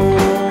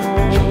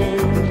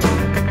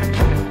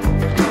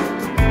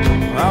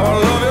 I will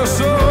love you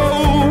so.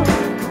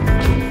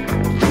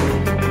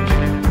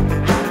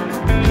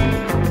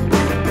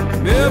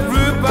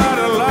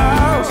 Everybody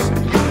laughs,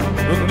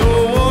 but no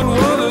one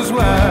wonders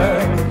why.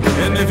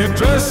 And if you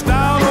dress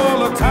down all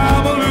the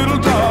time, a little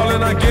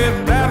darling, I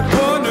get that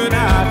wondering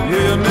eye.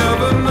 You'll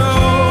never know.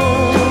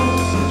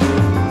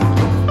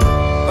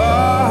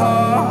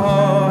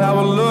 I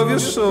will love you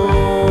so.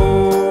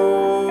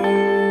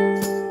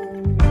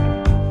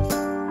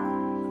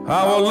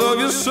 I will love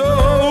you so.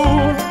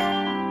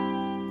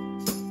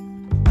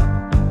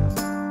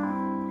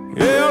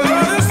 Yeah, I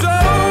love you so.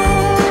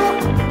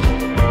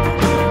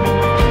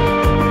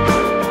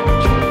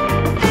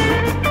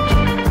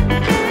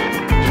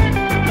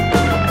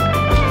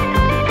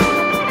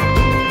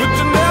 But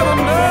you never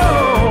know.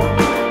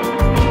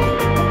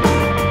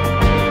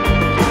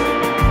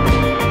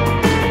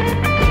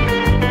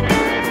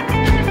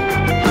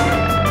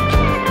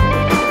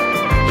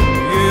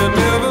 You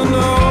never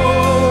know.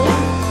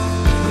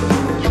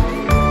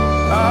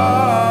 I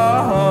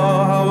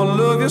will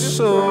love you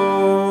so.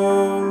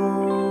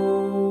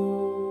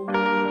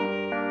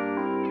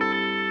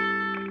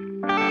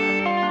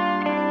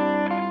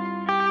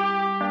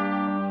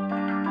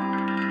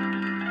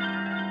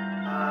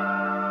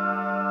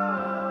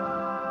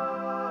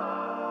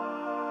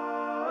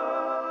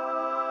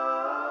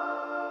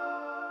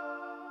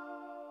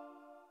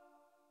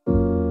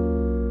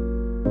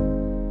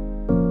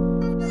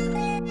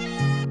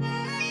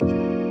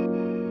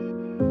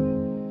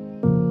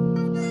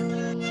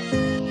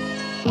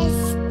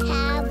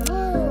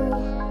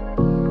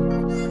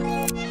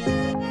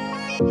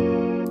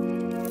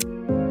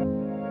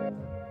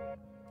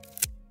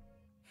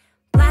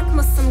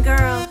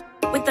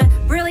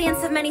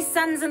 many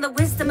suns and the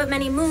wisdom of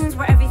many moons,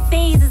 where every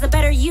phase is a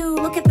better you.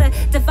 Look at the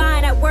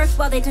divine at work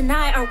while they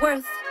deny our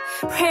worth.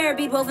 prayer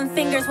bead woven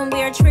fingers. When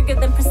we are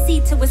triggered, then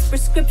proceed to whisper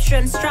scripture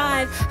and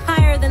strive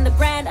higher than the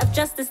brand of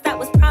justice that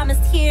was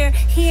promised here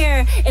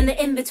in the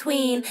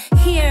in-between,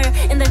 here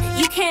in the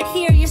you can't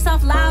hear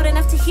yourself loud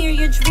enough to hear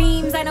your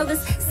dreams. I know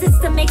this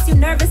system makes you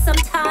nervous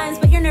sometimes,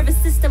 but your nervous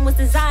system was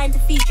designed to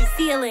feed you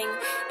feeling,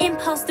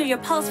 impulse through your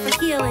pulse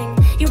for healing.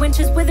 Your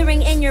winters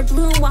withering in your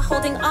bloom while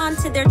holding on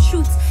to their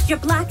truths. Your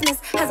blackness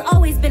has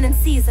always been in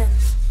season.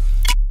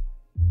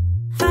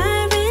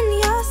 Fire in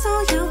your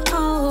soul, you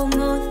hold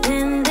more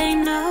than they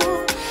know.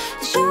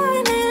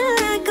 Shining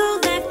like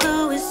gold, that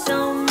glow is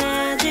so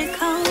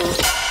magical.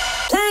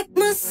 Black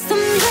Muslim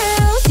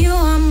girls, you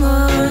are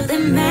more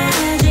than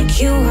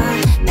magic. You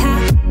are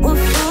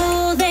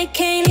powerful, they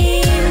can't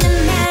even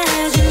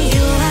imagine.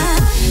 You are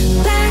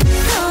black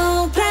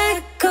gold,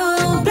 black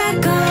gold,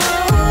 black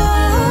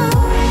gold.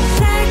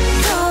 Black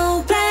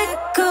gold,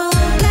 black gold,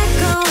 black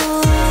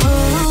gold.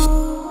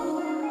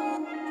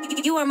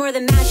 You are more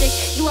than magic.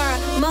 You are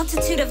a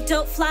multitude of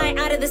dope flying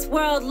out of this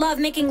world. Love,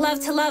 making love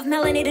to love,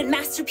 melanated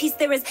masterpiece.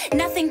 There is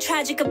nothing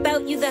tragic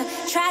about you. The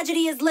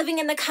tragedy is living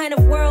in the kind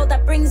of world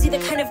that brings you the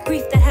kind of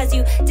grief that has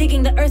you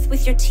digging the earth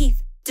with your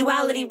teeth.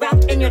 Duality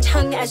wrapped in your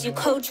tongue as you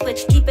code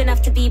switch deep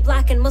enough to be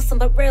black and Muslim,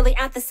 but rarely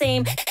at the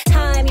same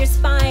time. Your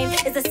spine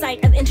is a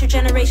site of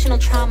intergenerational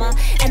trauma,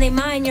 and they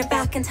mine your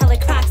back until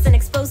it cracks and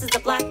exposes the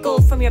black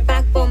gold from your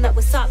backbone that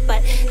was sought.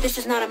 But this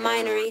is not a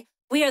minery.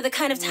 We are the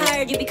kind of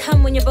tired you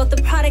become when you're both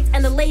the product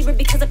and the labor,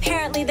 because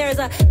apparently there's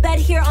a bed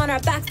here on our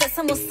backs that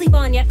some will sleep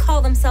on yet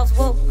call themselves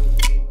woke.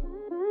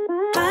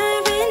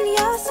 Fire in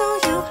your soul,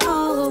 you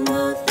hold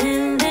more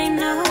than they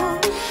know.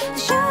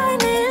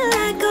 Shining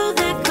like gold,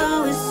 that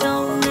glow is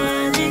so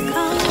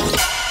magical.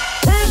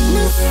 Black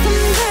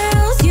Muslim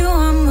girls, you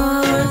are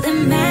more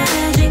than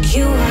magic.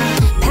 You are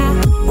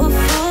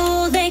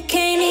powerful, they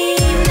can't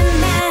even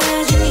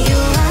imagine. You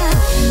are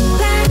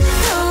black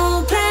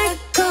gold, black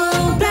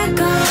gold, black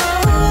gold.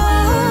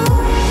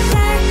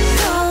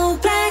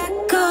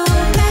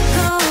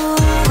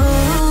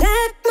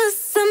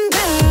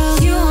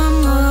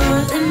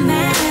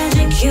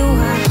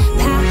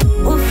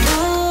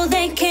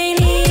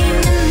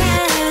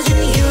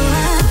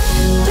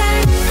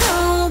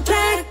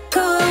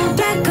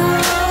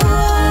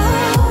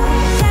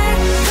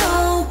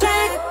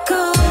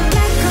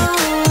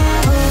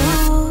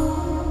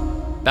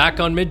 Back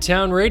on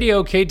Midtown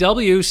Radio,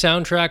 KW,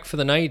 Soundtrack for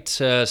the Night,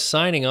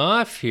 signing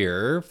off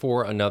here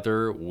for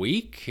another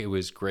week. It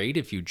was great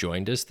if you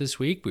joined us this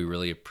week. We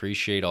really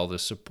appreciate all the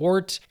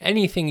support.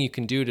 Anything you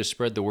can do to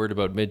spread the word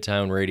about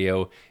Midtown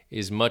Radio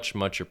is much,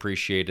 much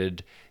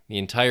appreciated. The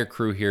entire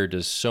crew here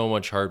does so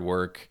much hard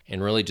work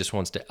and really just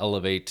wants to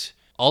elevate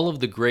all of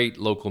the great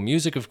local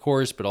music, of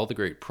course, but all the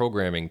great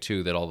programming,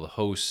 too, that all the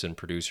hosts and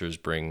producers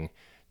bring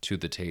to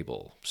the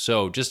table.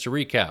 So just to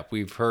recap,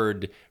 we've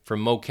heard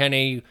from Mo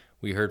Kenny,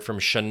 we heard from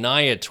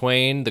Shania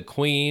Twain, the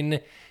Queen,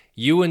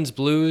 Ewan's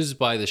Blues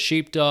by the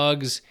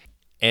Sheepdogs,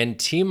 and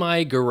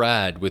Timai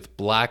Garad with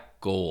Black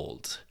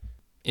Gold.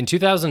 In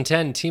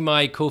 2010,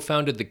 Timai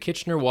co-founded the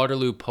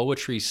Kitchener-Waterloo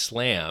Poetry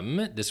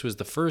Slam. This was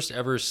the first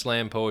ever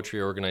slam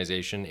poetry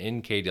organization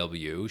in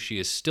KW. She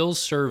is still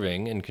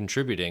serving and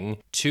contributing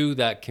to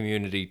that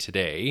community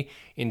today.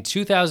 In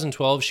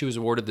 2012, she was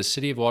awarded the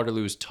City of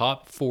Waterloo's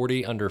Top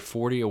 40 Under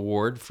 40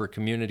 Award for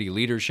Community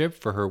Leadership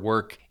for her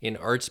work in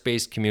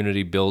arts-based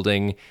community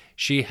building.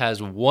 She has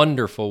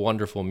wonderful,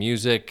 wonderful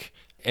music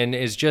and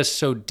is just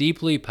so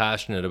deeply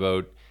passionate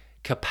about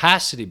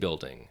capacity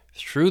building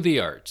through the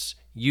arts,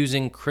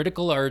 using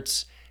critical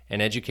arts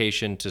and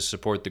education to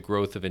support the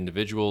growth of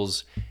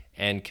individuals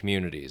and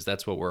communities.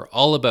 That's what we're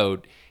all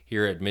about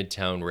here at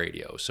Midtown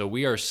Radio. So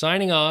we are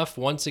signing off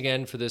once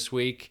again for this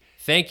week.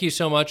 Thank you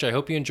so much. I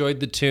hope you enjoyed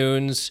the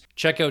tunes.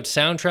 Check out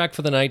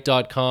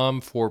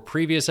soundtrackforthenight.com for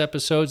previous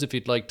episodes if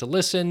you'd like to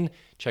listen.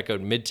 Check out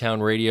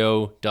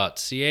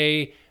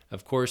midtownradio.ca,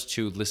 of course,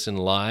 to listen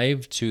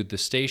live to the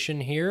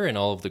station here and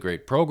all of the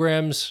great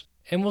programs.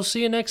 And we'll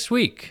see you next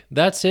week.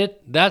 That's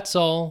it. That's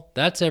all.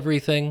 That's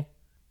everything.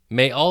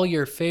 May all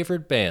your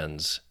favorite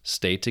bands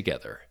stay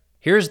together.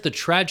 Here's the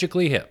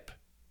Tragically Hip.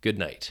 Good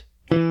night.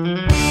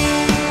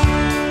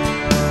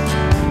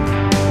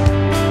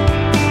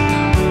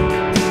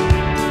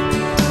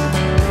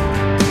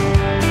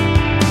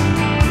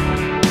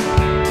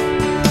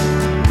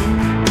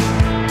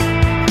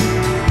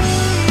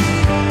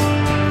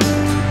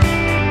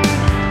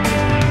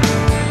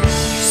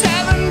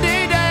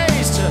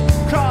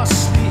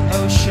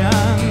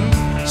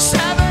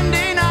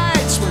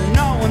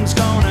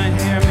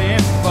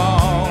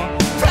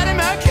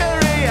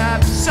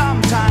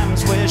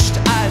 Sometimes wished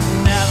I'd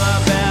never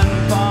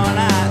been born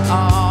at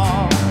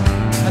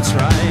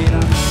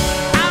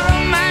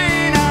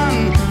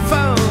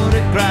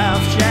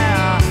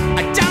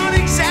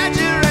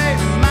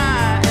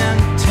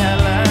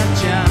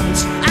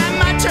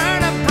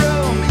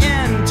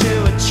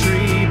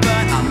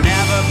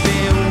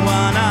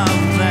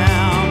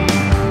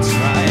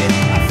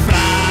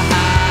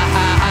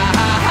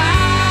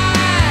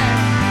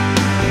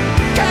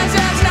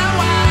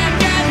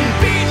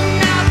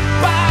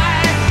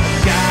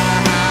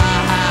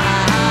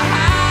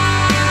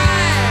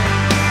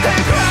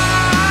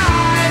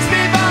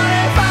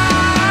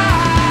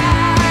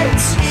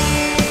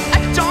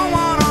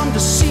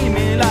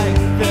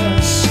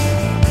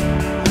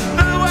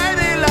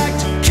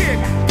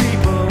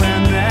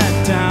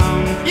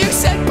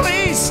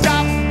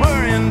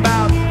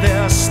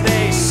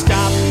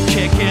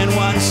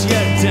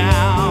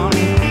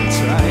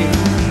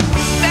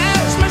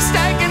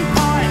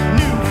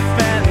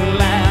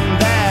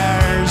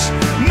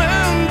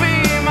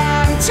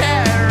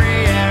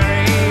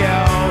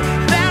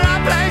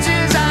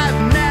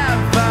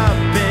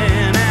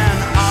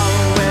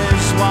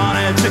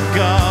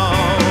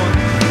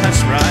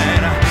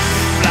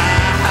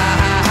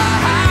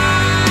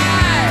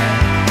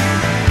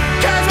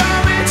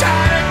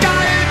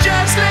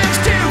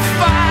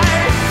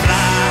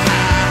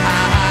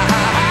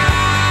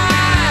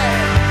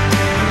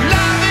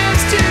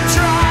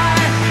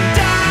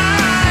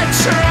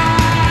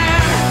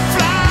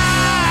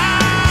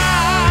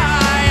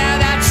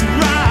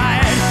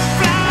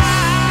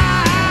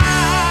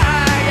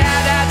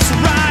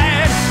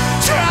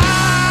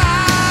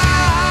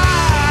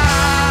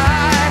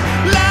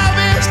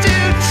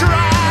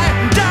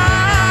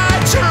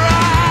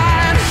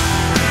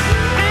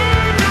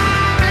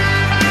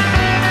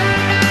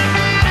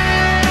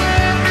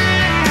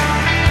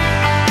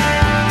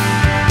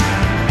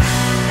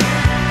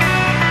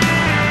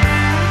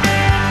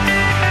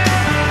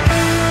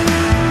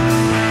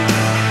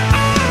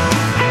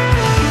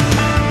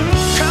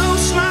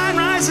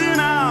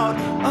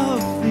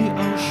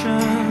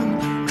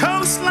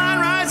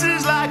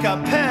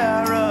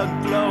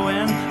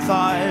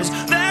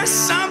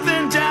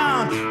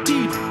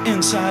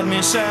beside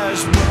me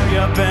says, where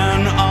you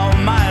been all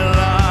my